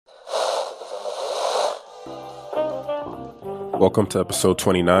Welcome to episode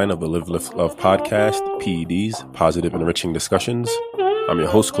 29 of the Live, Lift, Love podcast, PEDs, Positive Enriching Discussions. I'm your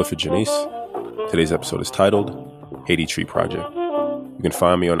host, Clifford Janice. Today's episode is titled Haiti Tree Project. You can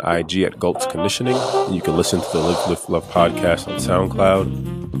find me on IG at Gult's Conditioning, and you can listen to the Live, Lift, Love podcast on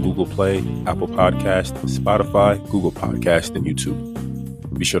SoundCloud, Google Play, Apple Podcast, Spotify, Google Podcast, and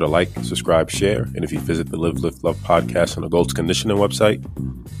YouTube. Be sure to like, subscribe, share, and if you visit the Live, Lift, Love podcast on the Gult's Conditioning website,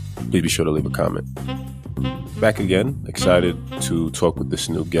 please be sure to leave a comment. Back again, excited to talk with this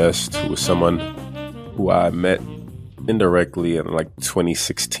new guest who is someone who I met indirectly in like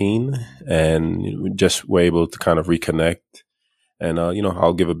 2016, and we just were able to kind of reconnect. And,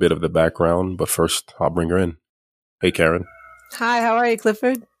 I'll give a bit of the background, but first I'll bring her in. Hey, Karen. Hi, how are you,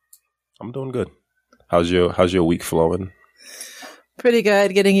 Clifford? I'm doing good. How's your week flowing? Pretty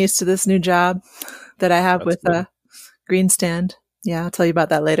good. Getting used to this new job that I have with good. Green Stand. Yeah, I'll tell you about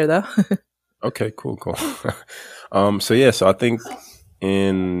that later, though. Okay, cool. So I think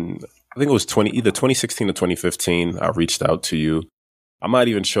it was either 2016 or 2015, I reached out to you. I'm not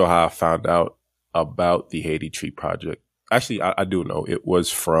even sure how I found out about the Haiti Tree Project. Actually, I do know it was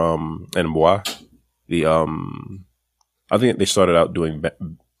from Enbois. I think they started out doing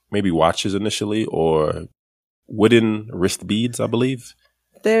maybe watches initially or wooden wrist beads, I believe.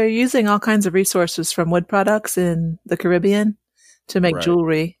 They're using all kinds of resources from wood products in the Caribbean to make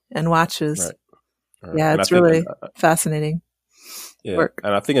jewelry and watches. Right. Yeah, it's really fascinating. Yeah, work.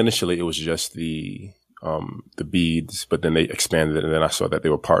 And I think initially it was just the beads, but then they expanded it, and then I saw that they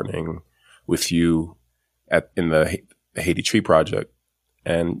were partnering with you in the Haiti Tree Project.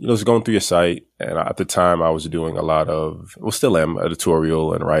 And I was going through your site, and at the time I was doing a lot of, still am,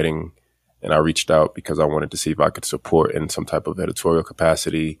 editorial and writing, and I reached out because I wanted to see if I could support in some type of editorial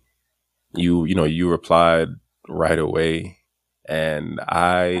capacity. You replied right away. And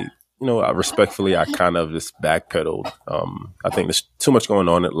I respectfully, I kind of just backpedaled. I think there's too much going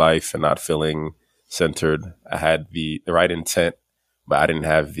on in life and not feeling centered. I had the right intent, but I didn't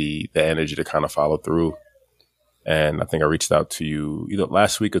have the energy to kind of follow through. And I think I reached out to you either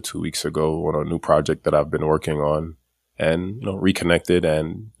last week or 2 weeks ago on a new project that I've been working on, and reconnected,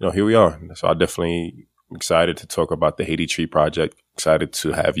 and here we are. So I definitely excited to talk about the Haiti Tree Project. Excited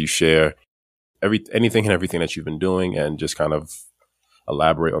to have you share anything and everything that you've been doing, and just kind of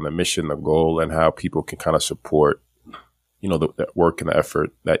elaborate on the mission, the goal, and how people can kind of support, the work and the effort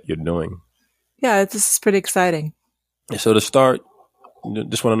that you're doing. Yeah, this is pretty exciting. So to start,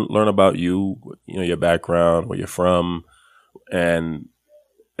 just want to learn about you, your background, where you're from, and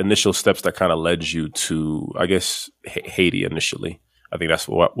initial steps that kind of led you to, I guess, Haiti initially. I think that's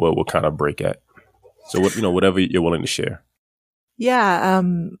what we'll kind of break at. So, whatever you're willing to share. Yeah.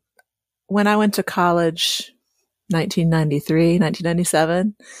 When I went to college,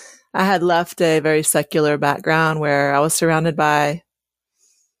 1997, I had left a very secular background where I was surrounded by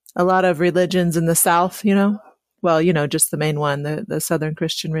a lot of religions in the South, just the main one, the Southern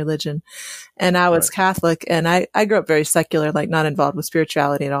Christian religion. And I was Catholic, and I grew up very secular, like not involved with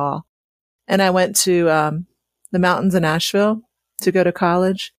spirituality at all. And I went to the mountains in Asheville to go to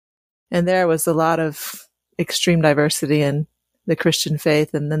college. And there was a lot of extreme diversity in the Christian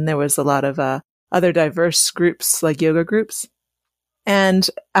faith. And then there was a lot of other diverse groups, like yoga groups. And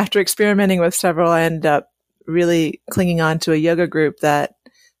after experimenting with several, I ended up really clinging on to a yoga group that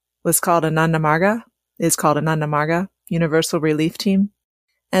was called Ananda Marga, Universal Relief Team.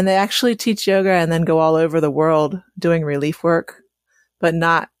 And they actually teach yoga and then go all over the world doing relief work, but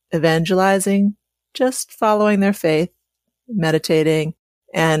not evangelizing, just following their faith, meditating,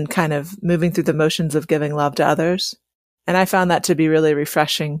 and kind of moving through the motions of giving love to others. And I found that to be really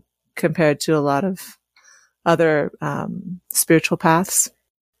refreshing compared to a lot of other spiritual paths,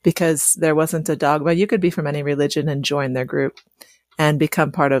 because there wasn't a dogma. You could be from any religion and join their group and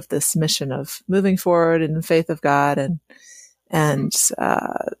become part of this mission of moving forward in the faith of God. And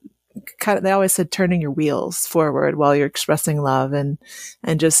kind of, they always said, turning your wheels forward while you're expressing love, and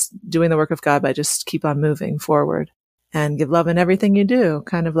just doing the work of God by just keep on moving forward and give love in everything you do,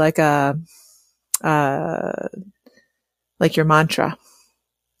 kind of like like your mantra,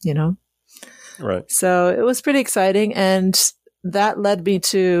 Right. So it was pretty exciting. And that led me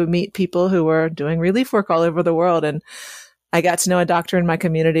to meet people who were doing relief work all over the world. And I got to know a doctor in my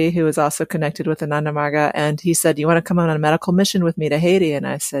community who was also connected with Ananda Marga. And he said, "You want to come on a medical mission with me to Haiti?" And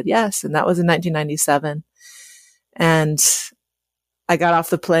I said, yes. And that was in 1997. And I got off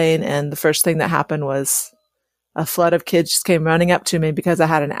the plane, and the first thing that happened was a flood of kids just came running up to me because I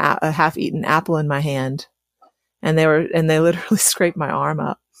had a half-eaten apple in my hand. And they literally scraped my arm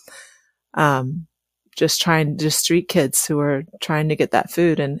up. just street kids who were trying to get that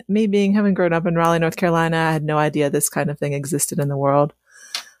food. And me having grown up in Raleigh, North Carolina, I had no idea this kind of thing existed in the world.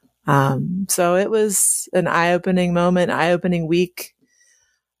 So it was an eye-opening moment, eye-opening week,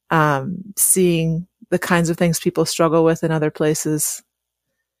 seeing the kinds of things people struggle with in other places.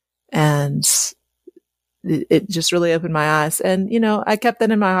 And it just really opened my eyes. And, I kept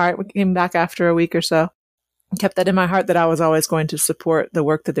that in my heart. We came back after a week or so. I kept that in my heart that I was always going to support the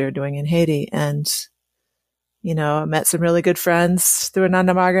work that they were doing in Haiti. And, I met some really good friends through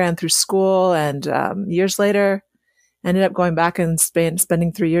Ananda Marga and through school. And years later, ended up going back in Spain,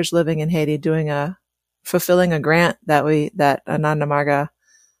 spending 3 years living in Haiti, fulfilling a grant that Ananda Marga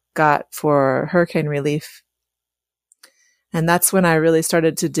got for hurricane relief. And that's when I really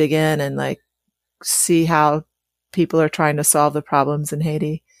started to dig in and see how people are trying to solve the problems in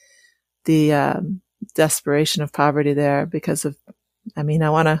Haiti. The desperation of poverty there I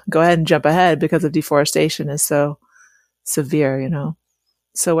want to go ahead and jump ahead because of deforestation is so severe,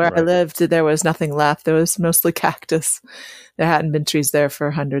 So where I lived, there was nothing left. There was mostly cactus. There hadn't been trees there for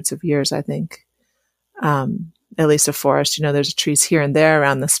hundreds of years, I think. At least a forest. There's trees here and there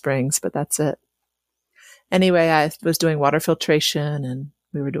around the springs, but that's it. Anyway, I was doing water filtration and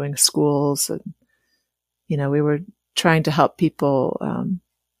we were doing schools and, we were trying to help people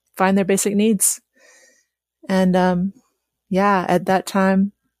find their basic needs. And at that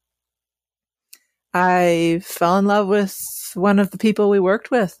time, I fell in love with one of the people we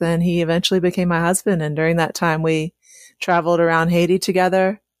worked with, and he eventually became my husband. And during that time, we traveled around Haiti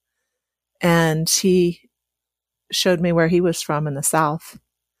together, and he showed me where he was from in the South.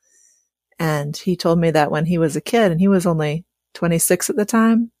 And he told me that when he was a kid, and he was only 26 at the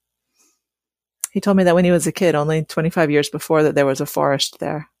time, he told me that when he was a kid, only 25 years before, that there was a forest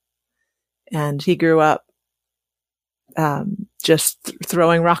there. And he grew up just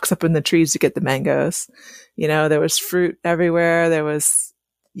throwing rocks up in the trees to get the mangoes. There was fruit everywhere.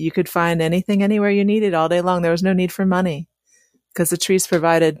 You could find anything anywhere you needed all day long. There was no need for money because the trees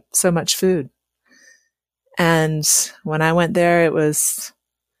provided so much food. And when I went there,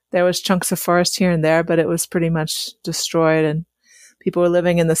 there was chunks of forest here and there, but it was pretty much destroyed and people were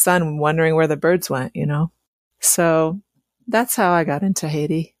living in the sun wondering where the birds went, So that's how I got into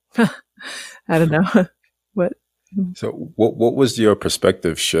Haiti. I don't know. What? So what was your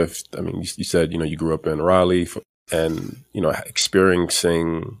perspective shift? I mean, you said, you grew up in Raleigh and,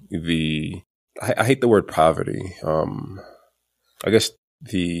 experiencing I hate the word poverty. I guess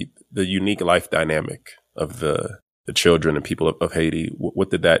the unique life dynamic of the children and people of Haiti.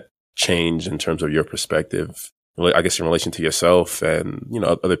 What did that change in terms of your perspective? I guess in relation to yourself and,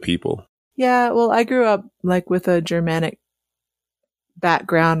 other people. Yeah. Well, I grew up with a Germanic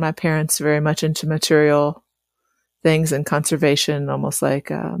background. My parents very much into material things and conservation, almost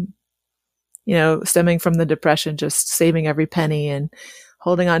stemming from the Depression, just saving every penny and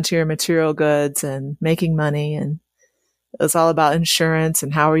holding on to your material goods and making money. And it was all about insurance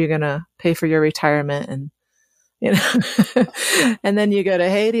and how are you going to pay for your retirement? And, and then you go to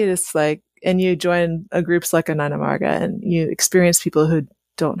Haiti, it's and you join groups like Ananda Marga and you experience people who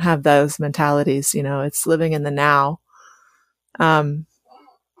don't have those mentalities. It's living in the now. The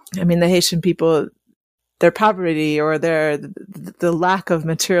Haitian people, their poverty or the lack of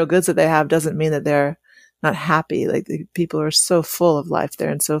material goods that they have doesn't mean that they're not happy. The people are so full of life there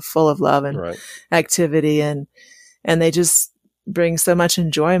and so full of love and activity and they just bring so much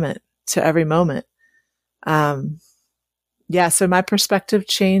enjoyment to every moment. So my perspective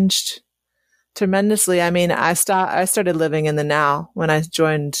changed tremendously. I started living in the now when I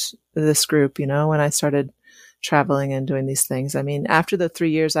joined this group, when I started traveling and doing these things. After the 3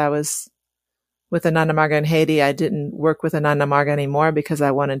 years I was with Ananda Marga in Haiti, I didn't work with Ananda Marga anymore because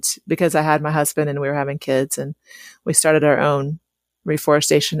because I had my husband and we were having kids and we started our own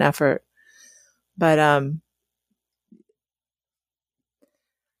reforestation effort. But, I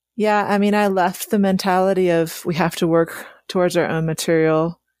left the mentality of we have to work towards our own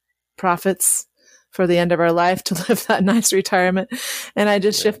material profits for the end of our life to live that nice retirement. And I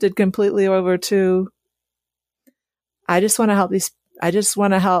just shifted completely over to, I just want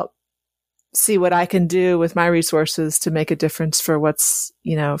to help see what I can do with my resources to make a difference for what's,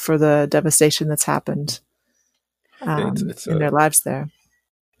 for the devastation that's happened in their lives there.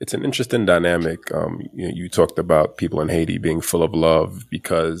 It's an interesting dynamic. You talked about people in Haiti being full of love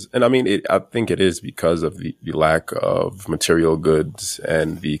because, and I think it is because of the lack of material goods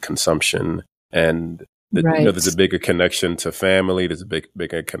and the consumption and there's a bigger connection to family. There's a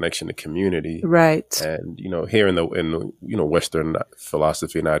bigger connection to community. Right. And, here in the Western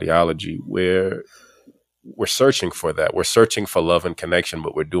philosophy and ideology, we're searching for that. We're searching for love and connection,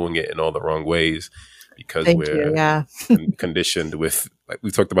 but we're doing it in all the wrong ways. because Thank you. we're Yeah. conditioned with, like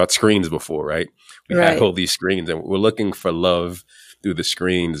we talked about screens before, right? We Right. have all these screens and we're looking for love through the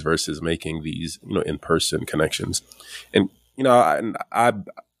screens versus making these, in-person connections. And, I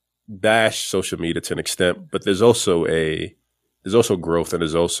bash social media to an extent, but there's also growth, and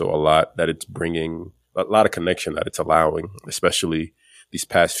there's also a lot that it's bringing, a lot of connection that it's allowing, especially these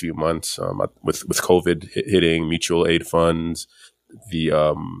past few months, with COVID hitting, mutual aid funds, the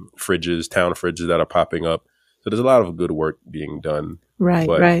town fridges that are popping up. So there's a lot of good work being done. Right.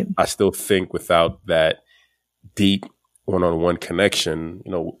 But Right. I still think without that deep one-on-one connection,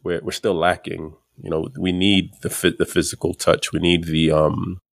 we're still lacking. We need the physical touch. We need so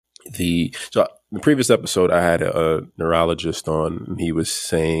in the previous episode, I had a neurologist on, and he was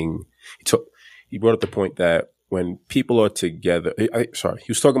saying, he brought up the point that when people are together, he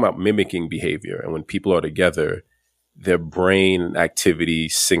was talking about mimicking behavior. And when people are together, their brain activity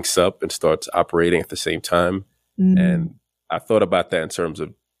syncs up and starts operating at the same time. Mm-hmm. And I thought about that in terms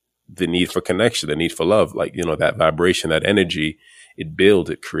of the need for connection, the need for love, like, that vibration, that energy, it builds,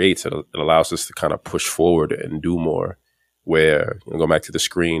 it creates, it allows us to kind of push forward and do more. Where, going back to the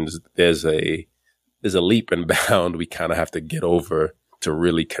screens, there's a leap and bound we kind of have to get over to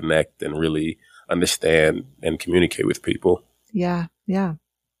really connect and really understand and communicate with people. Yeah. Yeah.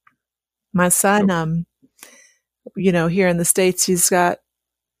 My son, here in the States, he's got,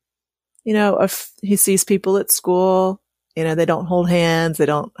 he sees people at school, they don't hold hands, they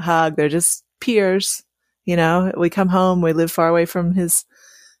don't hug, they're just peers. We come home, we live far away from his,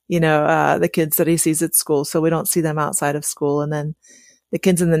 the kids that he sees at school. So we don't see them outside of school. And then the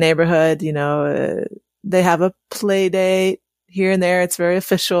kids in the neighborhood, they have a play date here and there. It's very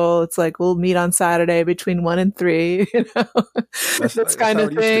official. It's like, we'll meet on Saturday between 1 and 3, that's kind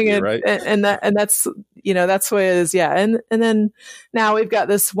of thing. Be, right? And that's, that's the way it is. Yeah. And then now we've got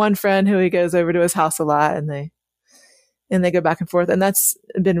this one friend who he goes over to his house a lot, and they go back and forth, and that's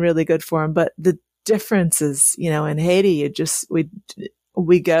been really good for him. But the difference is, in Haiti,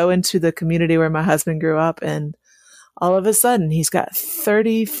 we go into the community where my husband grew up, and all of a sudden he's got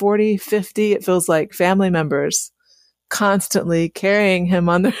 30, 40, 50, it feels like, family members constantly carrying him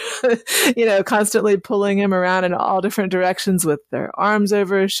on their, constantly pulling him around in all different directions with their arms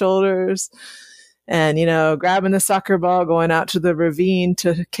over his shoulders, and, grabbing the soccer ball, going out to the ravine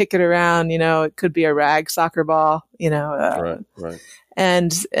to kick it around. It could be a rag soccer ball, right.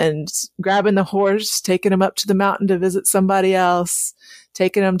 And grabbing the horse, taking him up to the mountain to visit somebody else,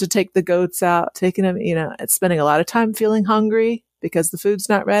 taking him to take the goats out, taking him, spending a lot of time feeling hungry because the food's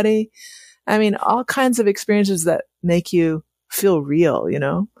not ready. I mean, all kinds of experiences that make you feel real,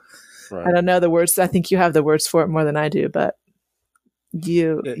 Right. I don't know the words. I think you have the words for it more than I do, but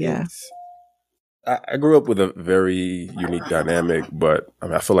yeah. I grew up with a very unique dynamic, but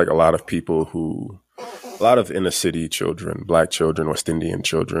I feel like a lot of inner city children, Black children, West Indian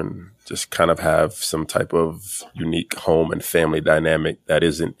children, just kind of have some type of unique home and family dynamic that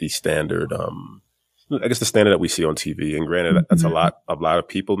isn't the standard, I guess the standard that we see on TV. And granted, that's a lot of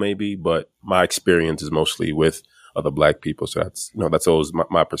people maybe, but my experience is mostly with other Black people. So that's always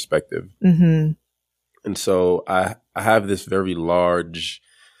my perspective. Mm-hmm. And so I have this very large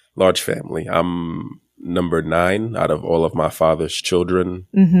family. I'm number 9 out of all of my father's children.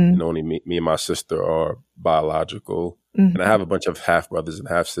 Mm-hmm. And only me and my sister are biological. Mm-hmm. And I have a bunch of half brothers and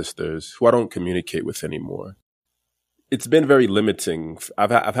half sisters who I don't communicate with anymore. It's been very limiting.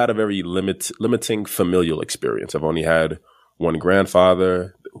 I've had a very limiting familial experience. I've only had one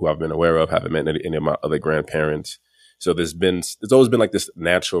grandfather who I've been aware of. Haven't met any of my other grandparents. So there's always been like this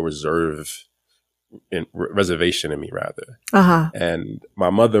natural reservation in me, rather. Uh-huh. And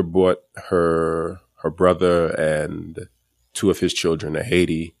my mother brought her brother and 2 of his children to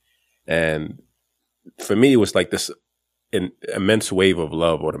Haiti. And for me, it was like this immense wave of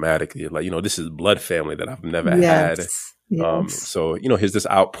love automatically. Like, this is blood family that I've never had. Yes. So, here's this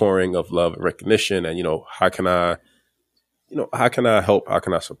outpouring of love and recognition. And, how can I help? How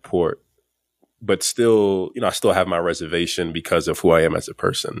can I support? But still, I still have my reservation because of who I am as a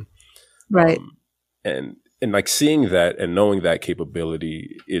person. Right. And like seeing that and knowing that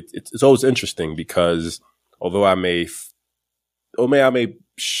capability, it's always interesting because although I may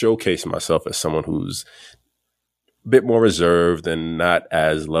showcase myself as someone who's a bit more reserved and not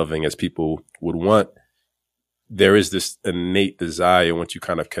as loving as people would want, there is this innate desire once you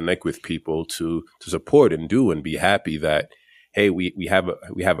kind of connect with people to support and do and be happy that, hey, we have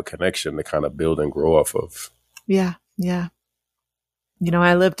a connection to kind of build and grow off of. Yeah. Yeah.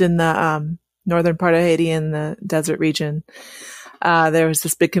 I lived in the northern part of Haiti in the desert region. There was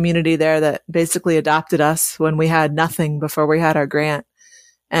this big community there that basically adopted us when we had nothing before we had our grant.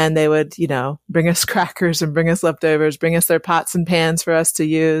 And they would, bring us crackers and bring us leftovers, bring us their pots and pans for us to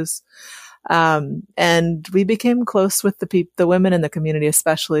use. And we became close with the women in the community,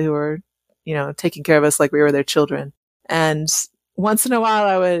 especially who were, taking care of us like we were their children. And once in a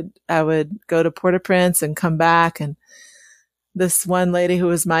while I would go to Port-au-Prince and come back, and this one lady who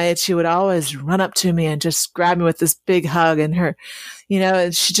was my age, she would always run up to me and just grab me with this big hug, and her,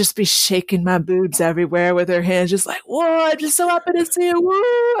 and she'd just be shaking my boobs everywhere with her hands, just like, whoa, I'm just so happy to see you.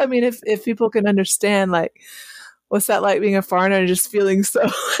 Woo. I mean, if people can understand, like, what's that like being a foreigner and just feeling so,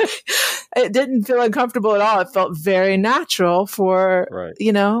 it didn't feel uncomfortable at all. It felt very natural for, right.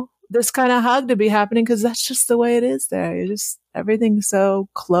 This kind of hug to be happening, because that's just the way it is there. You're just, everything's so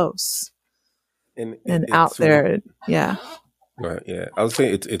close and out there. Yeah. Right. Yeah. I would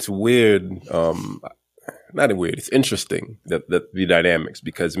say it's weird. Not weird. It's interesting that the dynamics,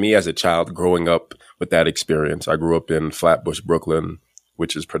 because me as a child growing up with that experience, I grew up in Flatbush, Brooklyn,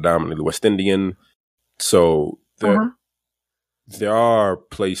 which is predominantly West Indian. So there are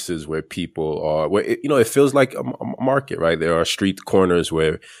places where people are, where it feels like a market, right? There are street corners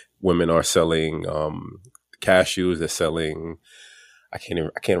where women are selling cashews. They're selling, I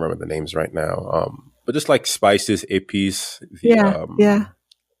can't remember the names right now. But just like spices, épis.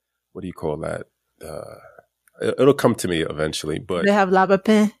 What do you call that? It'll come to me eventually. But they have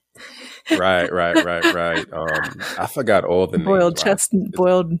labapin. Right. I forgot all the names.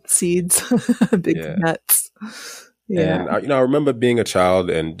 Boiled seeds, big nuts. Yeah. And I remember being a child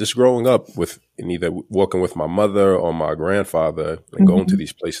and just growing up with, and either walking with my mother or my grandfather and going to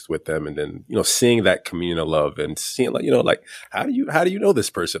these places with them, and then seeing that communal love and seeing like how do you know this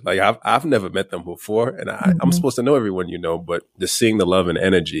person? Like I've never met them before, and I'm supposed to know everyone, but just seeing the love and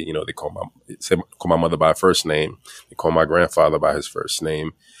energy. They call my mother by her first name, they call my grandfather by his first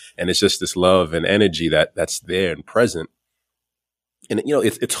name, and it's just this love and energy that's there and present, and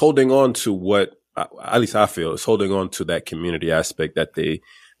it's holding on to what. At least I feel it's holding on to that community aspect that they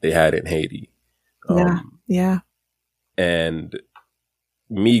had in Haiti. Yeah. And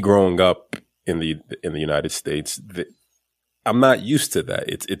me growing up in the United States, I'm not used to that.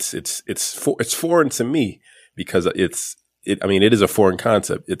 It's foreign to me, because it is a foreign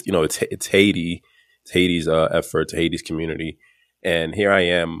concept. It's Haiti, it's Haiti's effort, it's Haiti's community, and here I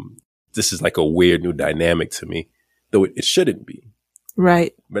am. This is like a weird new dynamic to me, though it shouldn't be.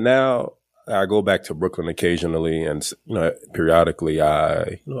 Right. But now I go back to Brooklyn occasionally, and periodically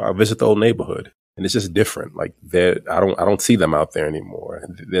I visit the old neighborhood, and it's just different. Like I don't see them out there anymore.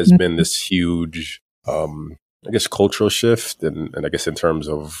 There's been this huge, I guess, cultural shift, and I guess in terms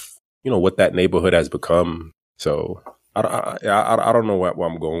of what that neighborhood has become. So I don't know where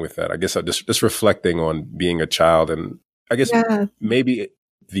I'm going with that. I guess I just reflecting on being a child, and I guess maybe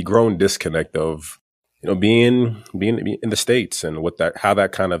the grown disconnect of being in the States, and how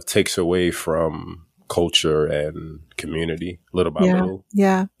that kind of takes away from culture and community little by little.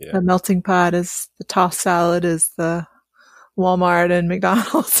 Yeah. The melting pot is the tossed salad is the Walmart and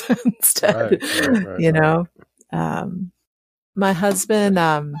McDonald's instead. Right. My husband's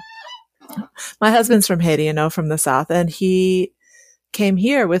from Haiti, from the South, and he came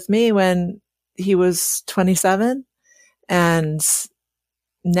here with me when he was 27, and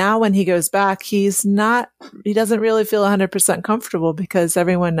now when he goes back, he doesn't really feel 100% comfortable, because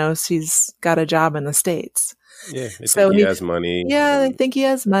everyone knows he's got a job in the States. Yeah. They think he has money. Yeah. They think he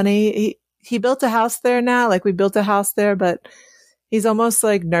has money. He built a house there now. Like we built a house there, but he's almost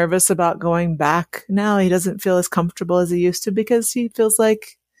like nervous about going back now. He doesn't feel as comfortable as he used to, because he feels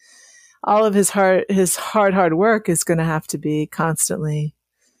like all of his hard work is going to have to be constantly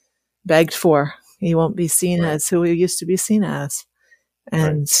begged for. He won't be seen as who he used to be seen as.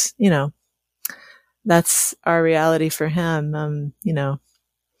 And, that's our reality for him, And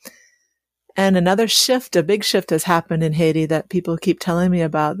another shift, a big shift has happened in Haiti that people keep telling me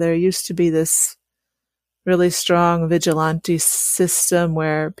about. There used to be this really strong vigilante system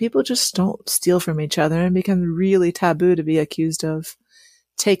where people just don't steal from each other, and it becomes really taboo to be accused of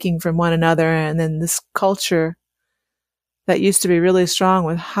taking from one another. And then this culture that used to be really strong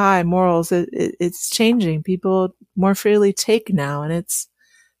with high morals, it's changing. People more freely take now, and it's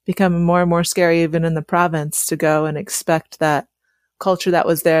become more and more scary even in the province to go and expect that culture that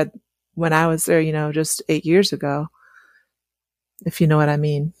was there when I was there, just 8 years ago, if you know what I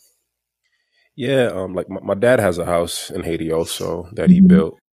mean. Yeah. Like my dad has a house in Haiti also that he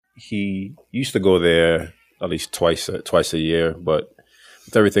built. He used to go there at least twice a year, but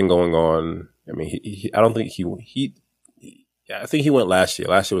with everything going on, I mean, I don't think I think he went last year.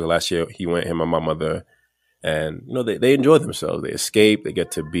 Last year was the last year he went, him and my mother, and they enjoy themselves. They escape. They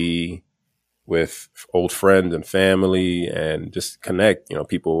get to be with old friends and family and just connect,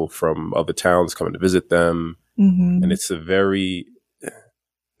 people from other towns coming to visit them. Mm-hmm. And it's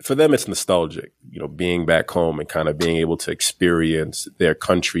for them, it's nostalgic, being back home and kind of being able to experience their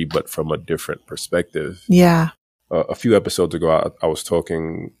country, but from a different perspective. Yeah. A few episodes ago, I was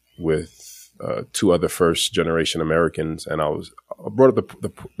talking with two other first generation Americans, and I brought up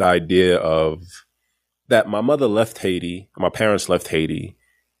the idea of that my mother left Haiti, my parents left Haiti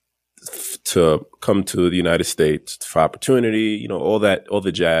to come to the United States for opportunity, all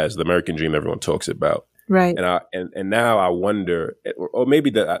the jazz, the American dream everyone talks about. Right. And now I wonder, or maybe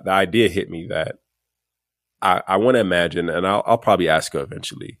the idea hit me that I want to imagine, and I'll probably ask her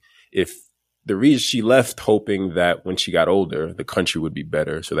eventually, if the reason she left hoping that when she got older, the country would be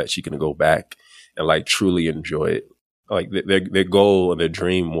better so that she can go back and like truly enjoy it. Like their goal and their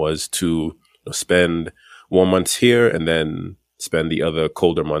dream was to spend warm months here and then spend the other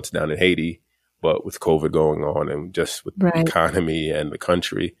colder months down in Haiti. But with COVID going on and just with the economy and the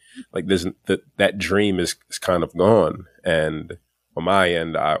country, like that dream is kind of gone. And on my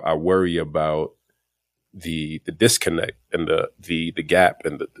end, I worry about the disconnect and the gap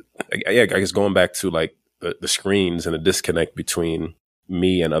and I guess going back to like the screens and the disconnect between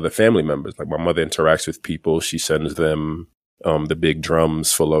me and other family members. Like my mother interacts with people. She sends them the big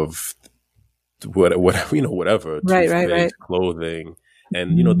drums full of whatever, right. clothing.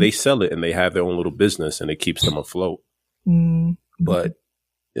 And, they sell it and they have their own little business and it keeps them afloat. Mm-hmm. But,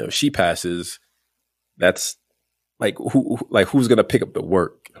 she passes. That's like, who's going to pick up the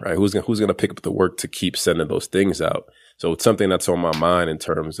work, right? Who's going to pick up the work to keep sending those things out? So it's something that's on my mind in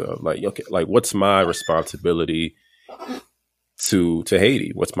terms of like, okay, like what's my responsibility to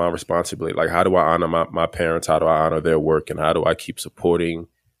Haiti? What's my responsibility? Like, how do I honor my parents? How do I honor their work? And how do I keep supporting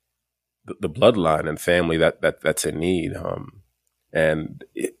the bloodline and family that's in need? And,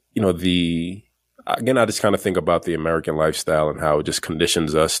 again, I just kind of think about the American lifestyle and how it just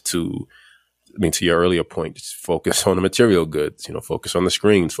conditions us to your earlier point, just focus on the material goods, focus on the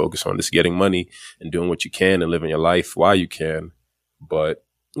screens, focus on just getting money and doing what you can and living your life while you can. But,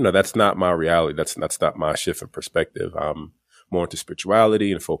 that's not my reality. That's not my shift in perspective. I'm more into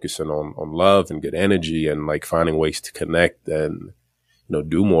spirituality and focusing on love and good energy and like finding ways to connect and,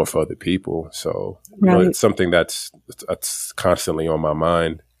 do more for other people. So, it's something that's constantly on my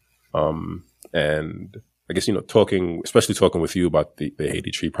mind. And I guess, especially talking with you about the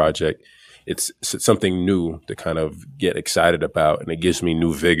Haiti Tree Project, it's something new to kind of get excited about. And it gives me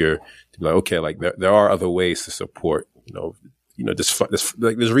new vigor to be like, okay, like there are other ways to support, there's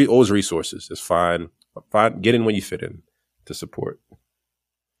always resources. Just find, get in when you fit in to support.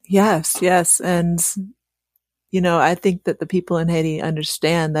 Yes. And, I think that the people in Haiti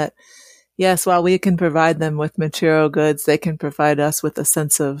understand that, yes, while we can provide them with material goods, they can provide us with a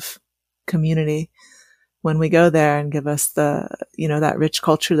sense of community when we go there and give us the, that rich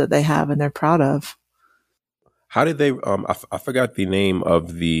culture that they have and they're proud of. How did they, I forgot the name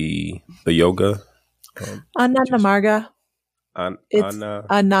of the yoga. Ananda Marga.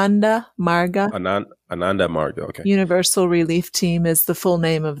 Ananda Marga. Ananda Marga, okay. Universal Relief Team is the full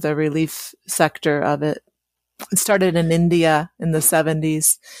name of the relief sector of it. It started in India in the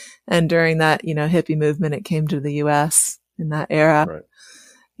 70s. And during that, hippie movement, it came to the US in that era. Right.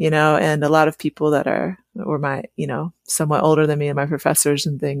 And a lot of people that were my, somewhat older than me and my professors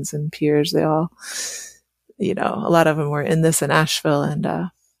and things and peers, they all, a lot of them were in this in Asheville and,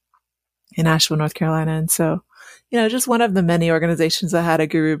 in Asheville, North Carolina. And so, just one of the many organizations that had a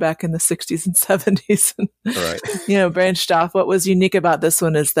guru back in the 60s and 70s and, right. Branched off. What was unique about this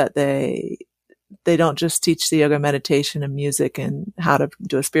one is that they don't just teach the yoga, meditation and music and how to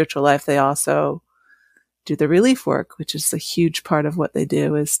do a spiritual life. They also do the relief work, which is a huge part of what they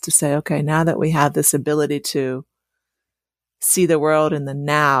do, is to say, okay, now that we have this ability to see the world in the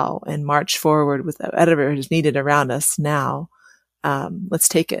now and march forward with whatever is needed around us now, let's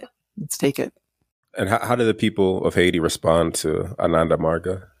take it. And how do the people of Haiti respond to Ananda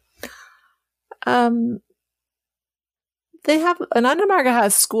Marga? Ananda Marga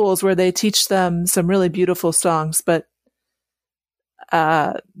has schools where they teach them some really beautiful songs, but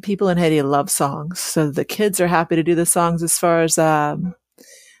people in Haiti love songs. So the kids are happy to do the songs. As far as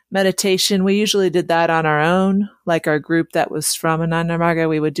meditation, we usually did that on our own. Like our group that was from Ananda Marga,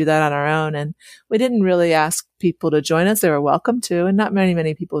 we would do that on our own. And we didn't really ask people to join us. They were welcome to, and not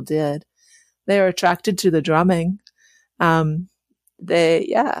many people did. They were attracted to the drumming. How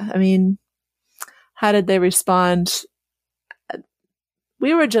did they respond?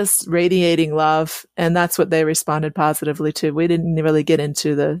 We were just radiating love, and that's what they responded positively to. We didn't really get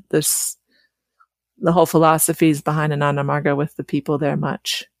into the whole philosophies behind Ananda Marga with the people there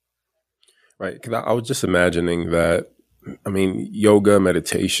much. Right. Because I was just imagining that, I mean, yoga,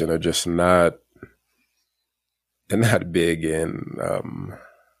 meditation are just not, they're not big in,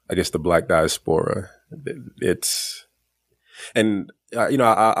 I guess, the Black diaspora. It's, and, I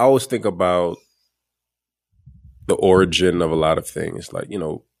always think about the origin of a lot of things. Like,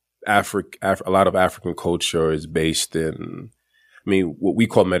 a lot of African culture is based in, I mean, what we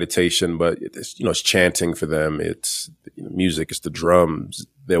call meditation, but it's chanting for them. It's music, it's the drums.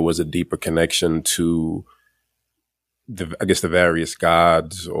 There was a deeper connection to the various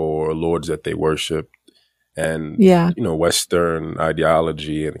gods or lords that they worshiped. And, Western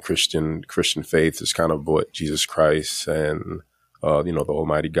ideology and Christian faith is kind of what Jesus Christ and, the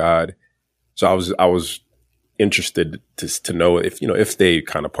Almighty God. So I was interested to know if they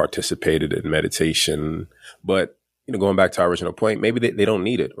kind of participated in meditation, but going back to our original point, maybe they don't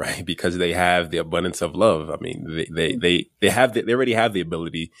need it, right? Because they have the abundance of love. I mean, they already have the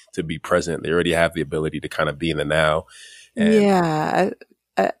ability to be present. They already have the ability to kind of be in the now. And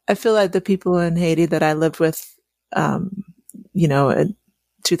I feel like the people in Haiti that I lived with, in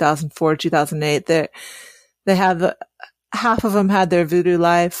 2004, 2008, they have half of them had their voodoo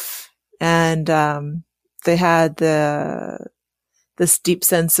life, and they had this deep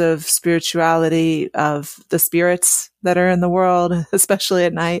sense of spirituality of the spirits that are in the world, especially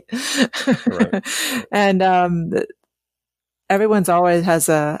at night. Right. And everyone's always has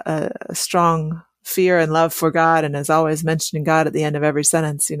a strong fear and love for God, and is always mentioning God at the end of every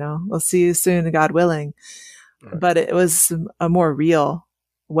sentence. We'll see you soon, God willing. Right. But it was a more real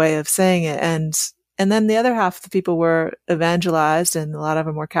way of saying it. And then the other half of the people were evangelized, and a lot of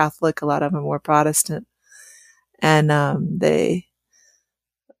them were Catholic, a lot of them were Protestant. And they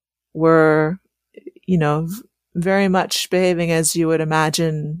were, very much behaving as you would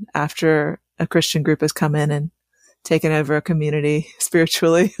imagine after a Christian group has come in and taken over a community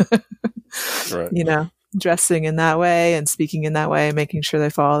spiritually. Right. Dressing in that way and speaking in that way, making sure they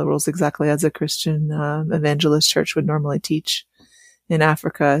follow the rules exactly as a Christian evangelist church would normally teach in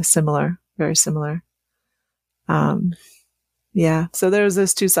Africa. Similar, very similar. So there's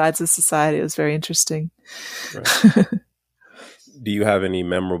those two sides of society. It was very interesting. Right. Do you have any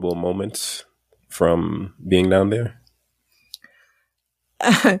memorable moments from being down there?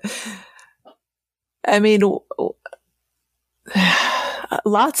 I mean,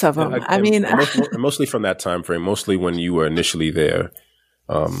 lots of them. Mostly from that time frame. Mostly when you were initially there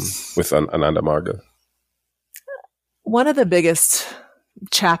with Ananda Marga. One of the biggest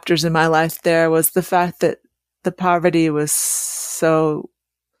chapters in my life there was the fact that the poverty was so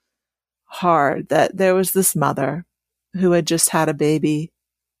hard that there was this mother who had just had a baby,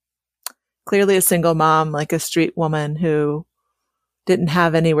 clearly a single mom, like a street woman who didn't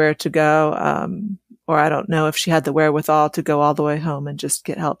have anywhere to go. Or I don't know if she had the wherewithal to go all the way home and just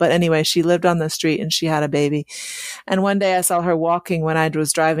get help. But anyway, she lived on the street and she had a baby. And one day I saw her walking when I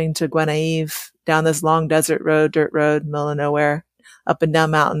was driving to Guinaive down this long desert road, dirt road, middle of nowhere, up and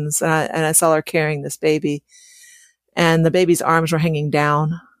down mountains. And I saw her carrying this baby, and the baby's arms were hanging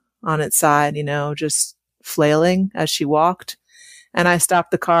down on its side, just flailing as she walked. And I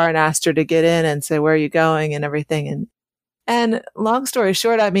stopped the car and asked her to get in and say, "Where are you going?" and everything. And long story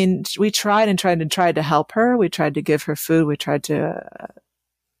short, I mean, we tried to help her. We tried to give her food. We tried to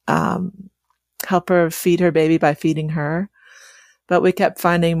help her feed her baby by feeding her. But we kept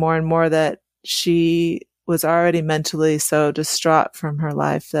finding more and more that she was already mentally so distraught from her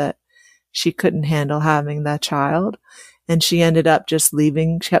life that she couldn't handle having that child. And she ended up just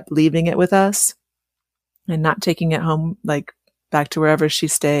leaving. She kept leaving it with us and not taking it home, like back to wherever she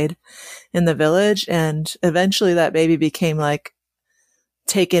stayed in the village. And eventually that baby became like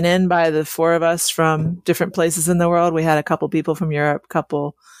taken in by the four of us from different places in the world. We had a couple people from Europe,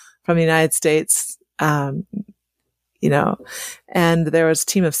 couple from the United States, and there was a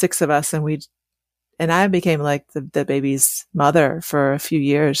team of 6 of us, and I became like the baby's mother for a few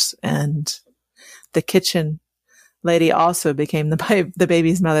years. And the kitchen lady also became the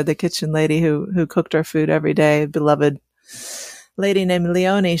baby's mother, the kitchen lady who cooked our food every day, beloved lady named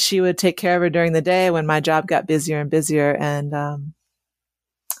Leonie. She would take care of her during the day when my job got busier and busier. And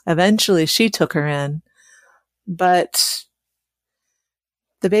eventually she took her in. But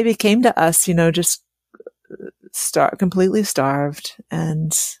the baby came to us, just completely starved.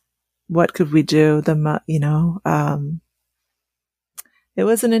 And what could we do? It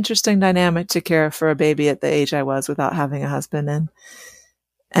was an interesting dynamic to care for a baby at the age I was without having a husband.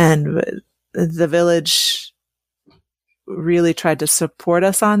 And the village really tried to support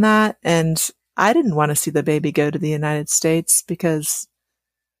us on that. And I didn't want to see the baby go to the United States because,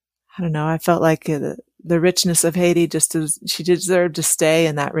 I don't know, I felt like the richness of Haiti, she deserved to stay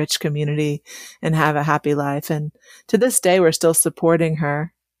in that rich community and have a happy life. And to this day, we're still supporting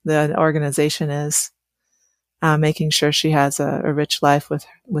her. The organization is making sure she has a rich life with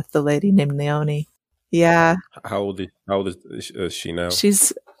the lady named Leonie. Yeah. How old is she now?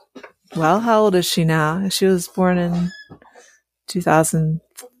 How old is she now? She was born in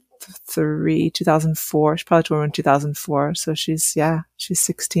 2003, 2004. She probably born in 2004. So she's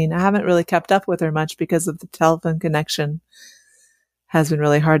 16. I haven't really kept up with her much because of the telephone connection. Has been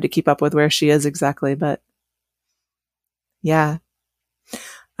really hard to keep up with where she is exactly, but yeah.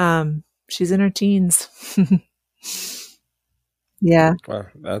 She's in her teens. Yeah. Wow,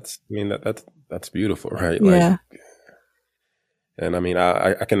 that's beautiful, right? Yeah. And I mean,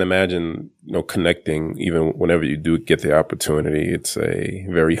 I can imagine, connecting even whenever you do get the opportunity. It's a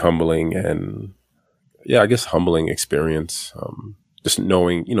very humbling and, I guess, humbling experience. Just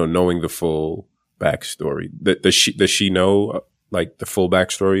knowing the full backstory. Does she know like the full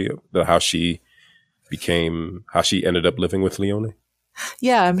backstory of how she ended up living with Leonie?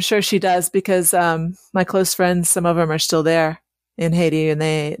 Yeah, I'm sure she does because my close friends, some of them are still there in Haiti, and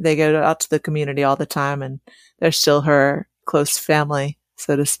they go out to the community all the time, and they're still her close family,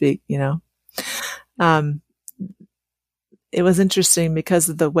 so to speak. It was interesting because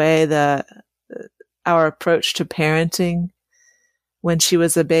of the way our approach to parenting when she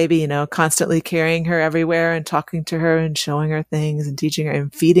was a baby, constantly carrying her everywhere and talking to her and showing her things and teaching her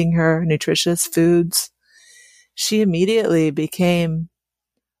and feeding her nutritious foods. She immediately became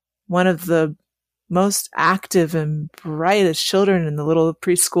one of the most active and brightest children in the little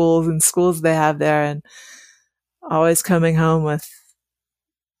preschools and schools they have there, and always coming home with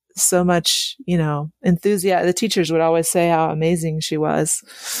so much, enthusiasm. The teachers would always say how amazing she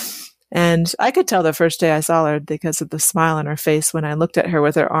was. And I could tell the first day I saw her because of the smile on her face when I looked at her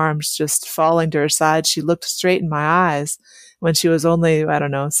with her arms just falling to her side. She looked straight in my eyes when she was only,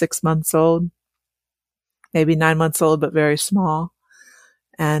 6 months old, maybe 9 months old, but very small.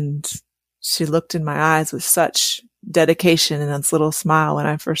 And she looked in my eyes with such dedication and this little smile when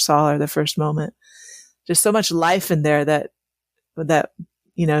I first saw her the first moment. Just so much life in there that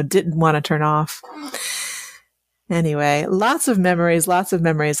didn't want to turn off. Anyway, lots of memories.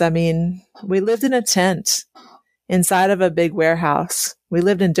 I mean, we lived in a tent inside of a big warehouse. We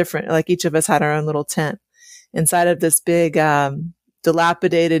lived in different, each of us had our own little tent inside of this big,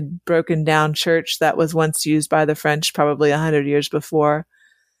 dilapidated, broken down church that was once used by the French, probably 100 years before.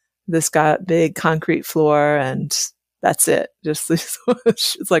 This got big concrete floor, and that's it. Just it's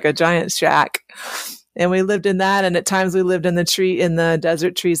like a giant shack. And we lived in that. And at times we lived in the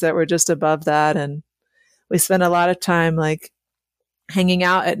desert trees that were just above that. And we spent a lot of time hanging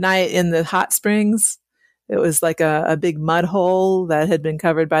out at night in the hot springs. It was like a big mud hole that had been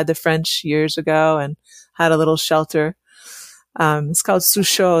covered by the French years ago and had a little shelter. It's called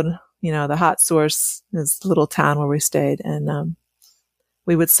Souchaude, the hot source is the little town where we stayed. And,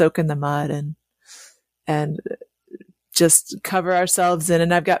 we would soak in the mud and just cover ourselves in.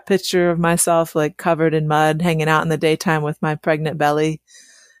 And I've got a picture of myself covered in mud, hanging out in the daytime with my pregnant belly,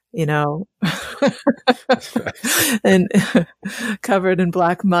 and covered in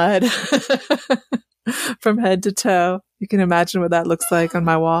black mud from head to toe. You can imagine what that looks like on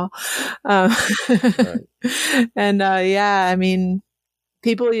my wall. Right. And, I mean,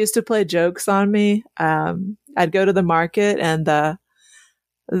 people used to play jokes on me. I'd go to the market and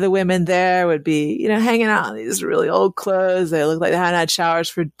the women there would be, hanging out in these really old clothes. They looked like they hadn't had showers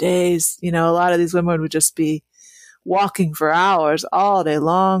for days. A lot of these women would just be walking for hours all day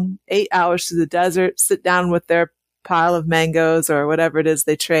long, 8 hours through the desert, sit down with their pile of mangoes or whatever it is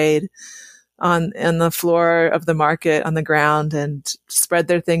they trade on the floor of the market on the ground and spread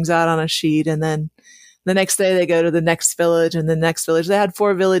their things out on a sheet. And then the next day they go to the next village and the next village. They had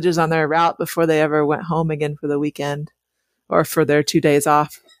 4 villages on their route before they ever went home again for the weekend or for their 2 days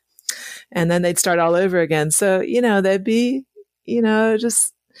off. And then they'd start all over again. So, they'd be,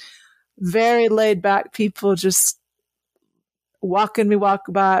 just very laid back people just watching me walk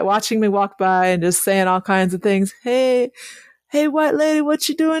by and just saying all kinds of things. Hey, white lady, what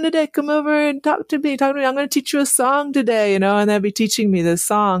you doing today? Come over and talk to me. I'm going to teach you a song today, and they'd be teaching me this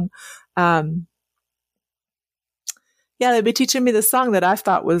song. They'd be teaching me the song that I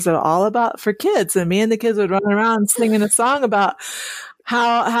thought was all about for kids. And me and the kids would run around singing a song about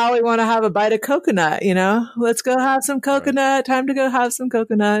how we want to have a bite of coconut, let's go have some coconut. Time to go have some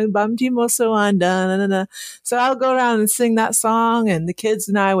coconut. Bum so undone. So I'll go around and sing that song, and the kids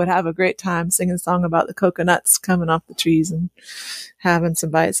and I would have a great time singing a song about the coconuts coming off the trees and having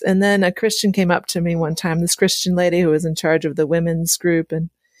some bites. And then a Christian came up to me one time, this Christian lady who was in charge of the women's group, and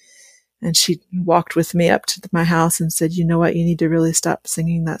And she walked with me up to my house and said, you know what? You need to really stop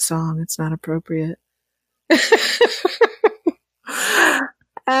singing that song. It's not appropriate.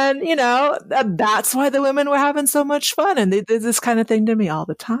 And, that's why the women were having so much fun. And they did this kind of thing to me all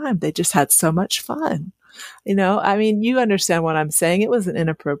the time. They just had so much fun. You understand what I'm saying. It was an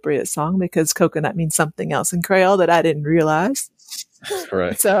inappropriate song because coconut means something else in Creole that I didn't realize.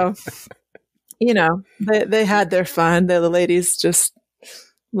 Right. So, they had their fun. The ladies just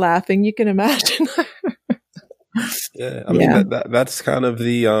laughing. You can imagine. Yeah. I mean, that's kind of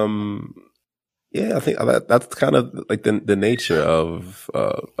the, I think that's kind of like the nature of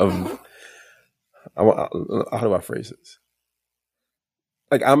how do I phrase this?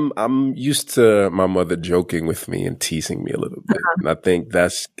 Like I'm used to my mother joking with me and teasing me a little bit, and I think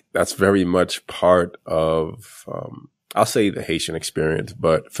that's very much part of I'll say the Haitian experience,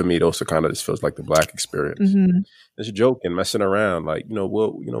 but for me it also kind of just feels like the Black experience. Mm-hmm. Just joking, messing around, like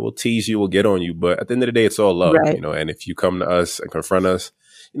we'll tease you, we'll get on you, but at the end of the day, it's all love, right. And if you come to us and confront us,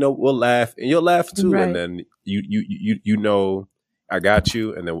 we'll laugh and you'll laugh too, right. And then I got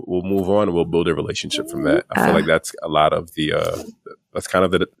you, and then we'll move on and we'll build a relationship from that. I feel like that's a lot of that's kind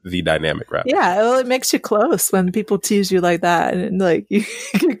of the dynamic, right? Yeah, well, it makes you close when people tease you like that, and like you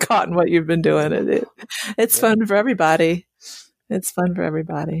get caught in what you've been doing. It's fun for everybody. It's fun for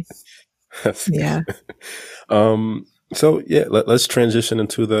everybody. Yeah. So let's transition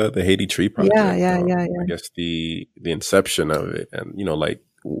into the Haiti Tree Project. Yeah. I guess the inception of it, and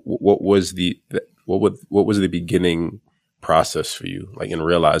what was the beginning process for you, like in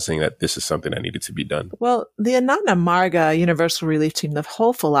realizing that this is something that needed to be done? Well, the Anana Marga Universal Relief Team, the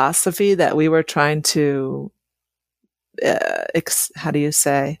whole philosophy that we were trying to,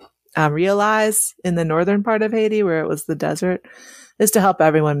 realize in the northern part of Haiti, where it was the desert, is to help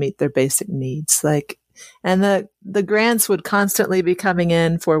everyone meet their basic needs. And the grants would constantly be coming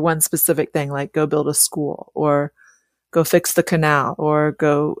in for one specific thing, like go build a school or go fix the canal or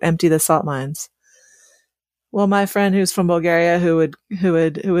go empty the salt mines. Well, my friend who's from Bulgaria, who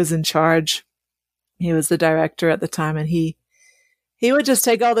was in charge, he was the director at the time, and he would just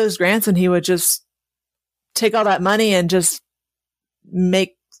take all those grants and he would just take all that money and just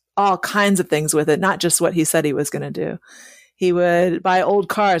make all kinds of things with it, not just what he said he was going to do. He would buy old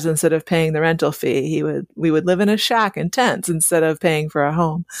cars instead of paying the rental fee. We would live in a shack in tents instead of paying for a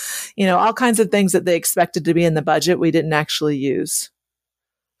home. All kinds of things that they expected to be in the budget we didn't actually use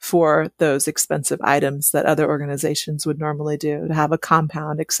for those expensive items that other organizations would normally do, to have a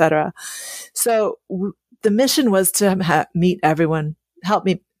compound, etc. So the mission was to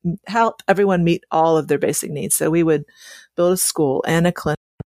help everyone meet all of their basic needs. So we would build a school and a clinic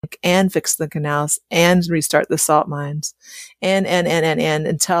and fix the canals and restart the salt mines and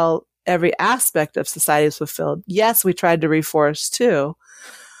until every aspect of society is fulfilled. Yes, we tried to reforest too,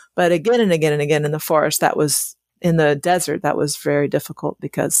 but again and again and again in the forest, that was in the desert, that was very difficult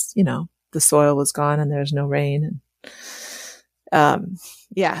because, the soil was gone and there's no rain. And,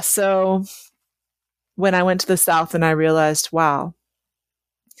 so when I went to the South and I realized, wow,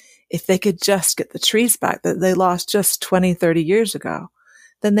 if they could just get the trees back that they lost just 20, 30 years ago,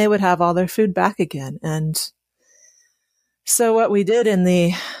 then they would have all their food back again. And so what we did in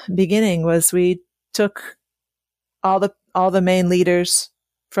the beginning was we took all the main leaders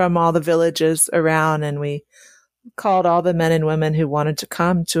from all the villages around, and we called all the men and women who wanted to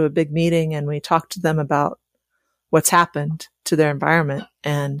come to a big meeting, and we talked to them about what's happened to their environment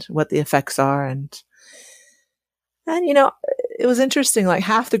and what the effects are. And it was interesting. Like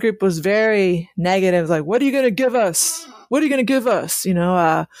half the group was very negative. Like, what are you going to give us? What are you going to give us? We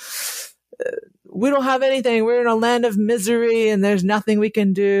don't have anything. We're in a land of misery and there's nothing we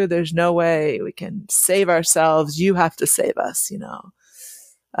can do. There's no way we can save ourselves. You have to save us,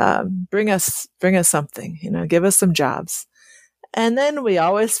 bring us something, give us some jobs. And then we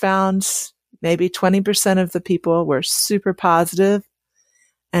always found maybe 20% of the people were super positive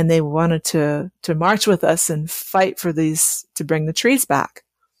and they wanted to march with us and fight for to bring the trees back.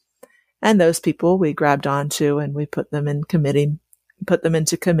 And those people we grabbed onto and we put them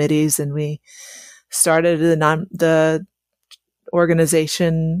into committees, and we started the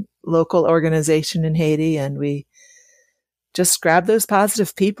local organization in Haiti, and we just grab those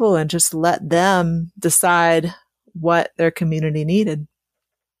positive people and just let them decide what their community needed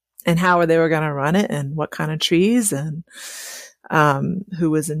and how they were going to run it and what kind of trees and who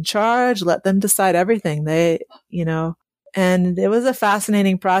was in charge. Let them decide everything. And it was a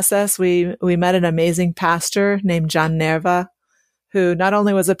fascinating process. We met an amazing pastor named John Nerva, who not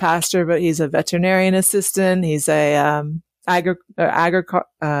only was a pastor, but he's a veterinarian assistant. He's a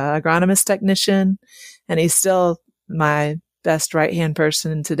agronomist technician, and he's still my best right-hand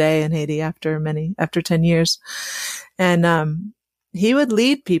person today in Haiti after 10 years. And he would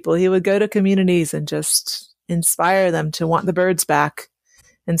lead people. He would go to communities and just inspire them to want the birds back,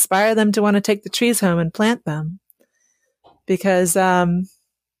 inspire them to want to take the trees home and plant them. Because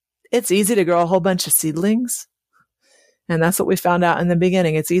it's easy to grow a whole bunch of seedlings. And that's what we found out in the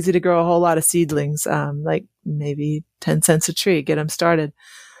beginning. It's easy to grow a whole lot of seedlings, like maybe 10 cents a tree, get them started.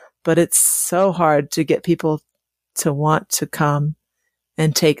 But it's so hard to get people to want to come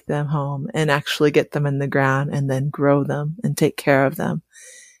and take them home and actually get them in the ground and then grow them and take care of them.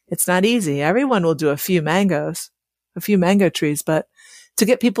 It's not easy. Everyone will do a few mango trees, but to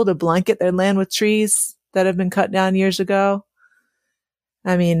get people to blanket their land with trees that have been cut down years ago,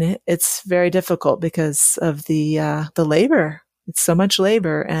 I mean, it's very difficult because of the labor. It's so much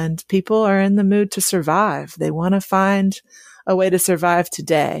labor, and people are in the mood to survive. They want to find a way to survive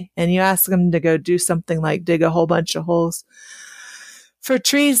today. And you ask them to go do something like dig a whole bunch of holes for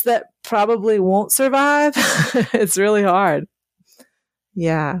trees that probably won't survive. It's really hard.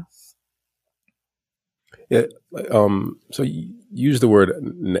 Yeah. Yeah. So you used the word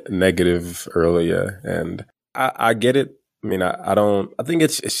negative earlier, and I get it. I mean, I think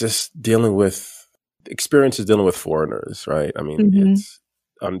it's just dealing with foreigners, right? I mean, it's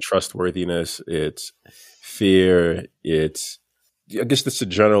untrustworthiness, it's fear, I guess it's a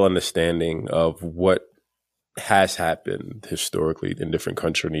general understanding of what has happened historically in different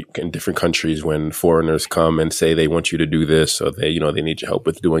countries when foreigners come and say they want you to do this, or they need your help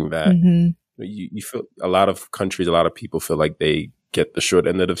with doing that. Mm-hmm. You feel a lot of people feel like they get the short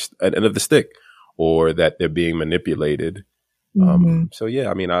end of the stick, or that they're being manipulated. Mm-hmm. So yeah,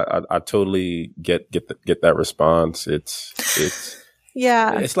 I mean, I totally get that response.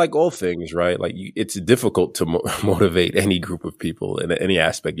 Yeah, it's like all things, right? Like it's difficult to motivate any group of people in any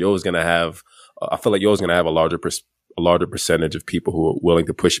aspect. You're always going to have, I feel like you're always going to have a larger percentage of people who are willing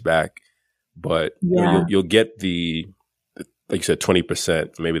to push back, but you'll get like you said,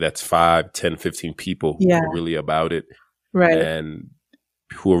 20%, maybe that's 5, 10, 15 people who are really about it. Right. And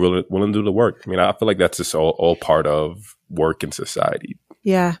who are willing to do the work. I mean, I feel like that's just all part of work in society.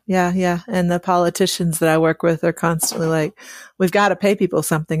 Yeah. And the politicians that I work with are constantly like, we've got to pay people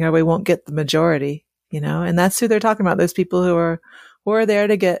something or we won't get the majority, and that's who they're talking about. Those people who are there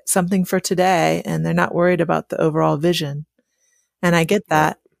to get something for today, and they're not worried about the overall vision. And I get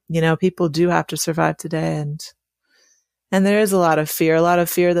that, people do have to survive today, and there is a lot of fear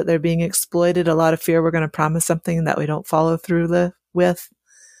that they're being exploited, a lot of fear we're going to promise something that we don't follow through with.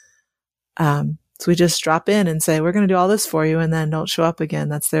 So we just drop in and say, we're going to do all this for you, and then don't show up again.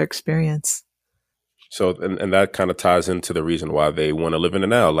 That's their experience. So, and that kind of ties into the reason why they want to live in the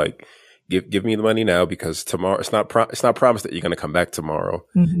now. Like, give me the money now, because tomorrow it's not promised that you're going to come back tomorrow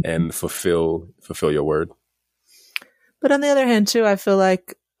and fulfill your word. But on the other hand, too, I feel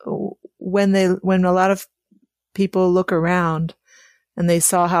like when a lot of people look around and they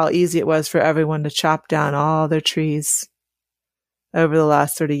saw how easy it was for everyone to chop down all their trees over the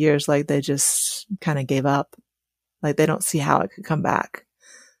last 30 years, like they just kind of gave up. Like they don't see how it could come back.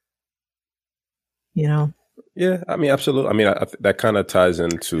 Yeah, I mean, absolutely. I mean, that kind of ties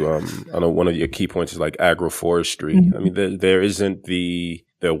into, I know one of your key points is like agroforestry. Mm-hmm. I mean, there isn't the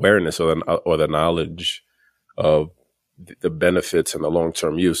awareness or the knowledge of the benefits and the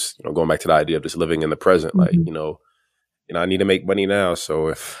long-term use, going back to the idea of just living in the present, like, I need to make money now. So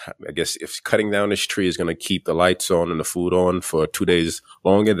if cutting down this tree is going to keep the lights on and the food on for 2 days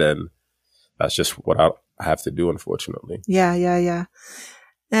longer, then that's just what I have to do, unfortunately. Yeah.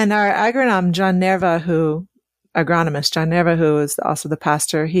 And our agronomist, John Nerva, who is also the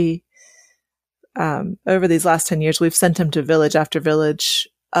pastor, he, over these last 10 years, we've sent him to village after village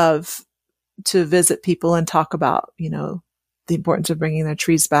to visit people and talk about, the importance of bringing their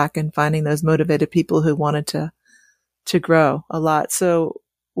trees back and finding those motivated people who wanted to grow a lot. So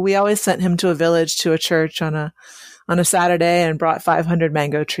we always sent him to a village, to a church on a Saturday, and brought 500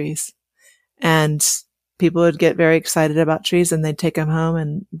 mango trees. And people would get very excited about trees, and they'd take them home,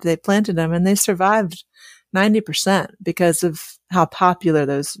 and they planted them, and they survived 90% because of how popular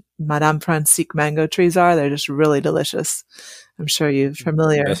those Madame Francique mango trees are. They're just really delicious. I'm sure you're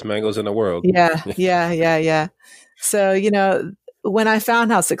familiar. Best mangoes in the world. Yeah. So, when I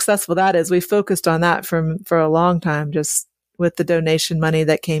found how successful that is, we focused on that for a long time, just with the donation money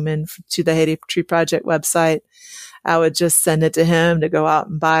that came in to the Haiti Tree Project website. I would just send it to him to go out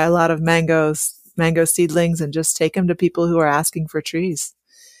and buy a lot of mango seedlings and just take them to people who are asking for trees.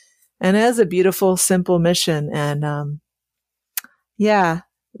 And it is a beautiful, simple mission. And,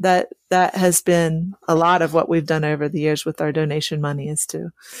 that that has been a lot of what we've done over the years with our donation money, is to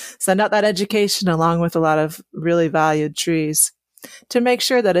send out that education along with a lot of really valued trees to make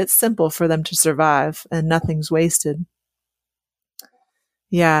sure that it's simple for them to survive and nothing's wasted.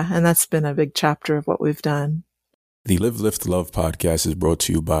 Yeah, and that's been a big chapter of what we've done. The Live, Lift, Love podcast is brought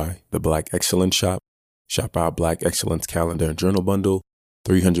to you by the Black Excellence Shop. Shop our Black Excellence calendar and journal bundle,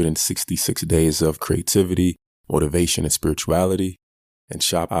 366 days of creativity, motivation, and spirituality. And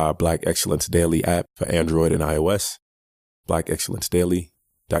shop our Black Excellence Daily app for Android and iOS,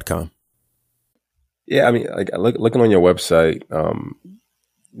 blackexcellencedaily.com. Yeah, I mean, like looking on your website,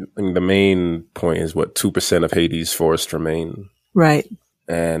 the main point is 2% of Haiti's forests remain. Right.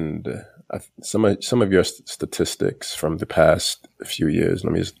 And some of your statistics from the past few years.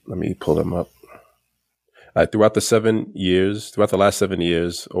 Let me pull them up. Throughout the last 7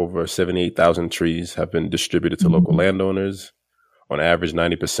 years, over 78,000 trees have been distributed to local landowners. On average,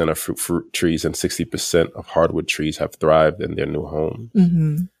 90% of fruit trees and 60% of hardwood trees have thrived in their new home.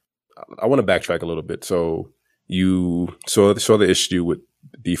 Mm-hmm. I want to backtrack a little bit. So you saw the issue with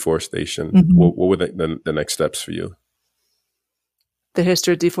deforestation. Mm-hmm. What were the next steps for you? The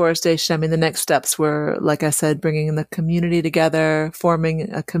history of deforestation. I mean, the next steps were, like I said, bringing the community together,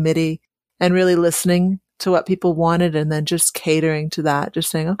 forming a committee, and really listening to what people wanted, and then just catering to that.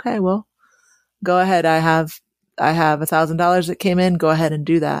 Just saying, okay, well, go ahead. I have $1,000 that came in. Go ahead and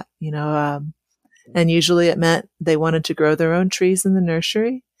do that. And usually it meant they wanted to grow their own trees in the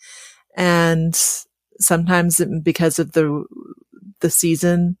nursery, and sometimes because of the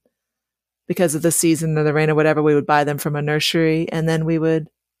season. Because of the season or the rain or whatever, we would buy them from a nursery and then we would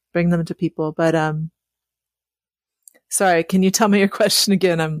bring them to people. But, sorry, can you tell me your question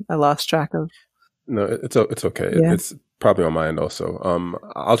again? I lost track of. No, it's okay. Yeah. It's probably on my end also.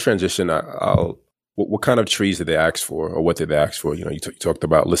 I'll transition. What kind of trees did they ask for, or what did they ask for? You talked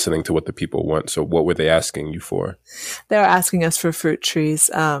about listening to what the people want. So what were they asking you for? They were asking us for fruit trees,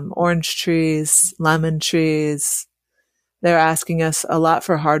 orange trees, lemon trees. They're asking us a lot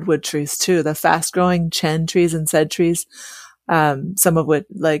for hardwood trees too. The fast-growing chen trees and ced trees, some of which,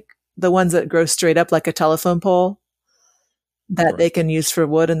 like the ones that grow straight up like a telephone pole, that they can use for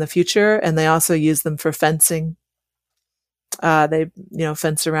wood in the future, and they also use them for fencing. They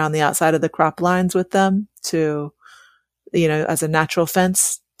fence around the outside of the crop lines with them to, as a natural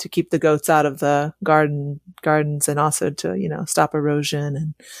fence to keep the goats out of the gardens, and also to stop erosion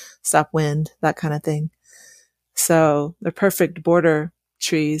and stop wind, that kind of thing. So they're perfect border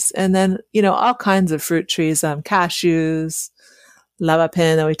trees. And then, all kinds of fruit trees, cashews,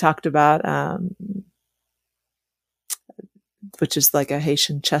 lavapin that we talked about, which is like a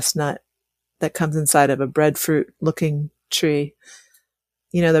Haitian chestnut that comes inside of a breadfruit looking tree.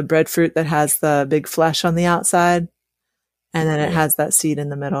 The breadfruit that has the big flesh on the outside, and then it has that seed in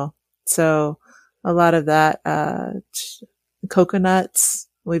the middle. So a lot of that, coconuts.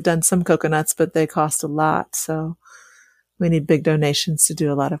 We've done some coconuts, but they cost a lot. So we need big donations to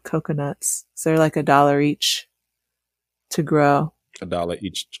do a lot of coconuts. So they're like $1 each to grow. $1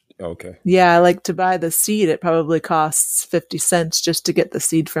 each. Okay. Yeah. Like to buy the seed, it probably costs 50 cents just to get the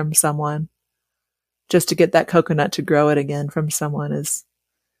seed from someone. Just to get that coconut to grow it again from someone is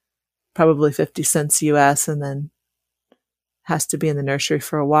probably 50 cents US, and then has to be in the nursery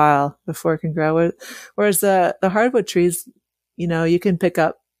for a while before it can grow. Whereas the hardwood trees, you can pick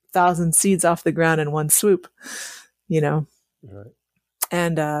up 1,000 seeds off the ground in one swoop, Right.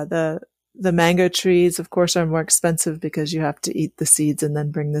 And the mango trees, of course, are more expensive because you have to eat the seeds and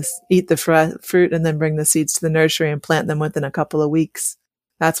then eat the fruit and then bring the seeds to the nursery and plant them within a couple of weeks.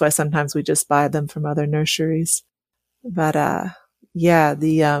 That's why sometimes we just buy them from other nurseries. But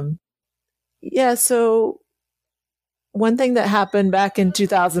so one thing that happened back in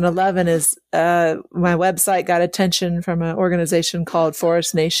 2011 is my website got attention from an organization called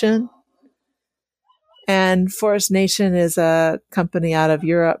Forest Nation. And Forest Nation is a company out of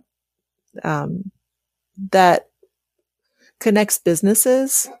Europe that connects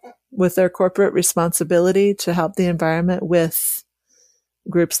businesses with their corporate responsibility to help the environment with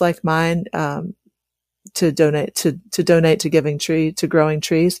groups like mine to donate to growing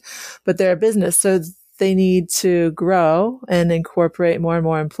trees. But they're a business, so they need to grow and incorporate more and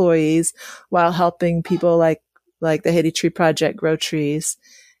more employees while helping people like the Haiti Tree Project grow trees,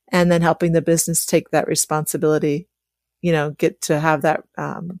 and then helping the business take that responsibility, get to have that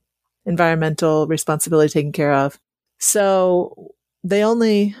environmental responsibility taken care of. So they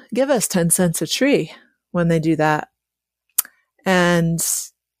only give us 10 cents a tree when they do that. And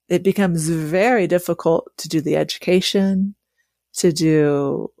it becomes very difficult to do the education,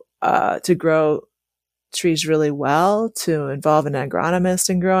 to grow trees really well, to involve an agronomist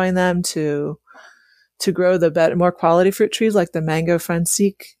in growing them, to grow the better, more quality fruit trees like the mango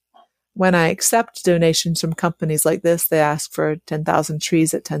Francisque. When I accept donations from companies like this, they ask for 10,000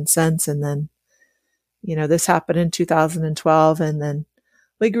 trees at 10 cents. And then, this happened in 2012, and then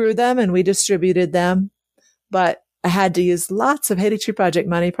we grew them and we distributed them. But I had to use lots of Haiti Tree Project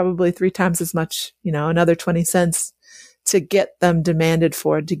money, probably 3 times as much, another 20 cents to get them demanded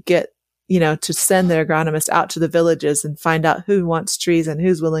for, to get, to send their agronomist out to the villages and find out who wants trees and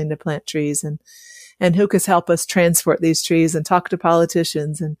who's willing to plant trees, and who could help us transport these trees, and talk to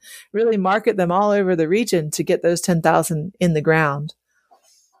politicians and really market them all over the region to get those 10,000 in the ground.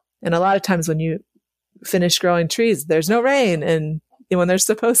 And a lot of times when you finish growing trees, there's no rain and when there's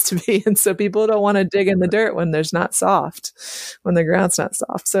supposed to be. And so people don't want to dig in the dirt when there's not soft, when the ground's not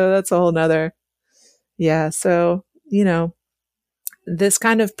soft. So that's a whole nother. Yeah. So, this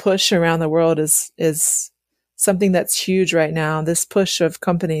kind of push around the world is something that's huge right now. This push of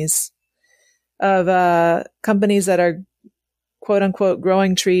companies that are quote unquote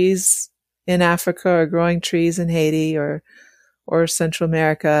growing trees in Africa or growing trees in Haiti or Central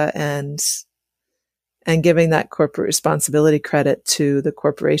America, and giving that corporate responsibility credit to the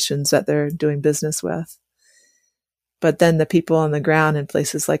corporations that they're doing business with. But then the people on the ground in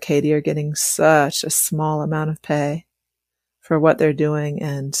places like Haiti are getting such a small amount of pay for what they're doing,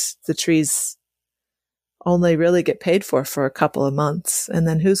 and the trees only really get paid for a couple of months. And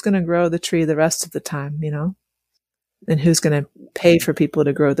then who's going to grow the tree the rest of the time, and who's going to pay for people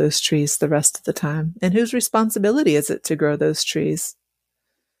to grow those trees the rest of the time? And whose responsibility is it to grow those trees?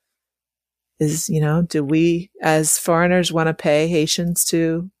 Do we as foreigners want to pay Haitians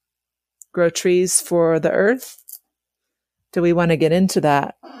to grow trees for the earth? Do we want to get into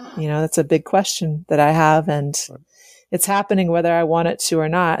that? That's a big question that I have. And it's happening whether I want it to or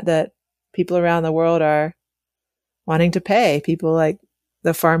not, that people around the world are wanting to pay people like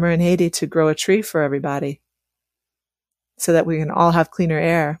the farmer in Haiti to grow a tree for everybody so that we can all have cleaner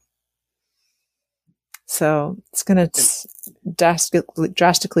air. So it's going to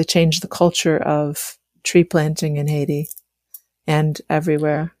drastically change the culture of tree planting in Haiti and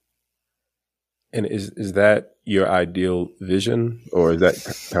everywhere. And is that your ideal vision, or is that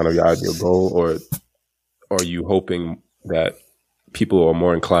kind of your ideal goal, or are you hoping that people are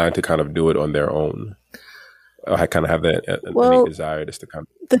more inclined to kind of do it on their own? I kind of have that innate desire just to kind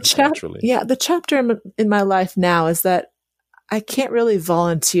of naturally. Yeah, the chapter in my life now is that I can't really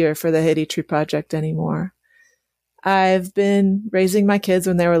volunteer for the Haiti Tree Project anymore. I've been raising my kids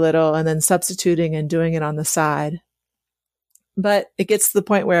when they were little and then substituting and doing it on the side. But it gets to the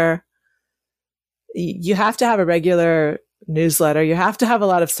point where you have to have a regular newsletter. You have to have a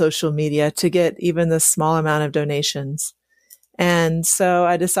lot of social media to get even the small amount of donations. And so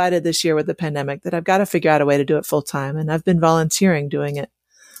I decided this year with the pandemic that I've got to figure out a way to do it full time. And I've been volunteering doing it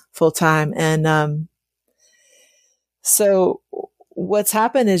full time. And so what's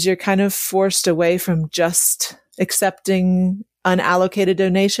happened is you're kind of forced away from just accepting unallocated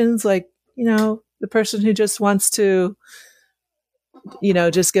donations, like, the person who just wants to,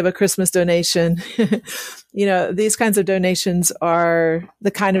 just give a Christmas donation. These kinds of donations are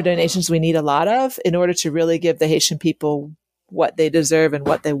the kind of donations we need a lot of in order to really give the Haitian people what they deserve and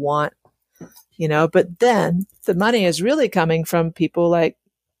what they want, but then the money is really coming from people like,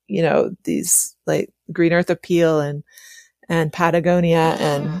 these like Green Earth Appeal and Patagonia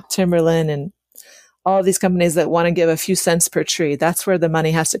and Timberland and all of these companies that want to give a few cents per tree. That's where the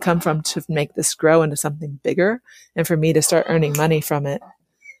money has to come from to make this grow into something bigger. And for me to start earning money from it,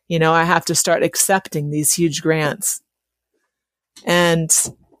 I have to start accepting these huge grants. And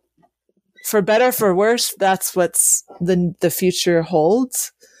for better, for worse, that's what's the future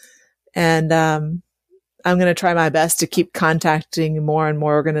holds. And I'm going to try my best to keep contacting more and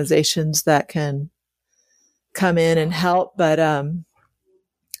more organizations that can come in and help. But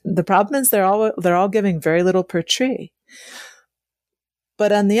the problem is they're all giving very little per tree.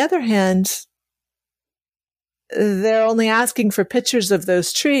 But on the other hand, they're only asking for pictures of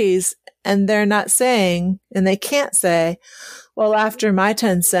those trees, and they're not saying, and they can't say, well, after my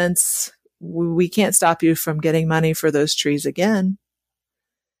 10 cents, we can't stop you from getting money for those trees again.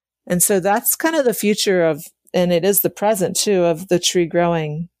 And so that's kind of the future of, and it is the present too, of the tree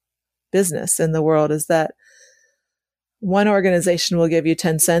growing business in the world, is that one organization will give you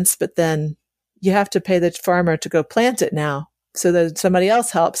 10 cents, but then you have to pay the farmer to go plant it now. So that somebody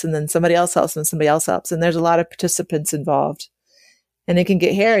else helps, and then somebody else helps, and somebody else helps. And there's a lot of participants involved. And it can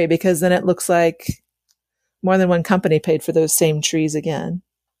get hairy because then it looks like more than one company paid for those same trees again.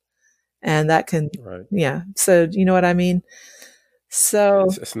 And that can, right. Yeah. So you know what I mean? So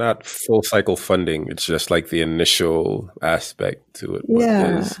it's not full cycle funding. It's just like the initial aspect to it. But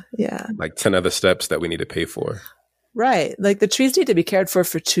there's like 10 other steps that we need to pay for. Right. Like the trees need to be cared for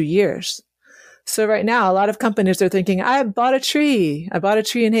 2 years. So right now, a lot of companies are thinking, I bought a tree. I bought a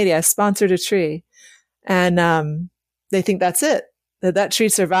tree in Haiti. I sponsored a tree. And they think that's it, that tree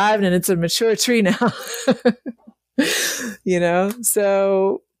survived and it's a mature tree now.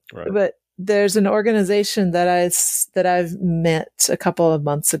 So, right. But there's an organization that I've met a couple of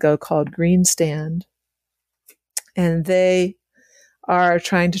months ago called Green Stand. And they are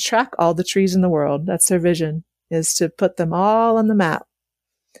trying to track all the trees in the world. That's their vision, is to put them all on the map.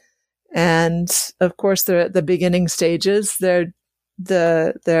 And of course, they're at the beginning stages. They're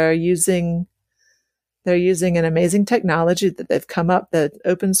using an amazing technology that they've come up, the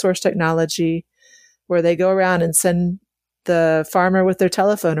open source technology, where they go around and send the farmer with their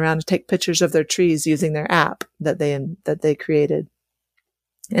telephone around to take pictures of their trees using their app that they created.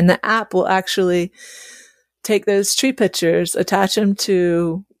 And the app will actually take those tree pictures, attach them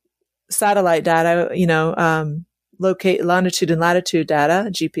to satellite data, locate longitude and latitude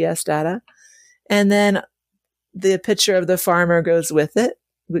data, GPS data. And then the picture of the farmer goes with it.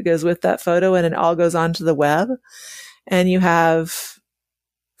 It goes with that photo, and it all goes onto the web. And you have,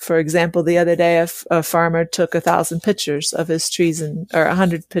 for example, the other day, a farmer took 1,000 pictures of his trees or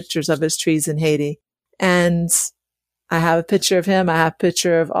 100 pictures of his trees in Haiti. And I have a picture of him. I have a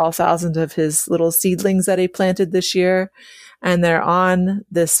picture of all 1,000 of his little seedlings that he planted this year. And they're on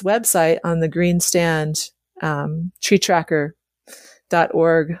this website, on the Green Stand,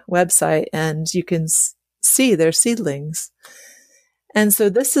 treetracker.org website, and you can see their seedlings. And so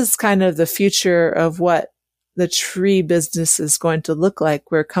this is kind of the future of what the tree business is going to look like,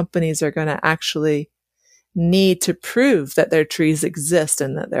 where companies are going to actually need to prove that their trees exist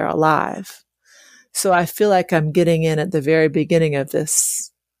and that they're alive. So I feel like I'm getting in at the very beginning of this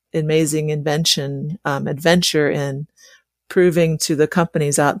amazing adventure in proving to the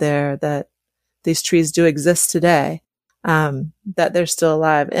companies out there that these trees do exist today, that they're still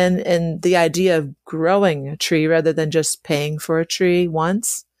alive. And the idea of growing a tree rather than just paying for a tree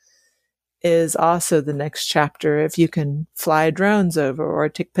once is also the next chapter. If you can fly drones over or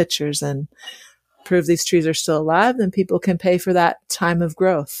take pictures and prove these trees are still alive, then people can pay for that time of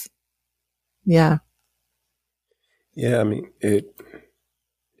growth. Yeah. Yeah. I mean, it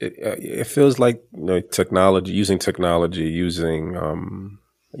feels like, using technology,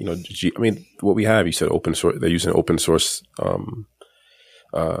 what we have, you said open source, they're using open source,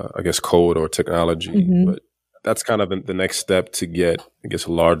 I guess, code or technology, but that's kind of the next step to get, I guess,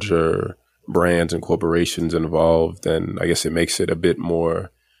 larger brands and corporations involved. And I guess it makes it a bit more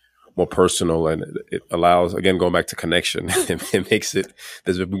personal, and it allows, again, going back to connection, it makes it,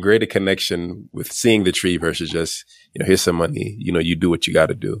 there's a greater connection with seeing the tree versus just, here's some money, you do what you got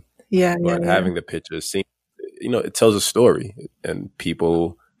to do. But having the pictures, seeing, it tells a story, and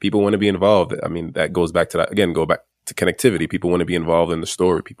people want to be involved. I mean, that goes back to that, again, go back to connectivity. People want to be involved in the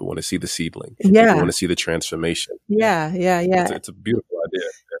story. People want to see the seedling. Yeah. People want to see the transformation. Yeah. It's a beautiful idea.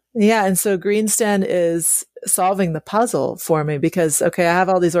 Yeah. And so Green Stand is solving the puzzle for me because, okay, I have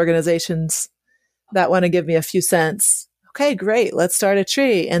all these organizations that want to give me a few cents. Okay, great. Let's start a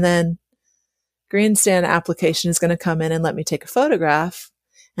tree. And then Green Stand application is going to come in and let me take a photograph.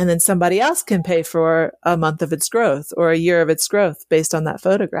 And then somebody else can pay for a month of its growth or a year of its growth based on that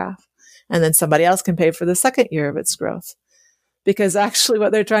photograph. And then somebody else can pay for the second year of its growth. Because actually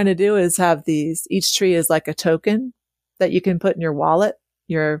what they're trying to do is have each tree is like a token that you can put in your wallet,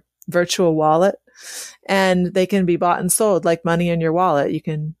 your virtual wallet, and they can be bought and sold like money in your wallet. You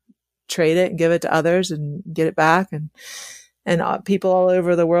can trade it and give it to others and get it back. And people all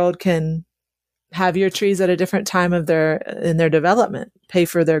over the world can have your trees at a different time in their development, pay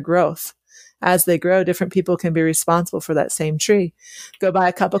for their growth. As they grow, different people can be responsible for that same tree. Go buy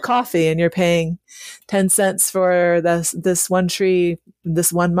a cup of coffee and you're paying 10 cents for this one tree,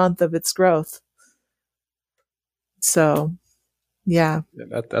 this 1 month of its growth. So, yeah.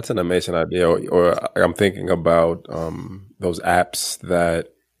 That's an amazing idea. Or I'm thinking about those apps that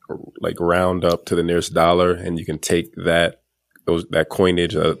like round up to the nearest dollar, and you can take that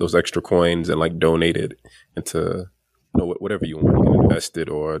coinage, those extra coins, and like donate it into whatever you want. You can invest it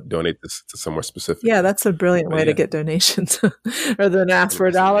or donate this to somewhere specific. Yeah, that's a brilliant way to get donations. Rather than ask for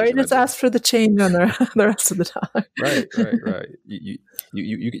 $1, you just ask for the change on the rest of the dollar. Right.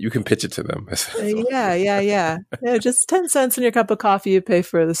 You can pitch it to them. Yeah. Just 10 cents in your cup of coffee, you pay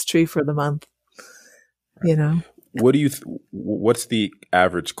for this tree for the month. What do you? What's the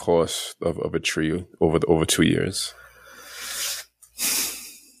average cost of a tree over 2 years?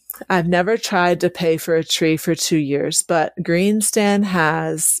 I've never tried to pay for a tree for 2 years, but Greenstand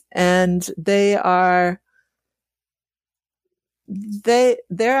has, and their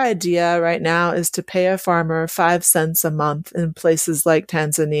idea right now is to pay a farmer 5 cents a month in places like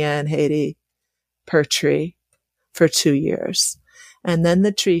Tanzania and Haiti per tree for 2 years. And then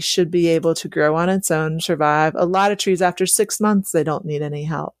the tree should be able to grow on its own, survive. A lot of trees after 6 months, they don't need any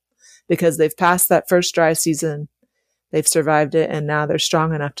help because they've passed that first dry season. They've survived it, and now they're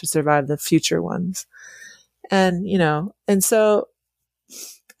strong enough to survive the future ones. And, and so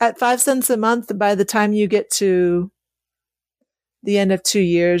at 5 cents a month, by the time you get to the end of 2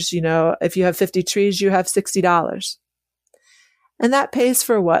 years, if you have 50 trees, you have $60. And that pays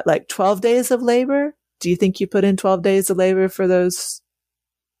for what, like 12 days of labor? Do you think you put in 12 days of labor for those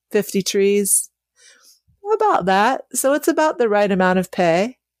 50 trees? About that. So it's about the right amount of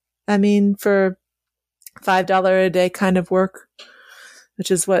pay. I mean, for $5 a day kind of work,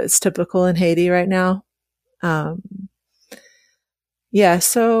 which is what is typical in Haiti right now.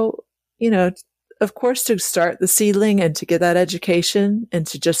 So, of course, to start the seedling and to get that education and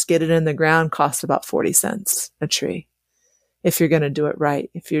to just get it in the ground costs about 40 cents a tree. If you're going to do it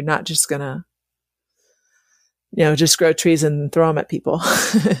right, if you're not just going to, just grow trees and throw them at people,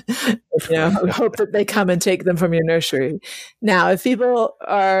 hope that they come and take them from your nursery. Now, if people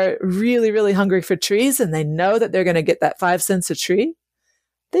are really, really hungry for trees and they know that they're going to get that 5 cents a tree,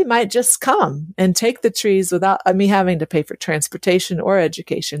 they might just come and take the trees without me having to pay for transportation or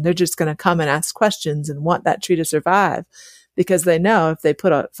education. They're just going to come and ask questions and want that tree to survive because they know if they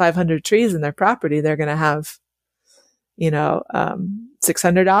put 500 trees in their property, they're going to have,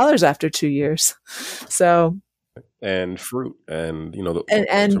 $600 after 2 years. So, and fruit and,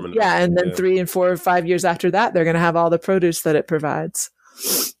 and then 3 and 4 or 5 years after that, they're going to have all the produce that it provides.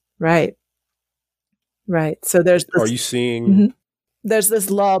 Right. So are you seeing, there's this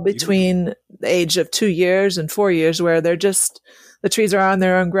lull between the age of 2 years and 4 years where the trees are on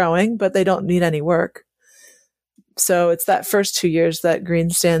their own growing, but they don't need any work. So it's that first 2 years that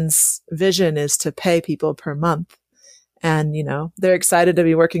Greenstand's vision is to pay people per month. And, they're excited to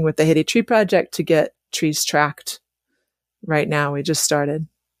be working with the Haiti Tree Project to get trees tracked. Right now, we just started.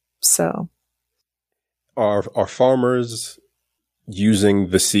 So are farmers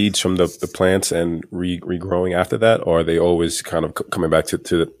using the seeds from the plants and regrowing after that, or are they always kind of coming back to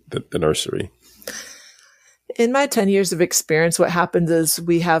the nursery? In my 10 years of experience, what happens is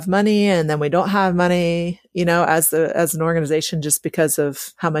we have money and then we don't have money, as an organization, just because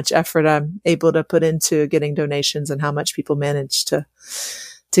of how much effort I'm able to put into getting donations and how much people manage to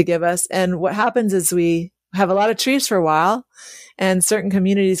give us. And what happens is we have a lot of trees for a while, and certain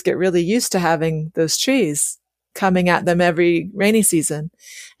communities get really used to having those trees coming at them every rainy season.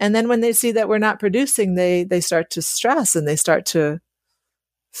 And then when they see that we're not producing, they start to stress and they start to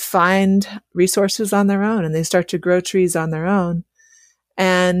find resources on their own and they start to grow trees on their own.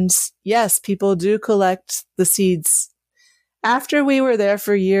 And yes, people do collect the seeds. After we were there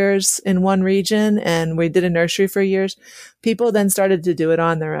for years in one region and we did a nursery for years, people then started to do it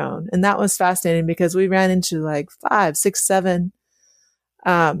on their own. And that was fascinating because we ran into like 5, 6, 7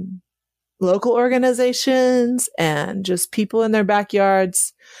 local organizations and just people in their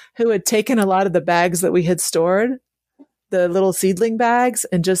backyards who had taken a lot of the bags that we had stored, the little seedling bags,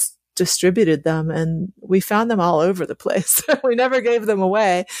 and just distributed them. And we found them all over the place. We never gave them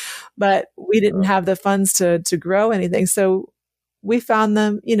away, but we didn't have the funds to grow anything. So we found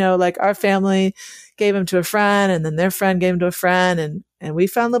them, like our family gave them to a friend and then their friend gave them to a friend. And we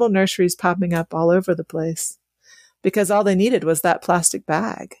found little nurseries popping up all over the place because all they needed was that plastic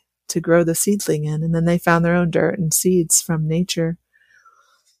bag to grow the seedling in. And then they found their own dirt and seeds from nature.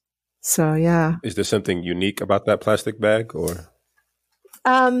 So, yeah. Is there something unique about that plastic bag or?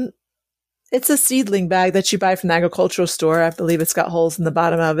 It's a seedling bag that you buy from the agricultural store. I believe it's got holes in the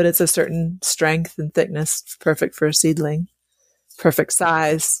bottom of it. It's a certain strength and thickness, perfect for a seedling, perfect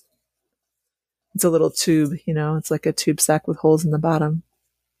size. It's a little tube, it's like a tube sack with holes in the bottom.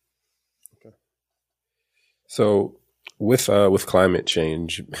 Okay. So with climate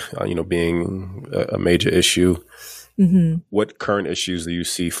change, being a major issue, what current issues do you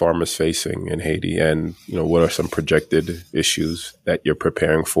see farmers facing in Haiti? And, what are some projected issues that you're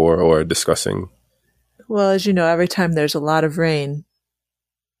preparing for or discussing? Well, as you know, every time there's a lot of rain,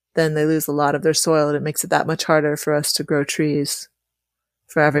 then they lose a lot of their soil, and it makes it that much harder for us to grow trees,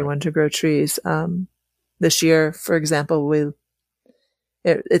 for everyone to grow trees. This year, for example,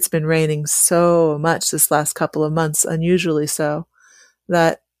 it's been raining so much this last couple of months, unusually so,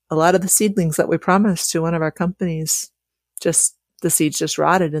 that a lot of the seedlings that we promised to one of our companies, the seeds just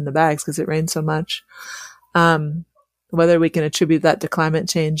rotted in the bags because it rained so much. Whether we can attribute that to climate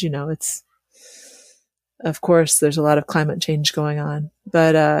change, it's, of course, there's a lot of climate change going on.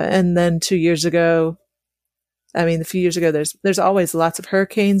 But, and then 2 years ago, a few years ago, there's always lots of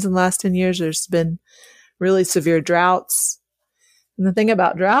hurricanes in the last 10 years. There's been really severe droughts. And the thing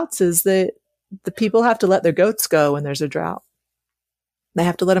about droughts is that the people have to let their goats go when there's a drought. They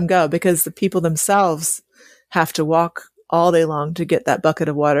have to let them go because the people themselves have to walk all day long to get that bucket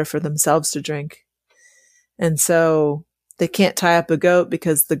of water for themselves to drink. And so they can't tie up a goat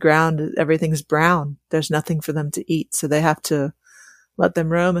because the ground, everything's brown. There's nothing for them to eat. So they have to let them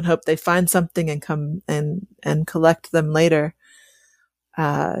roam and hope they find something and come and collect them later.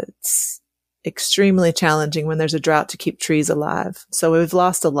 It's extremely challenging when there's a drought to keep trees alive. So we've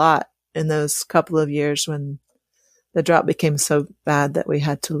lost a lot in those couple of years when the drought became so bad that we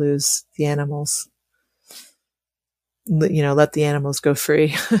had to lose the animals. Let the animals go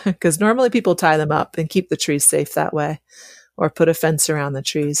free because normally people tie them up and keep the trees safe that way or put a fence around the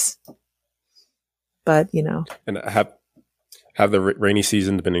trees. But, And have the rainy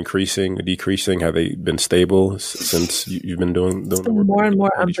seasons been increasing, decreasing? Have they been stable since you've been doing the work? More and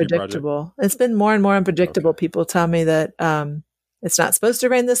more unpredictable. It's been more and more unpredictable. Okay. People tell me that, it's not supposed to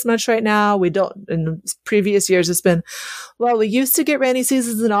rain this much right now. We don't, in previous years, it's been, well, we used to get rainy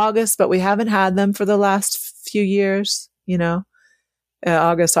seasons in August, but we haven't had them for the last few years,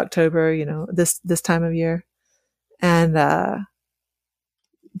 August, October, this time of year. And,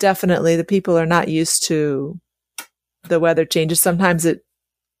 definitely the people are not used to the weather changes. Sometimes it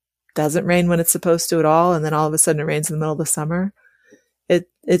doesn't rain when it's supposed to at all. And then all of a sudden it rains in the middle of the summer.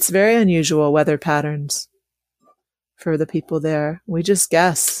 It's very unusual weather patterns for the people there. We just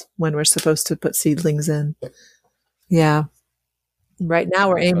guess when we're supposed to put seedlings in. Yeah. Right now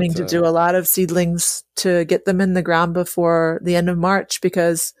we're aiming to do a lot of seedlings to get them in the ground before the end of March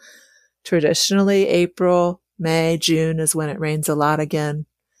because traditionally April, May, June is when it rains a lot again.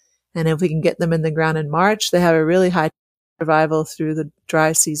 And if we can get them in the ground in March, they have a really high survival through the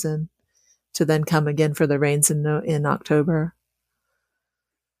dry season to then come again for the rains in October.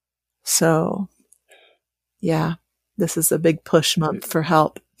 So, yeah. This is a big push month for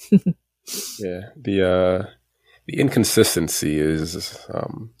help. Yeah. The inconsistency is,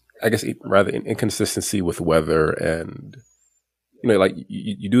 I guess, rather inconsistency with weather and, like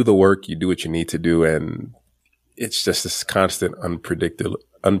you do the work, you do what you need to do. And it's just this constant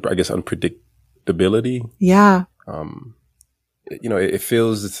unpredictability. Yeah. It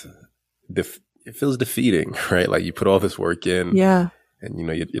feels defeating, right? Like you put all this work in. Yeah. And,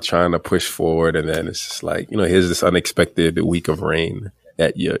 you're trying to push forward and then it's just like, here's this unexpected week of rain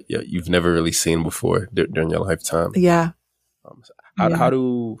that you've never really seen before during your lifetime. Yeah. How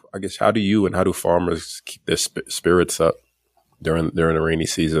do you and how do farmers keep their spirits up during the rainy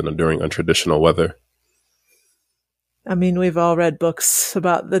season or during untraditional weather? We've all read books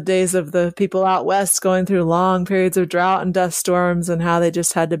about the days of the people out west going through long periods of drought and dust storms and how they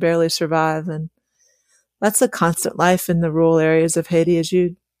just had to barely survive. And that's a constant life in the rural areas of Haiti is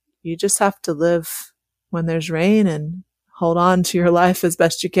you just have to live when there's rain and hold on to your life as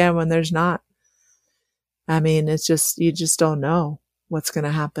best you can when there's not. It's just, you just don't know what's going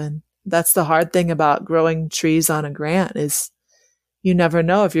to happen. That's the hard thing about growing trees on a grant is you never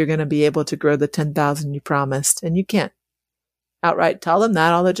know if you're going to be able to grow the 10,000 you promised. And you can't outright tell them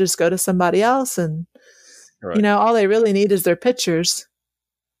that. I'll just go to somebody else and, right. All they really need is their pictures,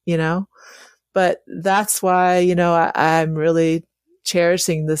 But that's why, I'm really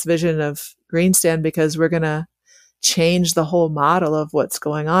cherishing this vision of Greenstand because we're going to change the whole model of what's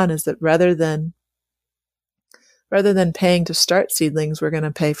going on is that rather than paying to start seedlings, we're going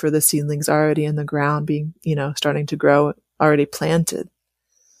to pay for the seedlings already in the ground being, starting to grow, already planted,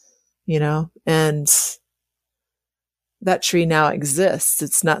 and that tree now exists.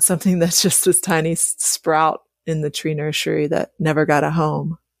 It's not something that's just this tiny sprout in the tree nursery that never got a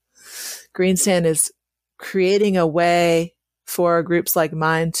home. Greenstand is creating a way for groups like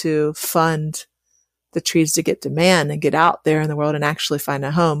mine to fund the trees to get demand and get out there in the world and actually find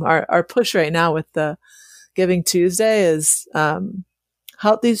a home. Our push right now with the Giving Tuesday is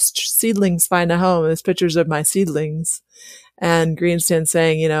help these seedlings find a home. There's pictures of my seedlings and Greenstand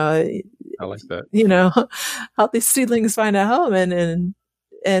saying, I like that. Help these seedlings find a home.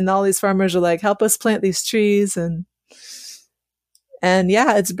 And all these farmers are like, help us plant these trees. And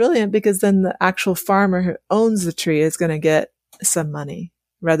yeah, it's brilliant because then the actual farmer who owns the tree is going to get some money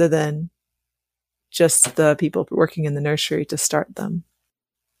rather than just the people working in the nursery to start them.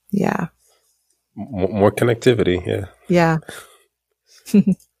 Yeah. More connectivity. Yeah. Yeah.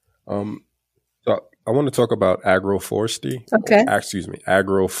 So I want to talk about agroforestry. Okay. Excuse me,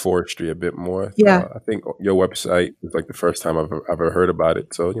 agroforestry a bit more. Yeah. I think your website is like the first time I've ever heard about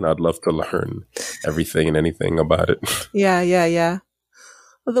it. So, I'd love to learn everything and anything about it. Yeah.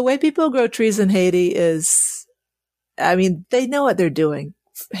 Well, the way people grow trees in Haiti is, they know what they're doing.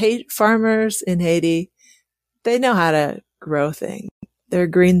 Farmers in Haiti, they know how to grow things. They're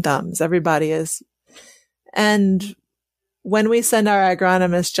green thumbs. Everybody is. And when we send our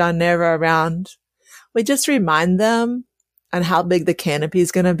agronomist, John Neva, around, we just remind them on how big the canopy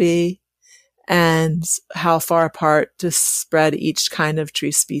is going to be and how far apart to spread each kind of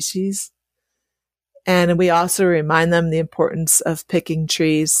tree species. And we also remind them the importance of picking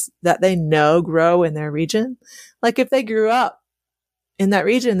trees that they know grow in their region. Like if they grew up in that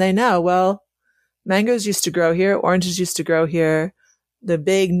region, they know, well, mangoes used to grow here, oranges used to grow here. The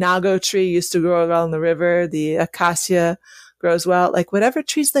big nago tree used to grow along the river. The acacia grows well. Like whatever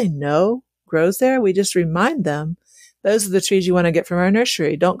trees they know grows there, we just remind them those are the trees you want to get from our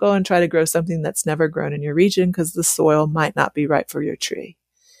nursery. Don't go and try to grow something that's never grown in your region because the soil might not be right for your tree.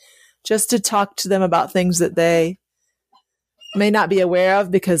 Just to talk to them about things that they may not be aware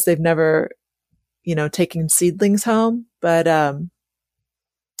of because they've never, taken seedlings home. But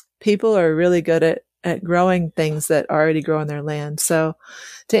people are really good at growing things that already grow on their land. So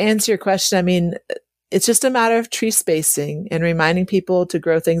to answer your question, it's just a matter of tree spacing and reminding people to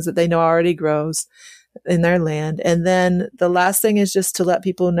grow things that they know already grows in their land. And then the last thing is just to let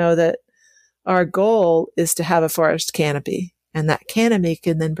people know that our goal is to have a forest canopy, and that canopy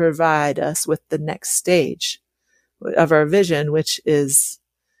can then provide us with the next stage of our vision, which is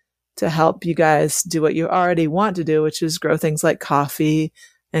to help you guys do what you already want to do, which is grow things like coffee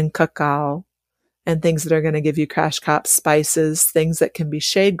and cacao and things that are going to give you crash crop spices, things that can be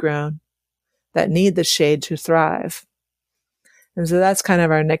shade grown that need the shade to thrive. And so that's kind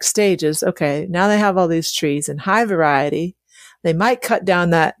of our next stage is, okay, now they have all these trees in high variety. They might cut down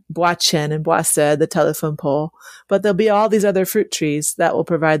that bois chêne and bois sed, the telephone pole, but there'll be all these other fruit trees that will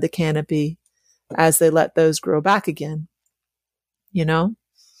provide the canopy as they let those grow back again,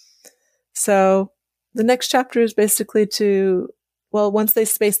 So the next chapter is basically once they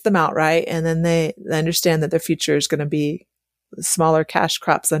space them out right, and then they understand that their future is going to be smaller cash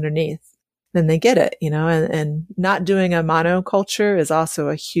crops underneath, then they get it, and not doing a monoculture is also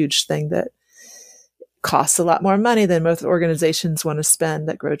a huge thing that costs a lot more money than most organizations want to spend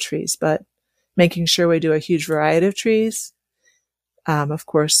that grow trees. But making sure we do a huge variety of trees, of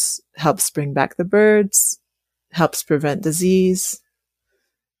course, helps bring back the birds, helps prevent disease.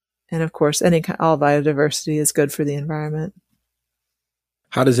 And of course, all biodiversity is good for the environment.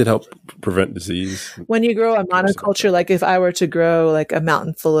 How does it help prevent disease? When you grow a monoculture, like if I were to grow like a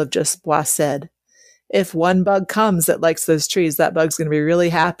mountain full of just bois sed, if one bug comes that likes those trees, that bug's going to be really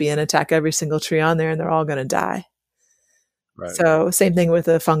happy and attack every single tree on there, and they're all going to die. Right. So same thing with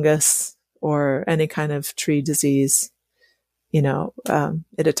a fungus or any kind of tree disease.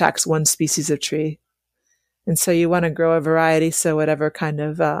 It attacks one species of tree. And so you want to grow a variety so whatever kind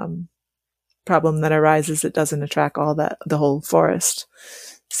of problem that arises, it doesn't attract the whole forest.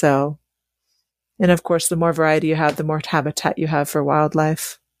 So, and of course, the more variety you have, the more habitat you have for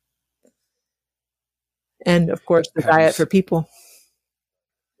wildlife. And of course, the diet for people.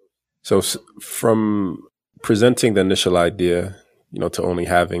 So from presenting the initial idea, to only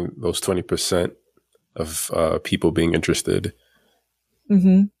having those 20% of people being interested,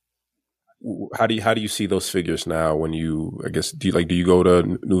 mm-hmm. How do you see those figures now? When do you go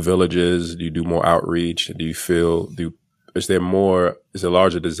to new villages? Do you do more outreach? Do you feel is there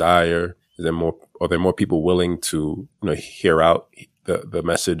larger desire? Are there more people willing to hear out the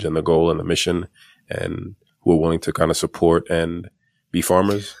message and the goal and the mission, and who are willing to kind of support and be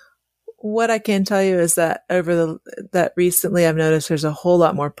farmers? What I can tell you is that that recently I've noticed there's a whole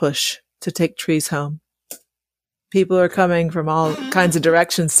lot more push to take trees home. People are coming from all kinds of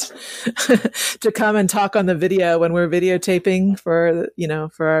directions to come and talk on the video when we're videotaping for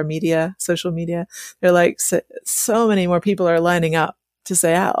our media, social media. They're like, so many more people are lining up to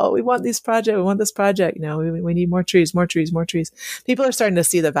say, oh, we want this project. We want this project. We need more trees, more trees, more trees. People are starting to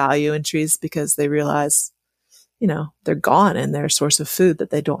see the value in trees because they realize, they're gone and they're a source of food that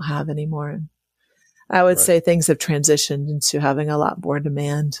they don't have anymore. And I would say things have transitioned into having a lot more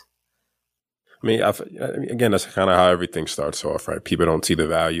demand. Again, that's kind of how everything starts off, right? People don't see the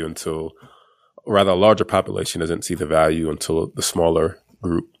value a larger population doesn't see the value until the smaller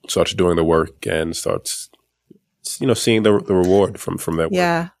group starts doing the work and starts, seeing the reward from that work.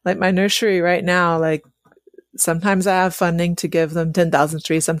 Yeah. Like my nursery right now, like sometimes I have funding to give them 10,000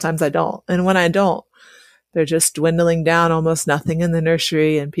 trees. Sometimes I don't. And when I don't, they're just dwindling down, almost nothing in the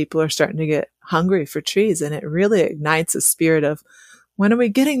nursery, and people are starting to get hungry for trees. And it really ignites a spirit of, when are we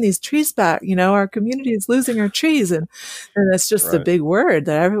getting these trees back? Our community is losing our trees. And that's just the big word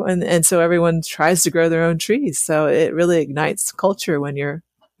that everyone, and so everyone tries to grow their own trees. So it really ignites culture when you're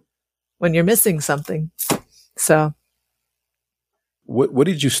missing something. So. What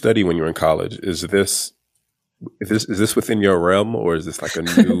did you study when you were in college? Is this within your realm, or is this like a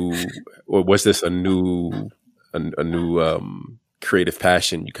new, or was this a new creative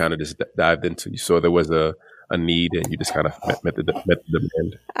passion you kind of just dived into? You saw there was a need and you just kind of met the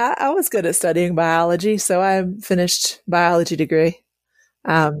demand. I was good at studying biology, so I finished biology degree.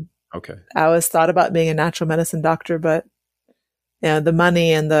 Okay. I always thought about being a natural medicine doctor, but the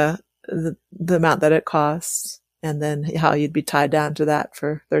money and the amount that it costs, and then how you'd be tied down to that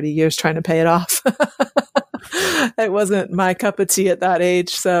for 30 years trying to pay it off. It wasn't my cup of tea at that age.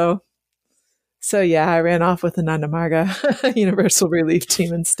 So yeah, I ran off with the Nanda Marga Universal Relief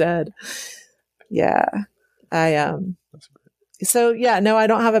Team instead. Yeah. I don't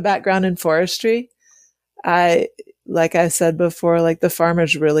have a background in forestry. Like I said before, like the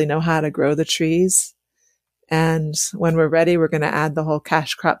farmers really know how to grow the trees. And when we're ready, we're going to add the whole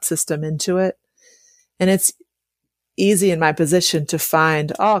cash crop system into it. And it's easy in my position to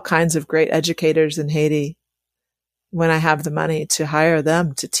find all kinds of great educators in Haiti when I have the money to hire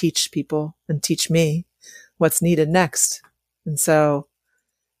them to teach people and teach me what's needed next. And so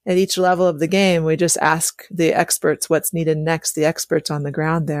at each level of the game, we just ask the experts what's needed next, the experts on the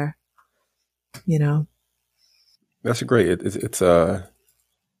ground there, That's great. It's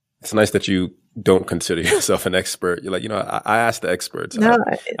nice that you don't consider yourself an expert. You're like, I ask the experts. No,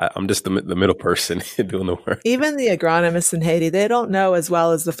 I'm just the middle person doing the work. Even the agronomists in Haiti, they don't know as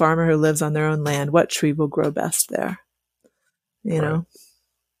well as the farmer who lives on their own land what tree will grow best there, know?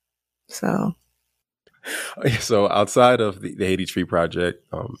 So outside of the Haiti Tree Project,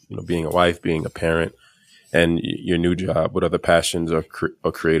 being a wife, being a parent, and your new job, what other passions or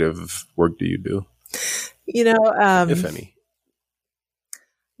creative work do you do? If any.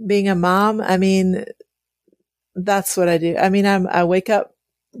 Being a mom, that's what I do. I wake up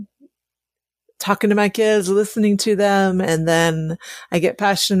talking to my kids, listening to them, and then I get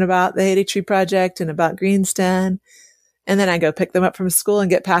passionate about the Haiti Tree Project and about Greenstand. And then I go pick them up from school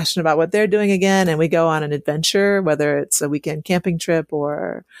and get passionate about what they're doing again. And we go on an adventure, whether it's a weekend camping trip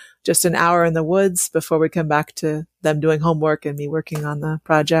or just an hour in the woods before we come back to them doing homework and me working on the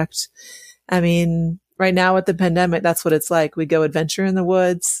project. Right now with the pandemic, that's what it's like. We go adventure in the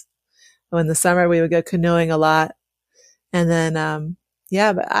woods. In the summer, we would go canoeing a lot. And then,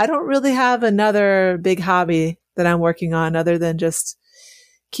 but I don't really have another big hobby that I'm working on other than just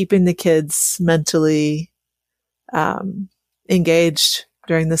keeping the kids mentally engaged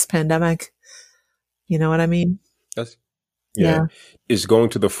during this pandemic. You know what I mean? Yeah. Is going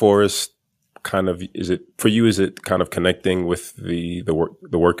to the forest is it kind of connecting with the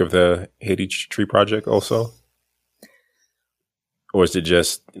work of the Haiti Tree Project also? Or is it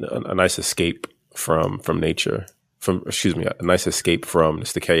just a nice escape from nature? A nice escape from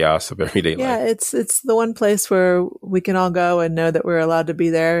just the chaos of everyday life. Yeah, it's the one place where we can all go and know that we're allowed to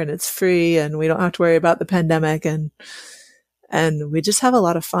be there and it's free and we don't have to worry about the pandemic and we just have a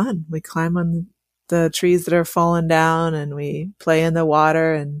lot of fun. We climb on the trees that are falling down and we play in the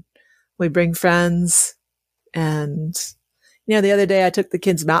water and we bring friends. And, the other day I took the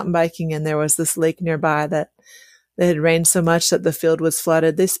kids mountain biking and there was this lake nearby that it had rained so much that the field was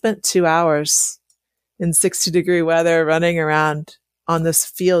flooded. They spent 2 hours in 60-degree weather running around on this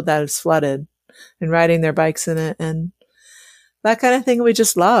field that is flooded and riding their bikes in it. And that kind of thing we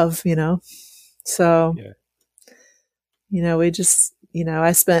just love, So, we just,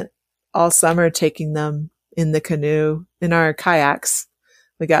 I spent all summer taking them in the canoe, in our kayaks.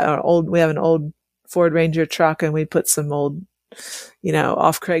 We have an old Ford Ranger truck and we put some old,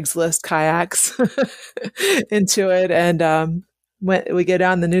 off Craigslist kayaks into it. And, when we go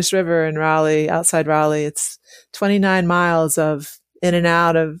down the Neuse River in Raleigh, outside Raleigh, it's 29 miles of in and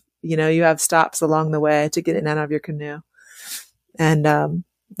out of, you have stops along the way to get in and out of your canoe. And,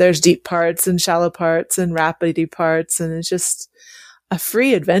 there's deep parts and shallow parts and rapidy parts. And it's just a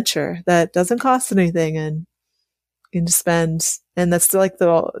free adventure that doesn't cost anything. And you can just and that's like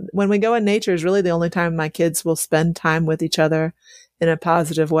when we go in nature is really the only time my kids will spend time with each other in a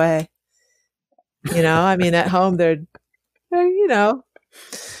positive way. At home, they're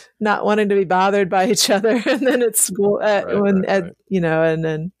not wanting to be bothered by each other. And then at school,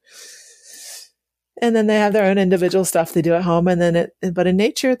 and then they have their own individual stuff they do at home. And then but in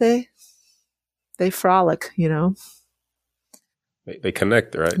nature, they frolic, Yeah. They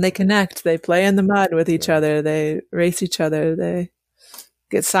connect, right? And they connect. They play in the mud with each other. They race each other. They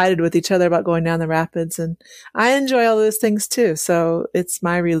get excited with each other about going down the rapids. And I enjoy all those things too. So it's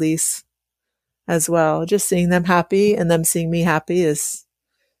my release as well. Just seeing them happy and them seeing me happy is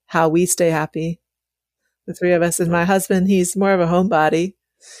how we stay happy. The three of us. And my husband, he's more of a homebody,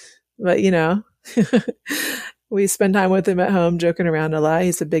 but you know, we spend time with him at home, joking around a lot.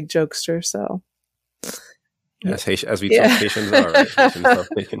 He's a big jokester. So as we talk, Haitians are, right? Haitians are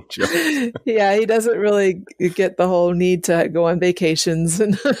making jokes. Yeah, he doesn't really get the whole need to go on vacations,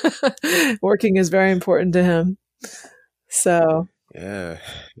 and working is very important to him. So yeah.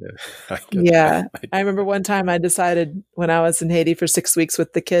 I remember one time I decided when I was in Haiti for 6 weeks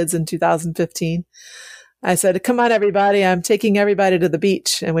with the kids in 2015, I said, "Come on, everybody! I'm taking everybody to the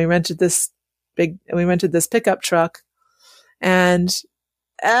beach," and we rented this pickup truck, and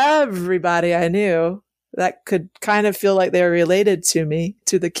everybody I knew that could kind of feel like they were related to me,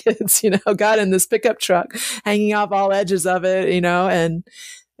 to the kids, got in this pickup truck, hanging off all edges of it, and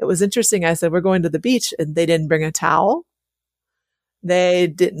it was interesting. I said, "We're going to the beach," and they didn't bring a towel. They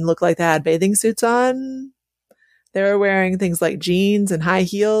didn't look like they had bathing suits on. They were wearing things like jeans and high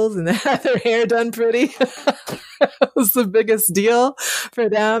heels, and they had their hair done pretty. It was the biggest deal for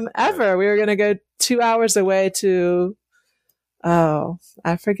them ever. We were going to go 2 hours away to,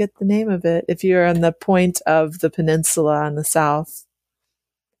 I forget the name of it. If you're on the point of the peninsula on the south,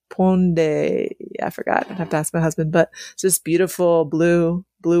 Ponde, I forgot. I'd have to ask my husband, but it's just beautiful blue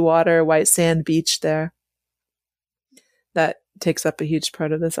water, white sand beach there. That takes up a huge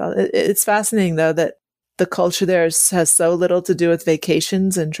part of this. It's fascinating though that the culture there has so little to do with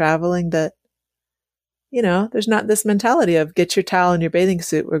vacations and traveling that, there's not this mentality of get your towel and your bathing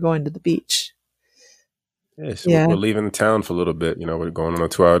suit. We're going to the beach. Yeah, we're leaving the town for a little bit. We're going on a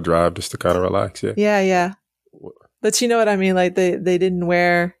 2-hour drive just to kind of relax. Yeah. But you know what I mean? Like they didn't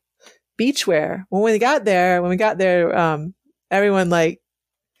wear beach wear. When we got there, everyone like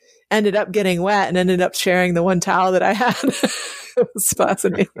ended up getting wet and ended up sharing the one towel that I had. It was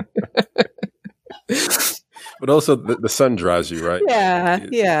fascinating. But also the sun dries you, right?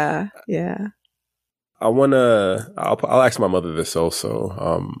 Yeah. I'll ask my mother this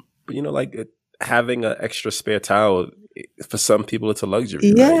also. But like having an extra spare towel, for some people it's a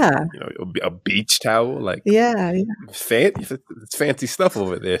luxury. Yeah. Right? A beach towel, like it's fancy stuff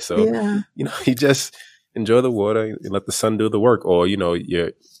over there. So you just enjoy the water, you let the sun do the work, or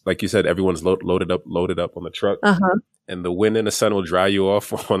you're like you said, everyone's loaded up on the truck, and the wind and the sun will dry you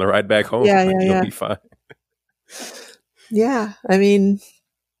off on the ride back home. You'll be fine. Yeah, I mean,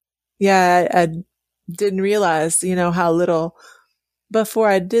 I didn't realize, how little before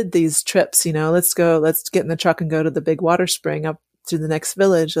I did these trips. Let's get in the truck and go to the big water spring up to the next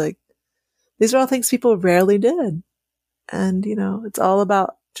village. Like these are all things people rarely did, and it's all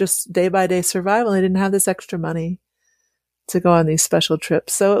about just day by day survival. I didn't have this extra money to go on these special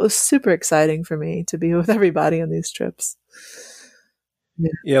trips. So it was super exciting for me to be with everybody on these trips.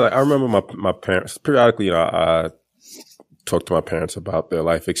 Yeah, like I remember my parents periodically, I talk to my parents about their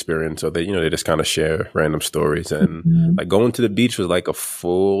life experience, or they just kind of share random stories, and like going to the beach was like a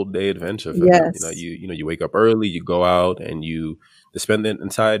full day adventure for them. You wake up early, you go out, and you spend the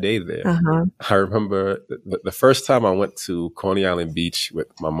entire day there. I remember the first time I went to Coney Island Beach with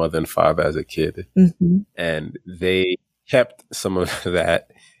my mother and father as a kid, and they kept some of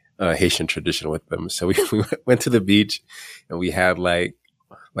that Haitian tradition with them. So we went to the beach, and we had like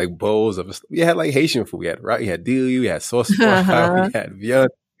bowls of, we had like Haitian food. We had dill, we had sauce, we had viande.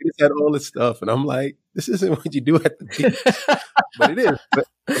 We just had all this stuff, and I'm like, this isn't what you do at the beach, but it is.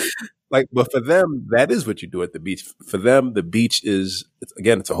 But for them, that is what you do at the beach. For them, the beach is,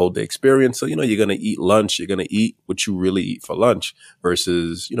 it's a whole day experience. So, you're going to eat lunch. You're going to eat what you really eat for lunch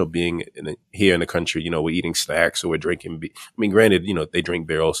versus, being here in the country, we're eating snacks or we're drinking beer. I mean, granted, they drink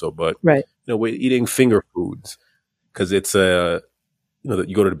beer also, but, we're eating finger foods because it's that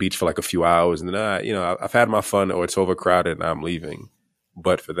you go to the beach for like a few hours and then, I've had my fun, or it's overcrowded and I'm leaving.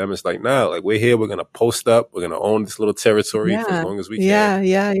 But for them, it's like, no, like we're here. We're going to post up. We're going to own this little territory for as long as we can.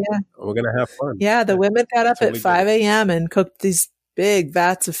 Yeah. And we're going to have fun. Yeah. The women got up at 5 a.m. and cooked these big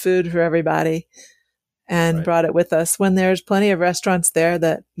vats of food for everybody and brought it with us, when there's plenty of restaurants there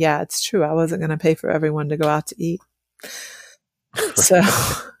that, it's true. I wasn't going to pay for everyone to go out to eat. So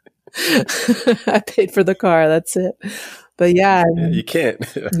I paid for the car. That's it. But you can't.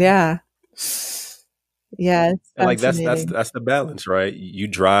 Yeah. It's and like that's the balance, right? You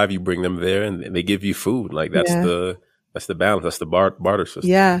drive, you bring them there, and they give you food. Like that's the balance. That's the barter system.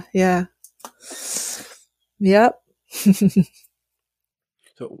 Yeah. Yep.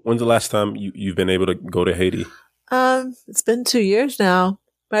 So when's the last time you've been able to go to Haiti? It's been 2 years now.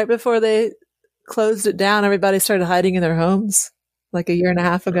 Right before they closed it down, everybody started hiding in their homes like a year and a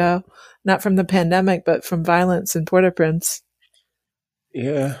half ago. Not from the pandemic, but from violence in Port-au-Prince.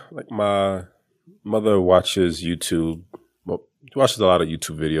 Yeah, like my mother watches YouTube. Well, she watches a lot of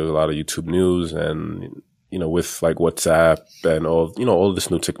YouTube videos, a lot of YouTube news, and with like WhatsApp and all this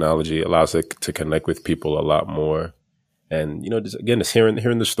new technology allows it to connect with people a lot more. And just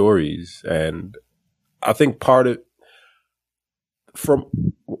hearing the stories, and I think part of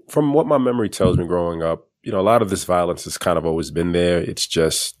from what my memory tells me growing up, a lot of this violence has kind of always been there. It's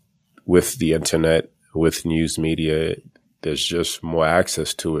just with the internet, with news media, there's just more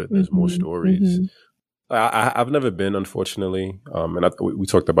access to it. There's more stories. Mm-hmm. I've never been, unfortunately, and we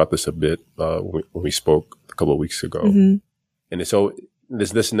talked about this a bit when we spoke a couple of weeks ago. Mm-hmm. And so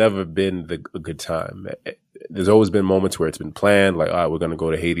this never been a good time. There's always been moments where it's been planned, like, all right, we're going to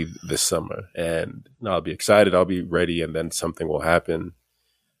go to Haiti this summer, and I'll be excited, I'll be ready, and then something will happen.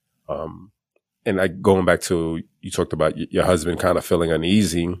 And going back to, you talked about your husband kind of feeling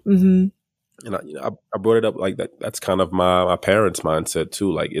uneasy. Mm-hmm. And I brought it up like that. That's kind of my parents' mindset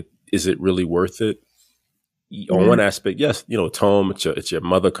too. Like, is it really worth it? On one aspect, yes, it's home, it's your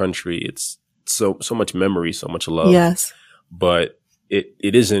mother country, it's so much memory, so much love. Yes, but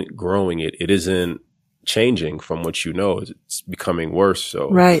it isn't growing. It isn't changing from what it's becoming worse. So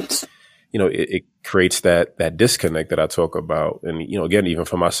right. It creates that disconnect that I talk about. And, again, even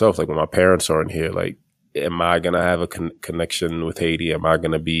for myself, like when my parents aren't here, like, am I going to have a connection with Haiti? Am I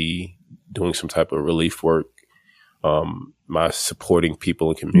going to be doing some type of relief work? Am I supporting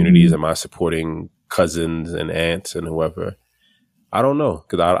people in communities? Mm-hmm. Am I supporting cousins and aunts and whoever? I don't know,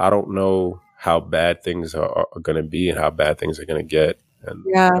 because I don't know how bad things are going to be and how bad things are going to get. And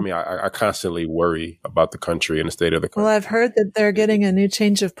I mean, I constantly worry about the country and the state of the country. Well, I've heard that they're getting a new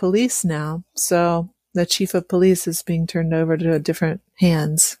change of police now. So the chief of police is being turned over to different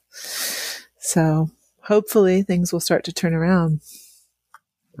hands. So hopefully things will start to turn around.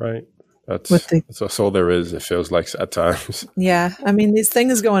 Right. That's all there is, it feels like at times. Yeah. I mean, these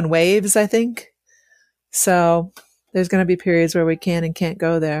things go in waves, I think. So there's going to be periods where we can and can't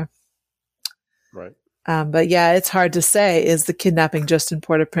go there. Right. But yeah, it's hard to say, is the kidnapping just in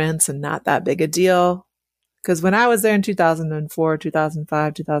Port-au-Prince and not that big a deal? Because when I was there in 2004,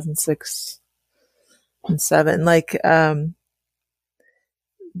 2005, 2006, and 2007,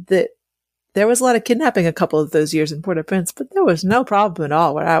 there was a lot of kidnapping a couple of those years in Port-au-Prince, but there was no problem at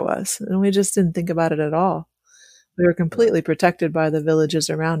all where I was. And we just didn't think about it at all. We were completely protected by the villages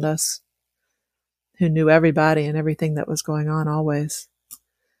around us who knew everybody and everything that was going on always.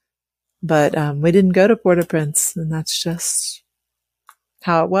 But we didn't go to Port-au-Prince, and that's just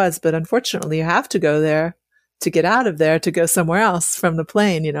how it was. But unfortunately, you have to go there to get out of there, to go somewhere else from the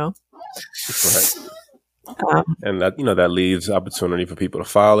plane, Right. And that leaves opportunity for people to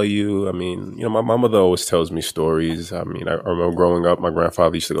follow you. I mean, my mother always tells me stories. I mean, I remember growing up, my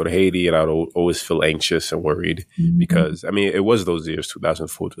grandfather used to go to Haiti, and I'd always feel anxious and worried because, I mean, it was those years,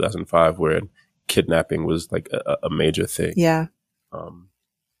 2004, 2005, where kidnapping was like a major thing. Yeah.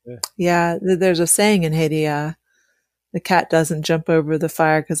 Yeah. There's a saying in Haiti, the cat doesn't jump over the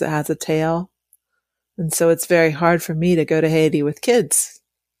fire because it has a tail. And so it's very hard for me to go to Haiti with kids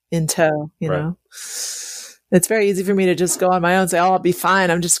in tow, you know. It's very easy for me to just go on my own and say, oh, I'll be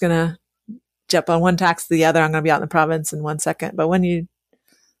fine. I'm just going to jump on one taxi to the other. I'm going to be out in the province in 1 second. But when you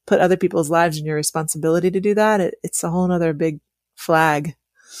put other people's lives in your responsibility to do that, it's a whole nother big flag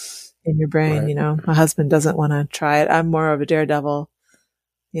in your brain, My husband doesn't want to try it. I'm more of a daredevil,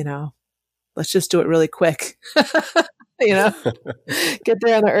 let's just do it really quick. Get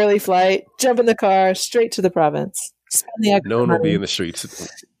there on the early flight, jump in the car, straight to the province. No one will be in the streets.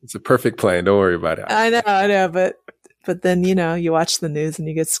 It's a perfect plan. Don't worry about it. I know. But then, you watch the news and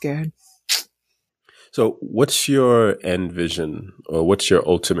you get scared. So what's your end vision, or what's your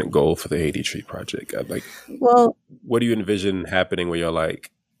ultimate goal for the Haiti Tree Project? What do you envision happening where you're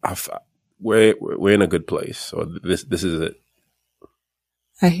like, we're in a good place, or this is it?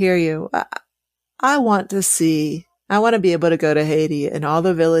 I hear you. I want to be able to go to Haiti and all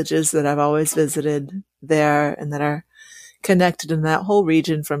the villages that I've always visited there and that are connected in that whole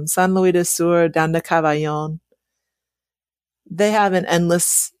region from San Luis de Sur down to Cavaillon. They have an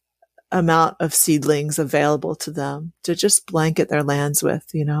endless amount of seedlings available to them to just blanket their lands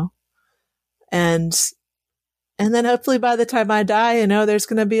with, and then hopefully by the time I die, there's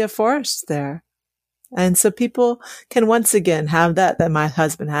going to be a forest there. And so people can once again have that my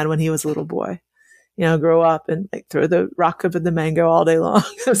husband had when he was a little boy. Grow up and throw the rock up at the mango all day long,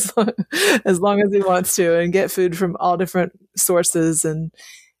 as long as he wants to, and get food from all different sources and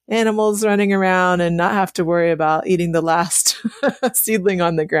animals running around and not have to worry about eating the last seedling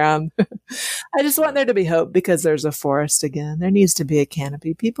on the ground. I just want there to be hope because there's a forest again. There needs to be a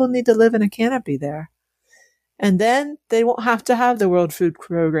canopy. People need to live in a canopy there. And then they won't have to have the World Food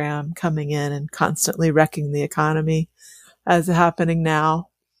Program coming in and constantly wrecking the economy as happening now.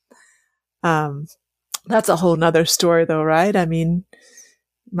 That's a whole nother story though, right? I mean,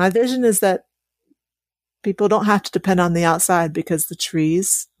 my vision is that people don't have to depend on the outside because the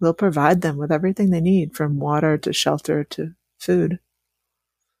trees will provide them with everything they need, from water to shelter to food,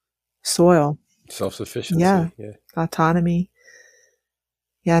 soil. Self-sufficiency. Yeah. Autonomy.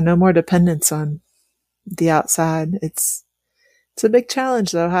 Yeah. No more dependence on the outside. It's a big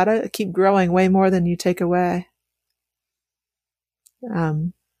challenge though, how to keep growing way more than you take away.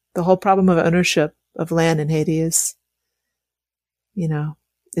 The whole problem of ownership of land in Haiti is,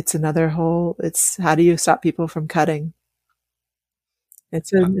 it's it's how do you stop people from cutting?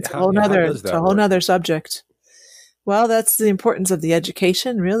 It's a whole nother subject. Well, that's the importance of the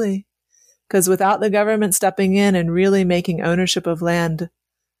education, really, because without the government stepping in and really making ownership of land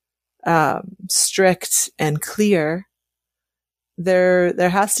strict and clear, there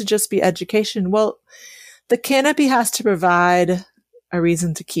has to just be education. Well, the canopy has to provide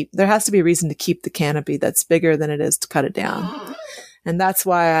there has to be a reason to keep the canopy that's bigger than it is to cut it down. And that's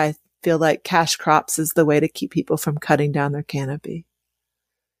why I feel like cash crops is the way to keep people from cutting down their canopy.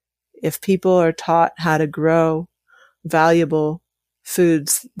 If people are taught how to grow valuable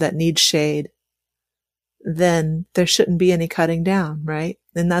foods that need shade, then there shouldn't be any cutting down, right?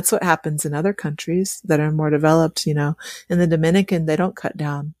 And that's what happens in other countries that are more developed. In the Dominican, they don't cut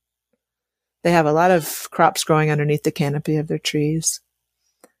down. They have a lot of crops growing underneath the canopy of their trees.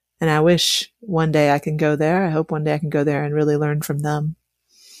 And I wish one day I can go there. I hope one day I can go there and really learn from them.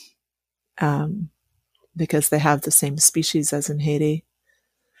 Because they have the same species as in Haiti.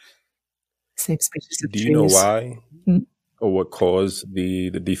 Same species of trees. Do you know why or what caused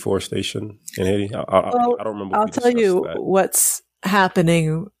the deforestation in Haiti? I don't remember. I'll tell you what's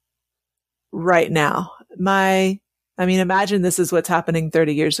happening right now. Imagine this is what's happening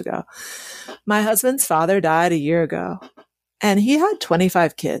 30 years ago. My husband's father died a year ago, and he had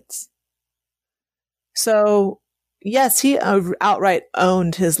 25 kids. So, yes, he outright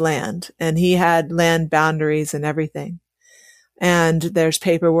owned his land, and he had land boundaries and everything. And there's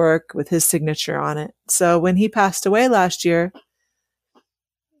paperwork with his signature on it. So when he passed away last year,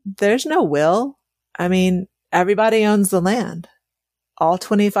 there's no will. Everybody owns the land. All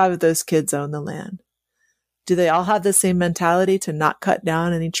 25 of those kids own the land. Do they all have the same mentality to not cut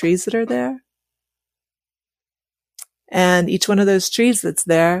down any trees that are there? And each one of those trees that's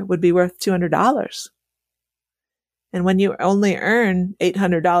there would be worth $200. And when you only earn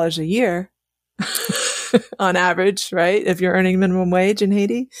 $800 a year on average, right? If you're earning minimum wage in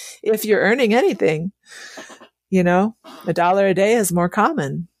Haiti, if you're earning anything, $1 a day is more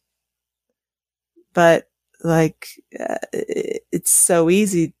common. But it's so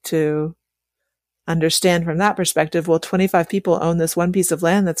easy to understand from that perspective. Well, 25 people own this one piece of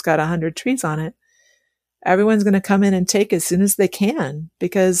land that's got 100 trees on it. Everyone's going to come in and take as soon as they can,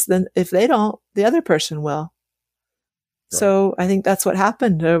 because then if they don't, the other person will. Right. So I think that's what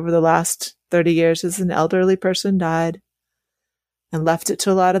happened over the last 30 years is an elderly person died and left it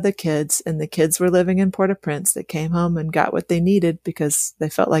to a lot of the kids, and the kids were living in Port-au-Prince. They came home and got what they needed because they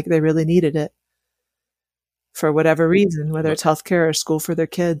felt like they really needed it for whatever reason, whether it's healthcare or school for their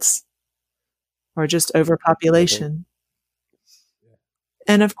kids or just overpopulation.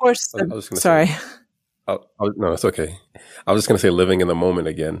 And of course, sorry. No, it's okay. I was just going to say living in the moment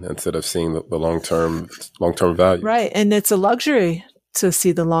again instead of seeing the long-term value. Right. And it's a luxury to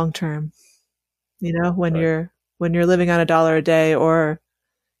see the long-term, when you're living on $1 a day, or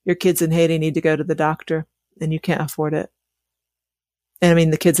your kids in Haiti need to go to the doctor and you can't afford it.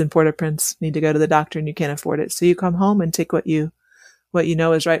 And the kids in Port-au-Prince need to go to the doctor and you can't afford it. So you come home and take what you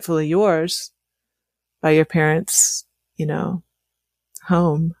know is rightfully yours by your parents,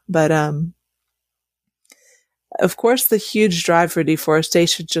 home. But, of course, the huge drive for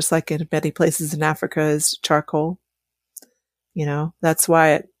deforestation, just like in many places in Africa, is charcoal. That's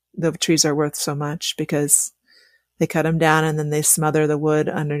why the trees are worth so much, because they cut them down and then they smother the wood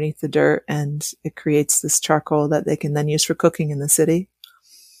underneath the dirt, and it creates this charcoal that they can then use for cooking in the city.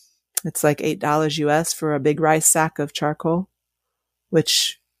 It's like $8 US for a big rice sack of charcoal,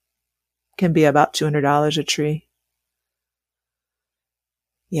 which can be about $200 a tree.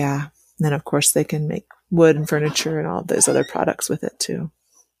 Yeah. And then, of course, they can make wood and furniture and all of those other products with it too.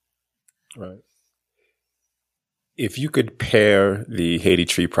 Right. If you could pair the Haiti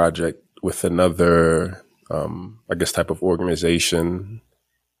Tree Project with another, type of organization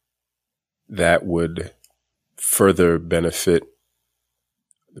that would further benefit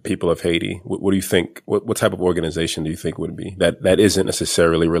the people of Haiti? What do you think? What type of organization do you think would be that isn't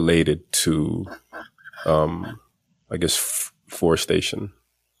necessarily related to, I guess, forestation?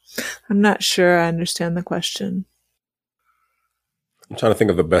 I'm not sure I understand the question. I'm trying to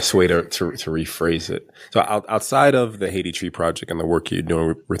think of the best way to rephrase it. So outside of the Haiti Tree Project and the work you're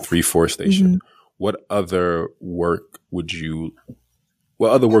doing with reforestation, what other work would you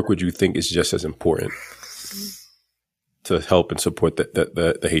think is just as important to help and support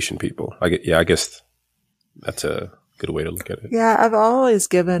the Haitian people? I guess that's a good way to look at it. Yeah, I've always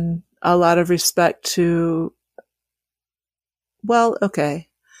given a lot of respect to,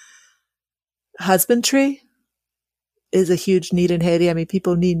 husbandry is a huge need in Haiti. I mean,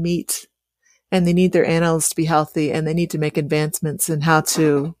 people need meat and they need their animals to be healthy, and they need to make advancements in how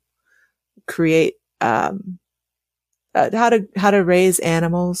to create, how to raise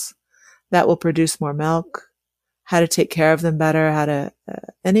animals that will produce more milk, how to take care of them better, how to,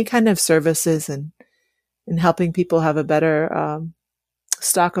 any kind of services and helping people have a better,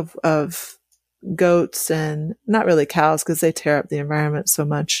 stock of goats, and not really cows because they tear up the environment so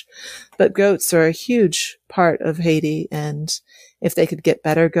much, but goats are a huge part of Haiti. And if they could get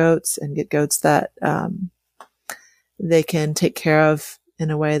better goats and get goats that they can take care of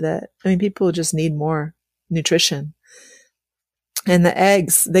in a way that, I mean, people just need more nutrition. And the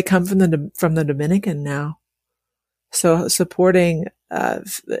eggs, they come from the Dominican now. So supporting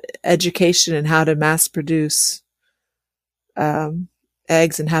education and how to mass produce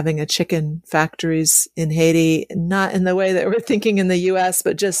eggs, and having a chicken factories in Haiti, not in the way that we're thinking in the US,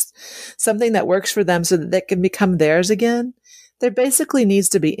 but just something that works for them so that they can become theirs again. There basically needs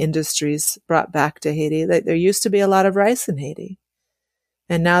to be industries brought back to Haiti. There used to be a lot of rice in Haiti,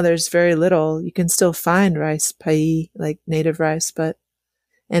 and now there's very little. You can still find rice, país, like native rice,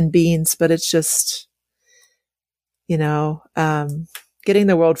 and beans, but it's just, getting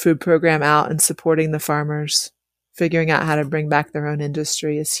the World Food Program out and supporting the farmers, figuring out how to bring back their own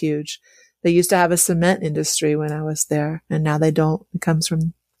industry is huge. They used to have a cement industry when I was there, and now they don't. It comes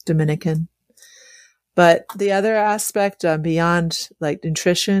from Dominican. But the other aspect, beyond like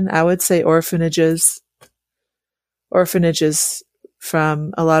nutrition, I would say orphanages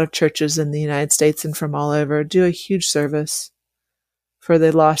from a lot of churches in the United States and from all over do a huge service for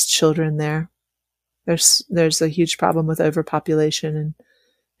the lost children there. There's a huge problem with overpopulation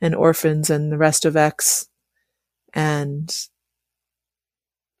and orphans and the rest of X. And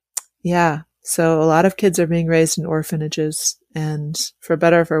yeah, so a lot of kids are being raised in orphanages, and for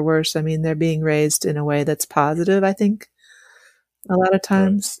better or for worse, I mean, they're being raised in a way that's positive, I think, a lot of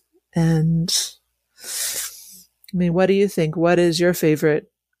times. Right. And I mean, what do you think? What is your favorite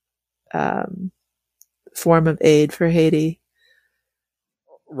form of aid for Haiti?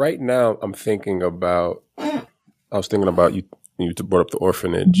 Right now, I was thinking about you brought up the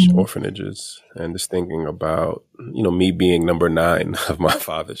orphanages, and just thinking about, me being number 9 of my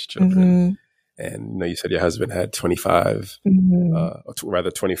father's children. And, you said your husband had 25, or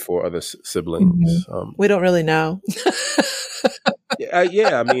rather 24 other siblings. We don't really know.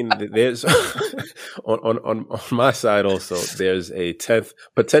 Yeah. I mean, there's, on my side also, there's a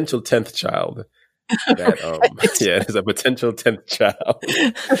potential 10th child that, there's a potential 10th child,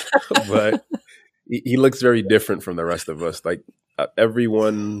 but he looks very different from the rest of us. Like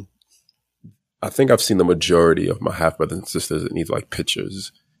everyone, I think I've seen the majority of my half brothers and sisters that need like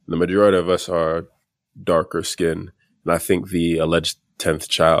pictures. The majority of us are darker skin, and I think the alleged 10th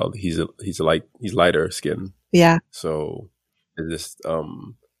child, he's lighter skin. Yeah. So there's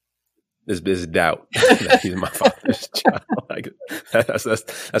doubt that he's my father's child. Like,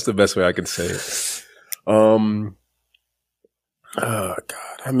 that's the best way I can say it. Oh God,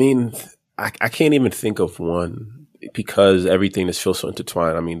 I mean, I can't even think of one, because everything just feels so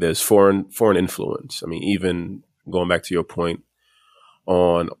intertwined. I mean, there's foreign influence. I mean, even going back to your point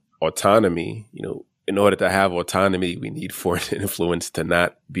on autonomy, in order to have autonomy, we need foreign influence to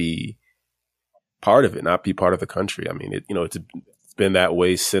not be part of it, not be part of the country. I mean, it's been that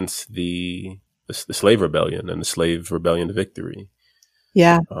way since the slave rebellion and the slave rebellion victory.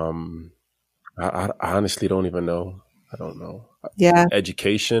 Yeah. I honestly don't even know. I don't know. Yeah.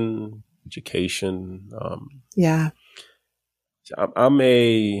 Education. Yeah.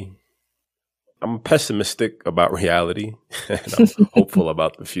 I'm pessimistic about reality, and I'm hopeful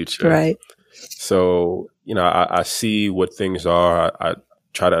about the future. Right. So, I see what things are. I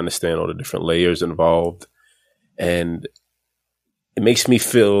try to understand all the different layers involved, and it makes me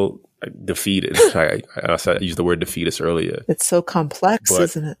feel defeated. I used the word defeatist earlier. It's so complex,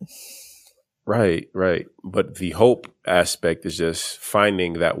 isn't it? Right, right. But the hope aspect is just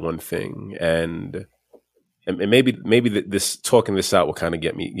finding that one thing, and maybe this talking this out will kind of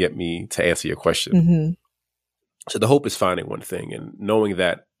get me to answer your question. Mm-hmm. So the hope is finding one thing and knowing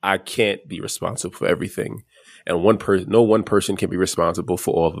that I can't be responsible for everything, and no one person can be responsible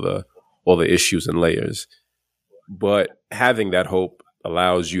for all the issues and layers. But having that hope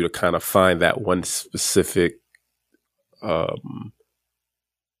allows you to kind of find that one specific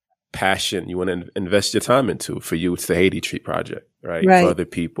passion you want to invest your time into. For you, it's the Haiti Tree Project, right? Right. For other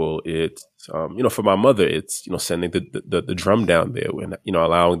people, it's for my mother, it's sending the drum down there and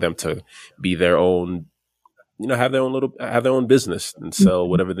allowing them to be their own, have their own business and sell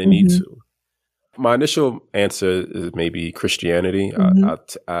whatever they need to. My initial answer is maybe Christianity.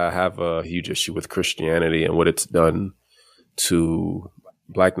 I have a huge issue with Christianity and what it's done to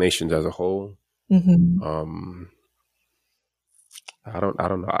Black nations as a whole. I don't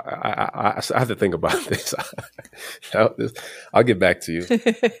know. I have to think about this. I'll get back to you.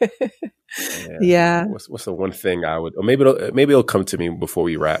 Yeah. What's the one thing I would, or maybe it'll come to me before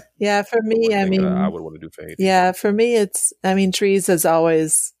we wrap. Yeah. For me, I mean, I would want to do for Haiti. Yeah. For me, trees is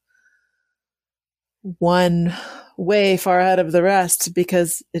always one way far ahead of the rest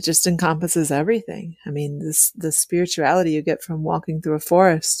because it just encompasses everything. I mean, the spirituality you get from walking through a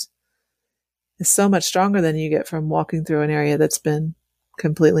forest is so much stronger than you get from walking through an area that's been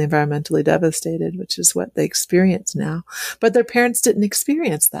completely environmentally devastated, which is what they experience now. But their parents didn't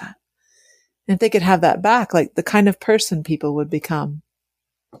experience that. And if they could have that back, like the kind of person people would become,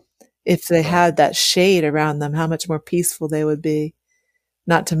 if they had that shade around them, how much more peaceful they would be,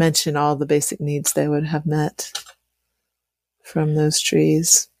 not to mention all the basic needs they would have met from those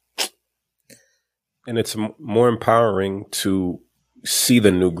trees. And it's more empowering to see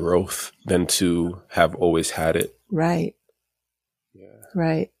the new growth than to have always had it. Right. Yeah.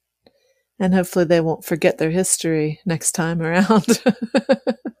 Right. And hopefully they won't forget their history next time around.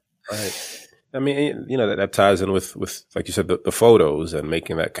 Right. I mean, that ties in with like you said, the photos and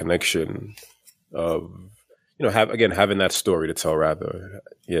making that connection of, having that story to tell rather.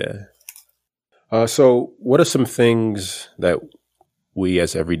 Yeah. So what are some things that we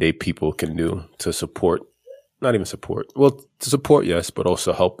as everyday people can do to support, not even support, well, to support, yes, but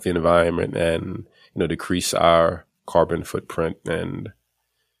also help the environment and, decrease our carbon footprint and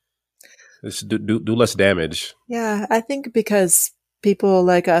do less damage? Yeah, I think because people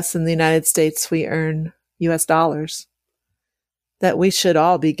like us in the United States, we earn US dollars, that we should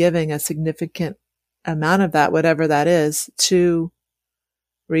all be giving a significant amount of that, whatever that is, to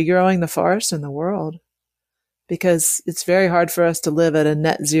regrowing the forest in the world. Because it's very hard for us to live at a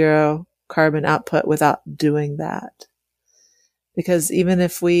net zero carbon output without doing that. Because even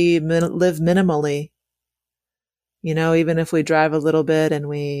if we live minimally, even if we drive a little bit and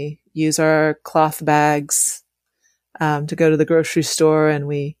we use our cloth bags to go to the grocery store and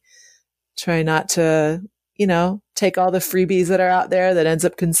we try not to, take all the freebies that are out there that ends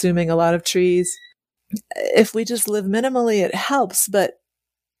up consuming a lot of trees. If we just live minimally, it helps. But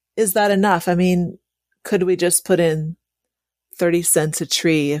is that enough? I mean, could we just put in 30 cents a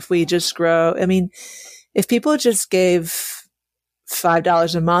tree if we just grow? I mean, if people just gave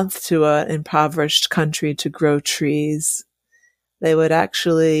 $5 a month to an impoverished country to grow trees, they would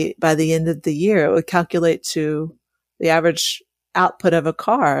actually, by the end of the year, it would calculate to the average output of a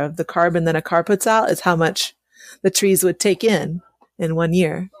car, of the carbon that a car puts out, is how much the trees would take in 1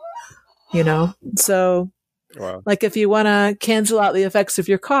 year, So, wow. Like if you want to cancel out the effects of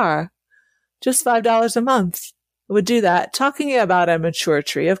your car, just $5 a month would do that. Talking about a mature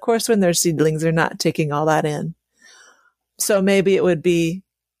tree, of course, when they're seedlings, they're not taking all that in. So maybe it would be,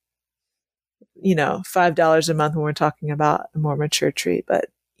 $5 a month when we're talking about a more mature tree. But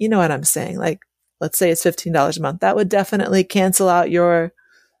you know what I'm saying? Like, let's say it's $15 a month. That would definitely cancel out your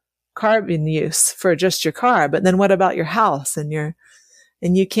carbon use for just your car. But then what about your house and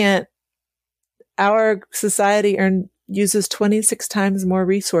you can't, our society uses 26 times more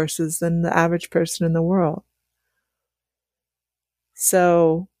resources than the average person in the world.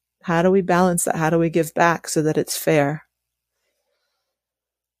 So how do we balance that? How do we give back so that it's fair?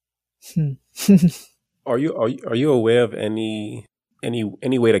 Are you aware of any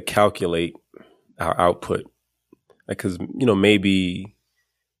way to calculate our output? Because maybe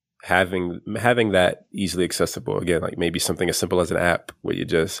having that easily accessible, again, like maybe something as simple as an app where you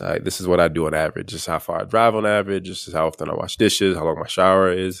just, this is what I do on average, just how far I drive on average, this is how often I wash dishes, how long my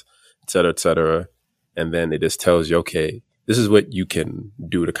shower is, et cetera, and then it just tells you, okay, this is what you can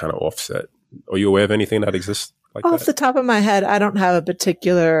do to kind of offset. Are you aware of anything that exists like that? Off the top of my head, I don't have a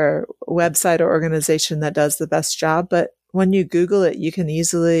particular website or organization that does the best job, but when you Google it, you can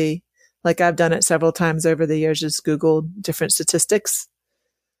easily Like I've done it several times over the years, just Googled different statistics,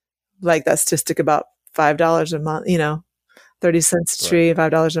 like that statistic about $5 a month, 30 cents a tree,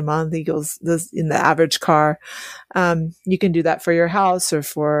 $5 a month equals this in the average car. You can do that for your house or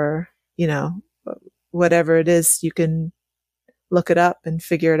for, whatever it is. You can look it up and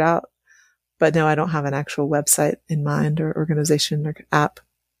figure it out. But no, I don't have an actual website in mind or organization or app.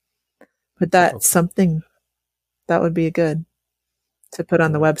 But that's something that would be good to put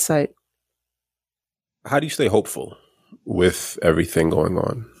on the website. How do you stay hopeful with everything going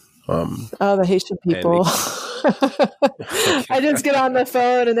on? The Haitian people. I just get on the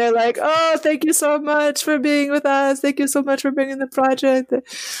phone and they're like, "Oh, thank you so much for being with us. Thank you so much for bringing the project.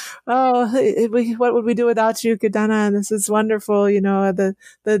 Oh, what would we do without you, Kadana? This is wonderful. The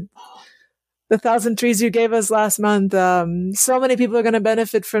 1,000 trees you gave us last month. So many people are going to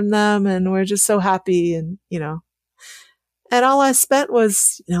benefit from them, and we're just so happy." And and all I spent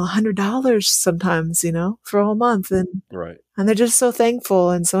was $100 sometimes, for a whole month, and they're just so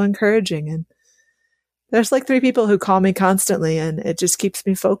thankful and so encouraging. And there's like 3 people who call me constantly, and it just keeps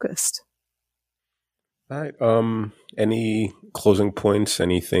me focused. All right. Any closing points?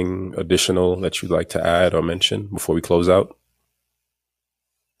 Anything additional that you'd like to add or mention before we close out?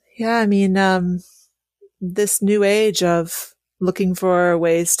 Yeah, I mean, this new age of looking for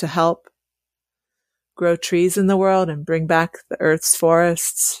ways to help grow trees in the world and bring back the Earth's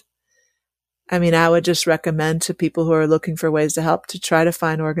forests. I mean, I would just recommend to people who are looking for ways to help to try to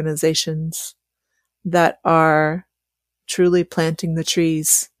find organizations that are truly planting the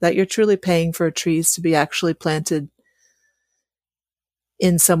trees, that you're truly paying for trees to be actually planted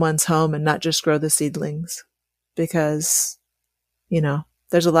in someone's home and not just grow the seedlings. Because,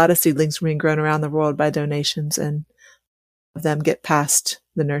 there's a lot of seedlings being grown around the world by donations, and them get past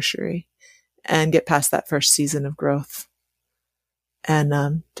the nursery and get past that first season of growth.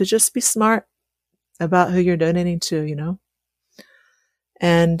 And to just be smart about who you're donating to,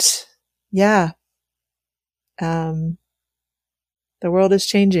 And yeah, the world is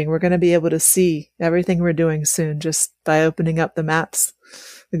changing. We're going to be able to see everything we're doing soon just by opening up the maps.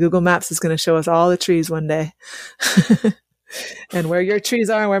 The Google Maps is going to show us all the trees one day. And where your trees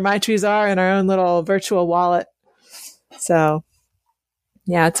are and where my trees are in our own little virtual wallet. So,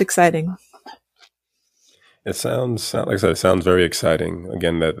 yeah, it's exciting. It sounds, like I said, it sounds very exciting.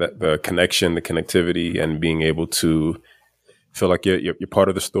 Again, that the connection, the connectivity, and being able to feel like you're part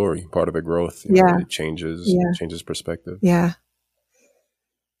of the story, part of the growth. It changes perspective. Yeah.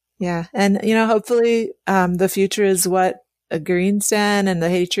 Yeah. And, hopefully the future is what a Greenstand and the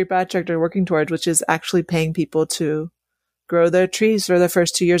Haiti Tree Project are working towards, which is actually paying people to grow their trees for the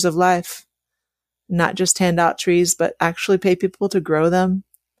first 2 years of life. Not just hand out trees, but actually pay people to grow them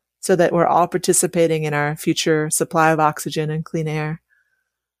so that we're all participating in our future supply of oxygen and clean air,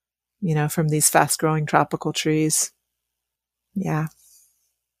 from these fast-growing tropical trees. Yeah.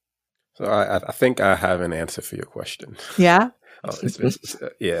 So I think I have an answer for your question. Yeah?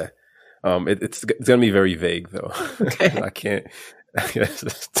 Yeah. It's going to be very vague, though. Okay. I can't.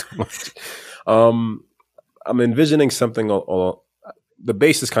 That's too much. I'm envisioning something. The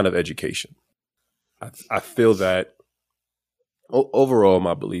base is kind of education. I feel that overall,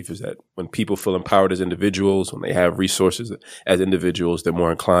 my belief is that when people feel empowered as individuals, when they have resources as individuals, they're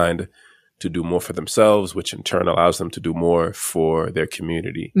more inclined to do more for themselves, which in turn allows them to do more for their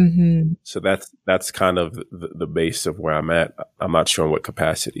community. Mm-hmm. So that's kind of the base of where I'm at. I'm not sure in what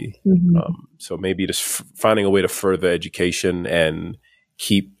capacity. Mm-hmm. So maybe just finding a way to further education and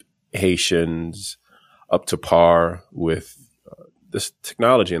keep Haitians up to par with this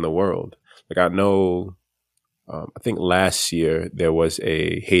technology in the world. Like I know, I think last year there was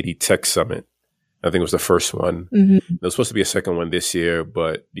a Haiti Tech Summit. I think it was the first one. Mm-hmm. There was supposed to be a second one this year,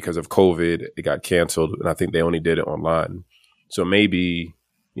 but because of COVID, it got canceled. And I think they only did it online. So maybe,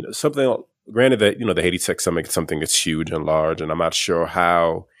 something, granted that, the Haiti Tech Summit is something that's huge and large, and I'm not sure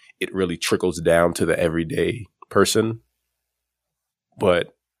how it really trickles down to the everyday person.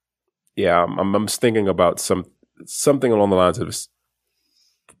 But yeah, I'm just thinking about something along the lines of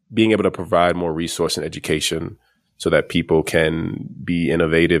being able to provide more resource and education so that people can be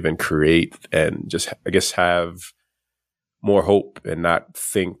innovative and create and just, I guess, have more hope and not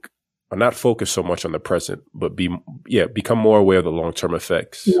focus so much on the present, but become more aware of the long-term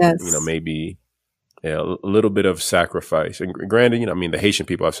effects. Yes. Maybe a little bit of sacrifice. And granted, the Haitian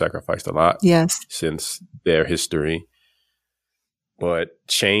people have sacrificed a lot since their history. But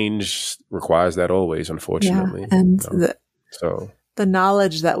change requires that always, unfortunately. Yeah. And the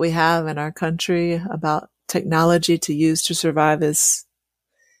knowledge that we have in our country about technology to use to survive is,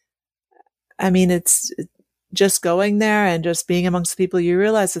 just going there and just being amongst the people, you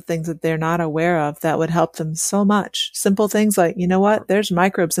realize the things that they're not aware of that would help them so much. Simple things like, you know what? There's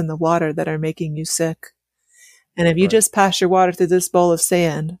microbes in the water that are making you sick. And if you just pass your water through this bowl of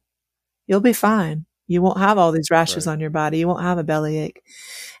sand, you'll be fine. You won't have all these rashes on your body. You won't have a bellyache.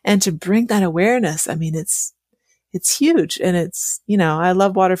 And to bring that awareness, I mean, it's huge. And it's, you know, I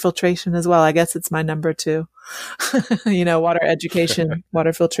love water filtration as well. I guess it's my number 2, you know, water education,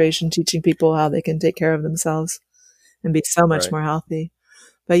 water filtration, teaching people how they can take care of themselves and be so much more healthy.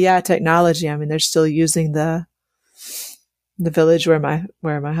 But yeah, technology, I mean, they're still using the village where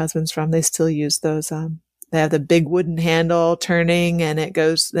my husband's from. They still use those, they have the big wooden handle turning, and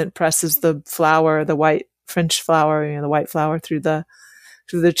it presses the flour, the white French flour, you know, the white flour through the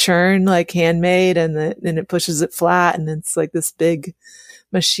churn, like handmade, and it pushes it flat. And it's like this big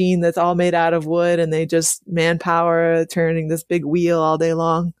machine that's all made out of wood, and they just manpower turning this big wheel all day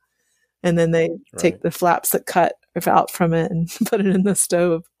long. And then they take the flaps that cut out from it and put it in the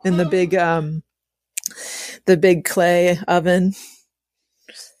stove in the big clay oven.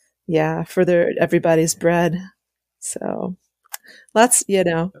 Yeah, for everybody's bread. So lots, you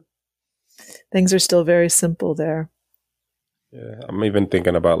know, things are still very simple there. Yeah, I'm even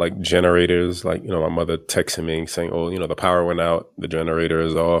thinking about like generators, like, you know, my mother texting me saying, oh, you know, the power went out, the generator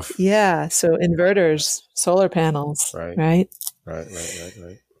is off. Yeah, so inverters, solar panels, right? Right.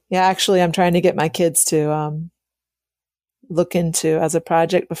 Yeah, actually, I'm trying to get my kids to look into, as a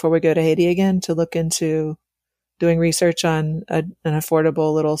project before we go to Haiti again, to look into doing research on an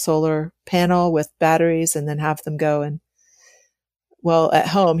affordable little solar panel with batteries, and then have them go and, well, at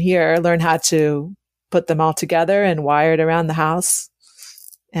home here, learn how to put them all together and wire it around the house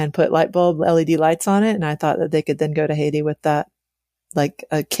and put light bulb LED lights on it. And I thought that they could then go to Haiti with that, like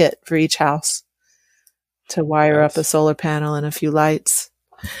a kit for each house to wire up a solar panel and a few lights.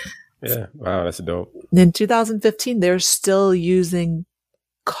 Yeah. Wow. That's dope. In 2015, they're still using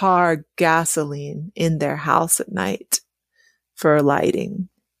car gasoline in their house at night for lighting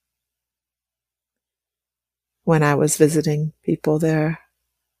when I was visiting people there.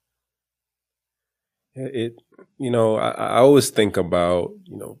 You know, I always think about,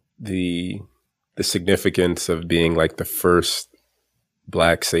 you know, the significance of being like the first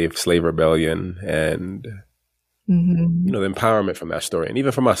Black slave rebellion, and you know, the empowerment from that story, and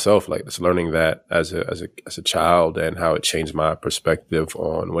even for myself, like just learning that as a child, and how it changed my perspective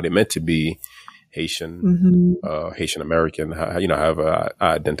on what it meant to be Haitian, Haitian American. However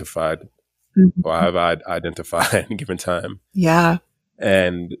I identified, or however I identify at any given time. Yeah.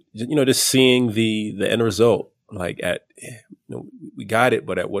 And, you know, just seeing the end result, like you know, we got it,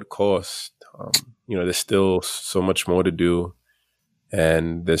 but at what cost? You know, there's still so much more to do,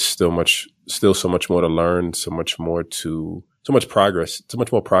 and there's still so much more to learn, so much more progress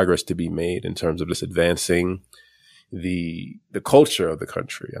to be made in terms of just advancing the culture of the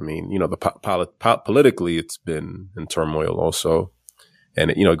country. I mean, you know, politically, it's been in turmoil also, and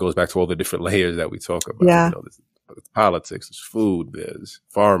it goes back to all the different layers that we talk about. Yeah. You know, there's politics, there's food, there's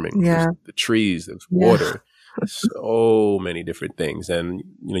farming, there's the trees, there's water, so many different things. And,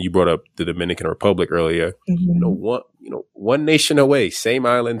 you know, you brought up the Dominican Republic earlier, one nation away, same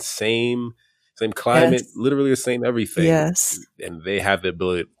island, same climate, literally the same everything. Yes. And they have the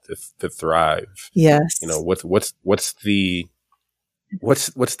ability to thrive. Yes. You know, what's the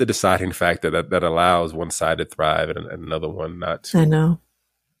deciding factor that allows one side to thrive and another one not to? I know.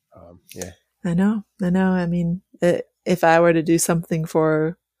 Yeah. I know. I mean, if I were to do something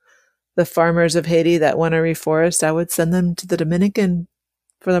for the farmers of Haiti that want to reforest, I would send them to the Dominican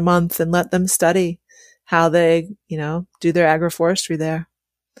for the month and let them study how they, you know, do their agroforestry there.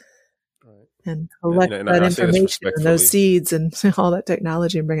 Right. And collect that information and those seeds and all that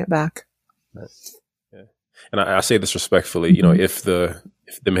technology and bring it back. Right. Yeah. And I say this respectfully, you know, if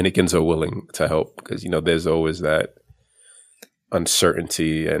Dominicans are willing to help, because, you know, there's always that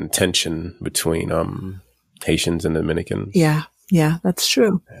uncertainty and tension between Haitians and Dominicans. Yeah, that's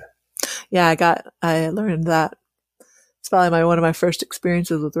true. Yeah, I learned that. It's probably one of my first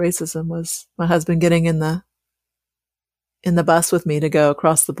experiences with racism was my husband getting in the bus with me to go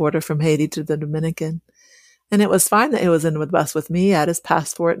across the border from Haiti to the Dominican. And it was fine that he was in the bus with me, he had his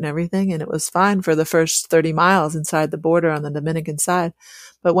passport and everything, and it was fine for the first 30 miles inside the border on the Dominican side.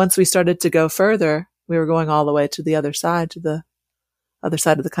 But once we started to go further, we were going all the way to the other side, to the other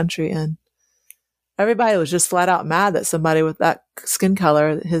side of the country, and everybody was just flat out mad that somebody with that skin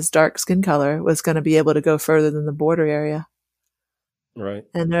color, his dark skin color, was going to be able to go further than the border area. Right.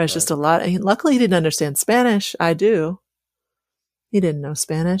 And there was just a lot. And luckily, he didn't understand Spanish. I do. He didn't know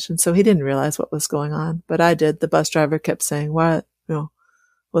Spanish, and so he didn't realize what was going on. But I did. The bus driver kept saying, "What? You know,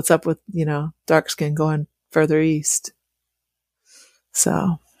 what's up with, you know, dark skin going further east.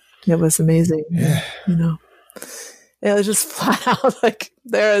 So it was amazing. Yeah. You know, it was just flat out like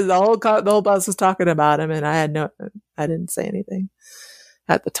the whole bus was talking about him, and I didn't say anything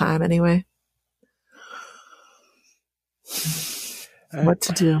at the time anyway. What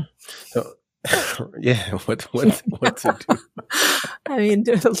to do? So, yeah, what to do? I mean,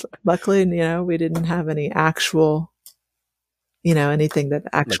 luckily, we didn't have any actual, anything that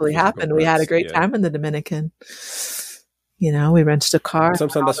actually happened. We had a great time in the Dominican. We rented a car.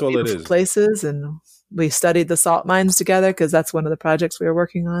 Sometimes that's all it is. Places, and we studied the salt mines together because that's one of the projects we were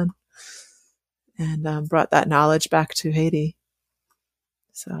working on, and brought that knowledge back to Haiti.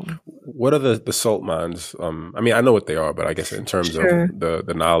 So, what are the salt mines? I mean, I know what they are, but I guess in terms of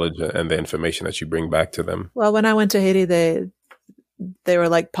the knowledge and the information that you bring back to them. Well, when I went to Haiti, they were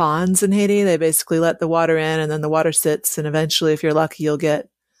like ponds in Haiti. They basically let the water in, and then the water sits, and eventually, if you're lucky, you'll get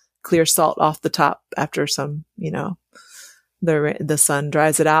clear salt off the top after some, the sun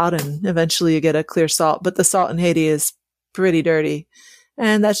dries it out, and eventually you get a clear salt. But the salt in Haiti is pretty dirty,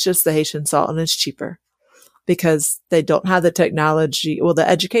 and that's just the Haitian salt, and it's cheaper because they don't have the technology. Well, the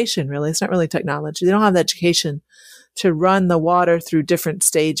education, really, it's not really technology. They don't have the education to run the water through different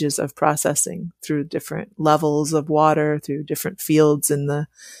stages of processing, through different levels of water, through different fields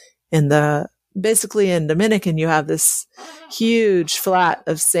basically in Dominican, you have this huge flat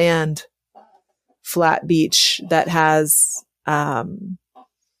of sand, flat beach that has,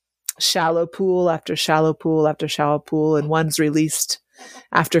 shallow pool after shallow pool after shallow pool, and one's released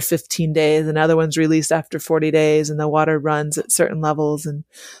after 15 days, another one's released after 40 days, and the water runs at certain levels and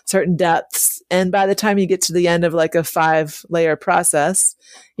certain depths. And by the time you get to the end of like a 5-layer process,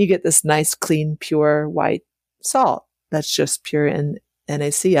 you get this nice, clean, pure white salt that's just pure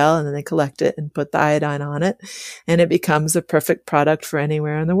NaCl, and then they collect it and put the iodine on it, and it becomes a perfect product for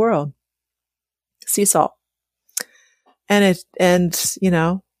anywhere in the world. Sea salt. And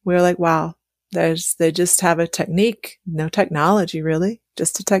we were like, wow, they just have a technique, no technology really,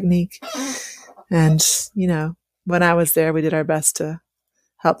 just a technique. And, when I was there, we did our best to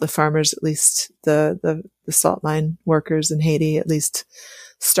help the farmers, at least the salt mine workers in Haiti, at least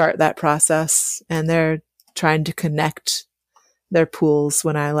start that process. And they're trying to connect their pools.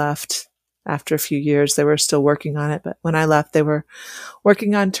 When I left after a few years, they were still working on it. But when I left, they were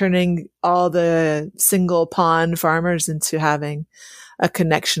working on turning all the single pond farmers into having a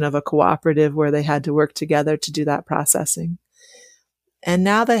connection of a cooperative where they had to work together to do that processing. And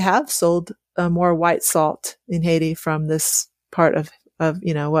now they have sold more white salt in Haiti from this part of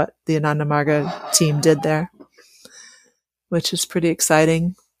what the Ananda Marga team did there, which is pretty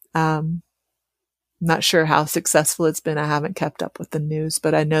exciting. Not sure how successful it's been. I haven't kept up with the news,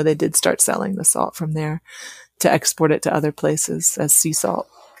 but I know they did start selling the salt from there to export it to other places as sea salt.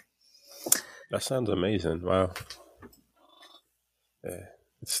 That sounds amazing. Wow. Yeah.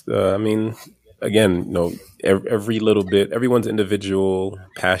 It's, I mean, again, every little bit, everyone's individual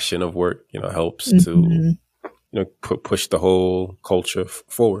passion of work, helps to, push the whole culture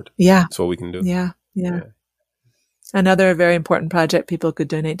forward. Yeah. That's what we can do. Yeah. Another very important project people could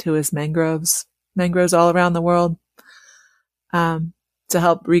donate to is mangroves all around the world, to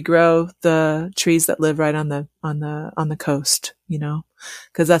help regrow the trees that live right on the coast,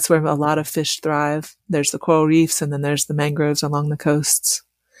 because that's where a lot of fish thrive. There's the coral reefs, and then there's the mangroves along the coasts,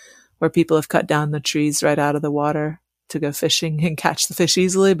 where people have cut down the trees right out of the water to go fishing and catch the fish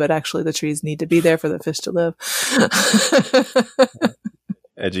easily, but actually the trees need to be there for the fish to live.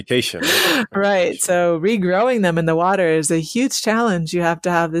 Education. Right. So regrowing them in the water is a huge challenge. You have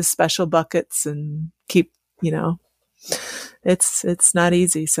to have these special buckets and keep, it's not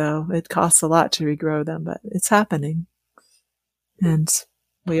easy. So it costs a lot to regrow them, but it's happening. And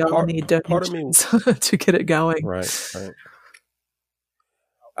we all need donations to get it going. Right.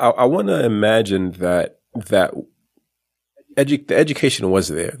 I want to imagine that the education was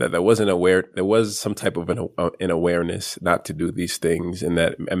there, that there was some type of an awareness not to do these things, and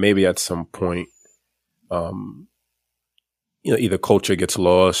that maybe at some point, either culture gets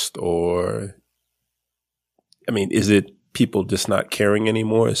lost, or, is it people just not caring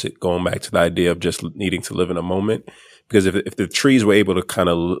anymore? Is it going back to the idea of just needing to live in a moment? Because if the trees were able to kind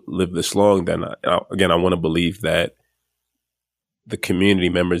of live this long, then I want to believe that the community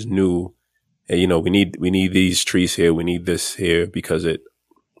members knew, hey, we need these trees here, we need this here because it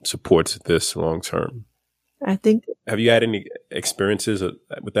supports this long term. I think. Have you had any experiences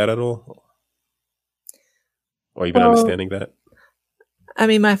with that at all? Or even understanding that?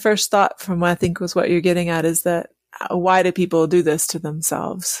 My first thought from what I think was what you're getting at is that why do people do this to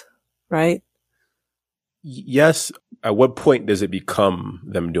themselves, right? Yes. At what point does it become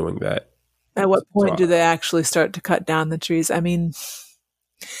them doing that? At what So, point do they actually start to cut down the trees? I mean,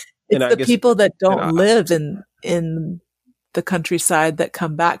 and it's I the guess, people that and don't live in the countryside that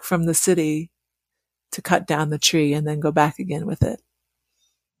come back from the city to cut down the tree and then go back again with it.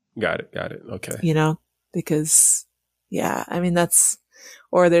 got it. Okay. You know, because yeah, I mean,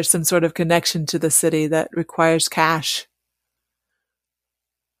 or there's some sort of connection to the city that requires cash,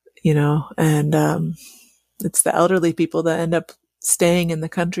 you know, and it's the elderly people that end up staying in the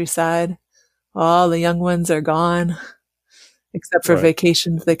countryside. All the young ones are gone, except for Right.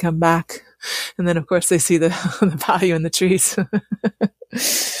 vacations. They come back. And then, of course, they see the value in the trees.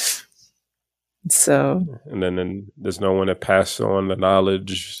 So, And then there's no one to pass on the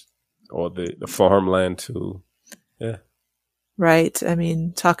knowledge or the farmland to. Yeah. right. I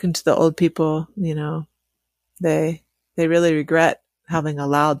mean, talking to the old people, you know, they really regret having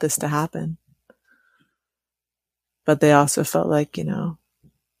allowed this to happen. But they also felt like, you know,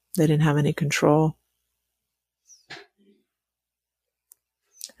 they didn't have any control.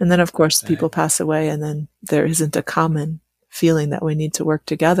 And then, of course, people pass away, and then there isn't a common feeling that we need to work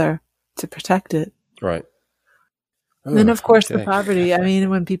together to protect it. Right. And then, of course, Okay. the poverty. I mean,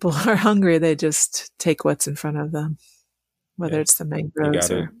 when people are hungry, they just take what's in front of them, whether it's the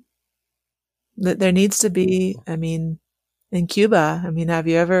mangroves or. There needs to be, I mean, in Cuba, I mean, have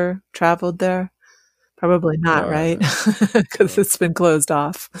you ever traveled there? Probably not, right? Because it's been closed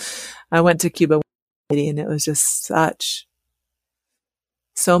off. I went to Cuba and it was just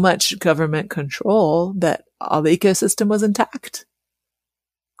so much government control that all the ecosystem was intact,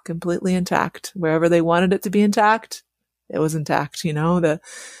 completely intact. Wherever they wanted it to be intact, it was intact. You know,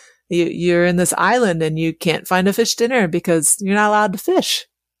 you're in this island and you can't find a fish dinner because you're not allowed to fish.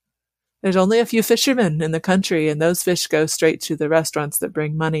 There's only a few fishermen in the country, and those fish go straight to the restaurants that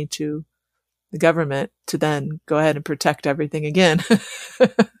bring money to the government to then go ahead and protect everything again.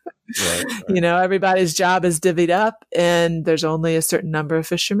 Right. You know, everybody's job is divvied up, and there's only a certain number of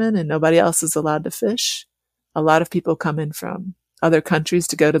fishermen and nobody else is allowed to fish. A lot of people come in from other countries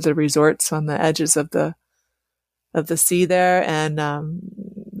to go to the resorts on the edges of the sea there. And,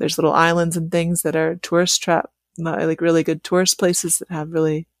 there's little islands and things that are tourist trap, like really good tourist places that have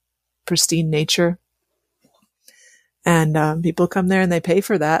really pristine nature. And, people come there and they pay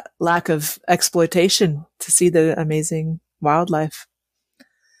for that lack of exploitation to see the amazing wildlife.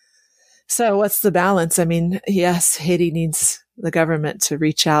 So what's the balance? I mean, yes, Haiti needs the government to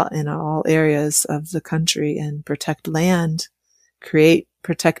reach out in all areas of the country and protect land, create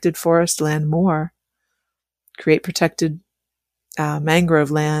protected forest land more, create protected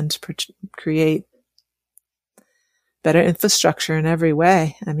mangrove land, create better infrastructure in every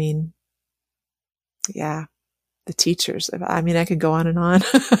way. I mean, yeah. The teachers. I mean, I could go on and on.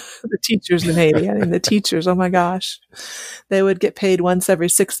 The teachers in Haiti. I mean, the teachers, oh my gosh. They would get paid once every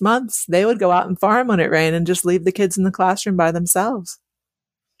 6 months. They would go out and farm when it rained and just leave the kids in the classroom by themselves.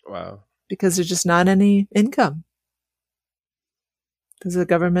 Wow. Because there's just not any income. Because the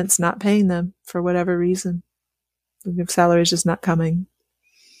government's not paying them for whatever reason. The salary is just not coming.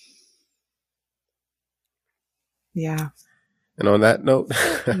 Yeah. And on that note,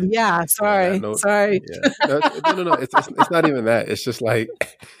 yeah, sorry. Yeah. No. It's not even that. It's just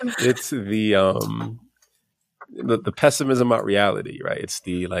like it's the pessimism about reality, right? It's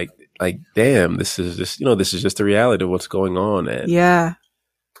the like, damn, this is just the reality of what's going on, and yeah,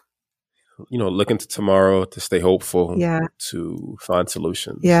 looking to tomorrow to stay hopeful, yeah, to find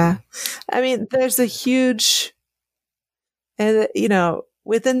solutions. Yeah, I mean, there's a huge, and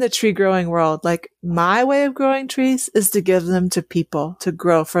within the tree growing world, like my way of growing trees is to give them to people to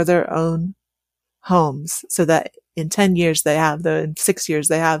grow for their own homes so that in 10 years in 6 years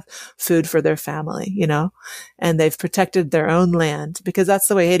they have food for their family, and they've protected their own land, because that's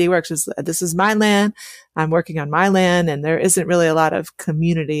the way Haiti works. Is this is my land. I'm working on my land, and there isn't really a lot of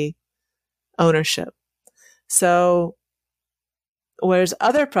community ownership. So whereas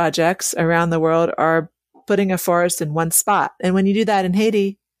other projects around the world are putting a forest in one spot. And when you do that in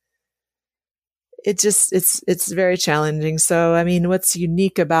Haiti, it's very challenging. So, I mean, what's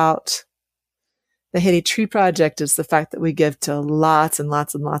unique about the Haiti Tree Project is the fact that we give to lots and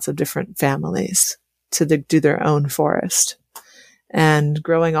lots and lots of different families to do their own forest. And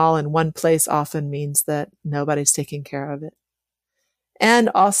growing all in one place often means that nobody's taking care of it. And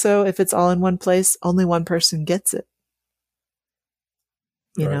also, if it's all in one place, only one person gets it.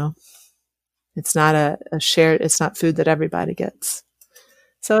 You know? It's not a shared, it's not food that everybody gets.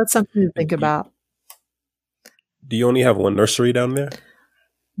 So it's something to think about. Do you only have one nursery down there?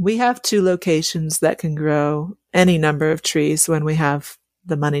 We have 2 locations that can grow any number of trees when we have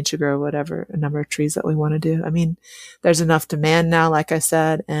the money to grow whatever number of trees that we want to do. I mean, there's enough demand now, like I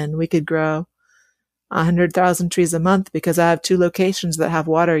said, and we could grow 100,000 trees a month because I have 2 locations that have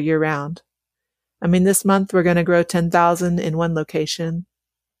water year round. I mean, this month we're going to grow 10,000 in one location.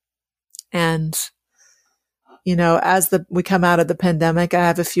 And, you know, as we come out of the pandemic, I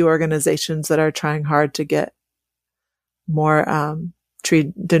have a few organizations that are trying hard to get more,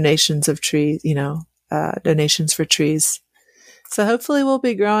 tree donations of trees, donations for trees. So hopefully we'll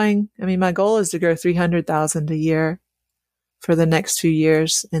be growing. I mean, my goal is to grow 300,000 a year for the next few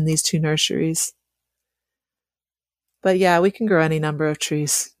years in these 2 nurseries. But yeah, we can grow any number of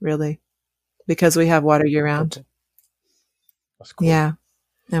trees, really, because we have water year round. That's cool. Yeah.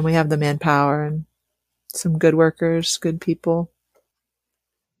 And we have the manpower and some good workers, good people.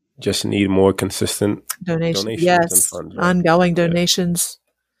 Just need more consistent donations. Yes. And funds, right? Ongoing donations.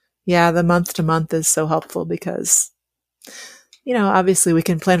 Yeah. The month to month is so helpful because, obviously we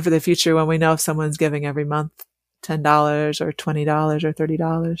can plan for the future when we know if someone's giving every month $10 or $20 or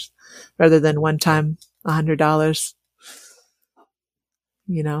 $30 rather than one time $100.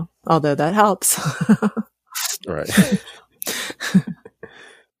 Although that helps. Right.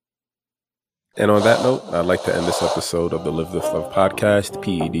 And on that note, I'd like to end this episode of the Live Lift Love podcast,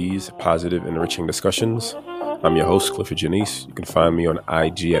 PEDs, Positive Enriching Discussions. I'm your host, Clifford Janice. You can find me on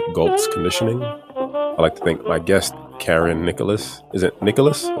IG at Gulps Conditioning. I'd like to thank my guest, Karen Nicholas. Is it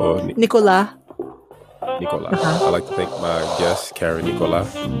Nicholas or Nicolas? Nicolas. I'd like to thank my guest, Karen Nicolas.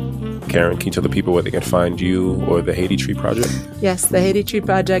 Karen, can you tell the people where they can find you or the Haiti Tree Project? Yes, the Haiti Tree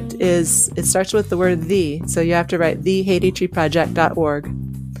Project it starts with the word "the," so you have to write thehaititreeproject.org.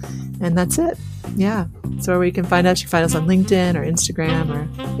 And that's it. Yeah. So where you can find us, you can find us on LinkedIn or Instagram or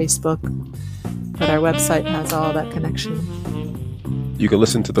Facebook. But our website has all that connection. You can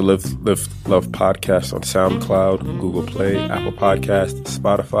listen to the Live Love podcast on SoundCloud, Google Play, Apple Podcast,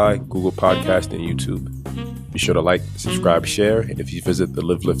 Spotify, Google Podcast, and YouTube. Be sure to like, subscribe, share. And if you visit the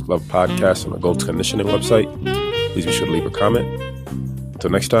Live Lift Love podcast on the Gulps Conditioning website, please be sure to leave a comment.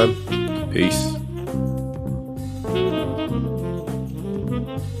 Until next time, peace.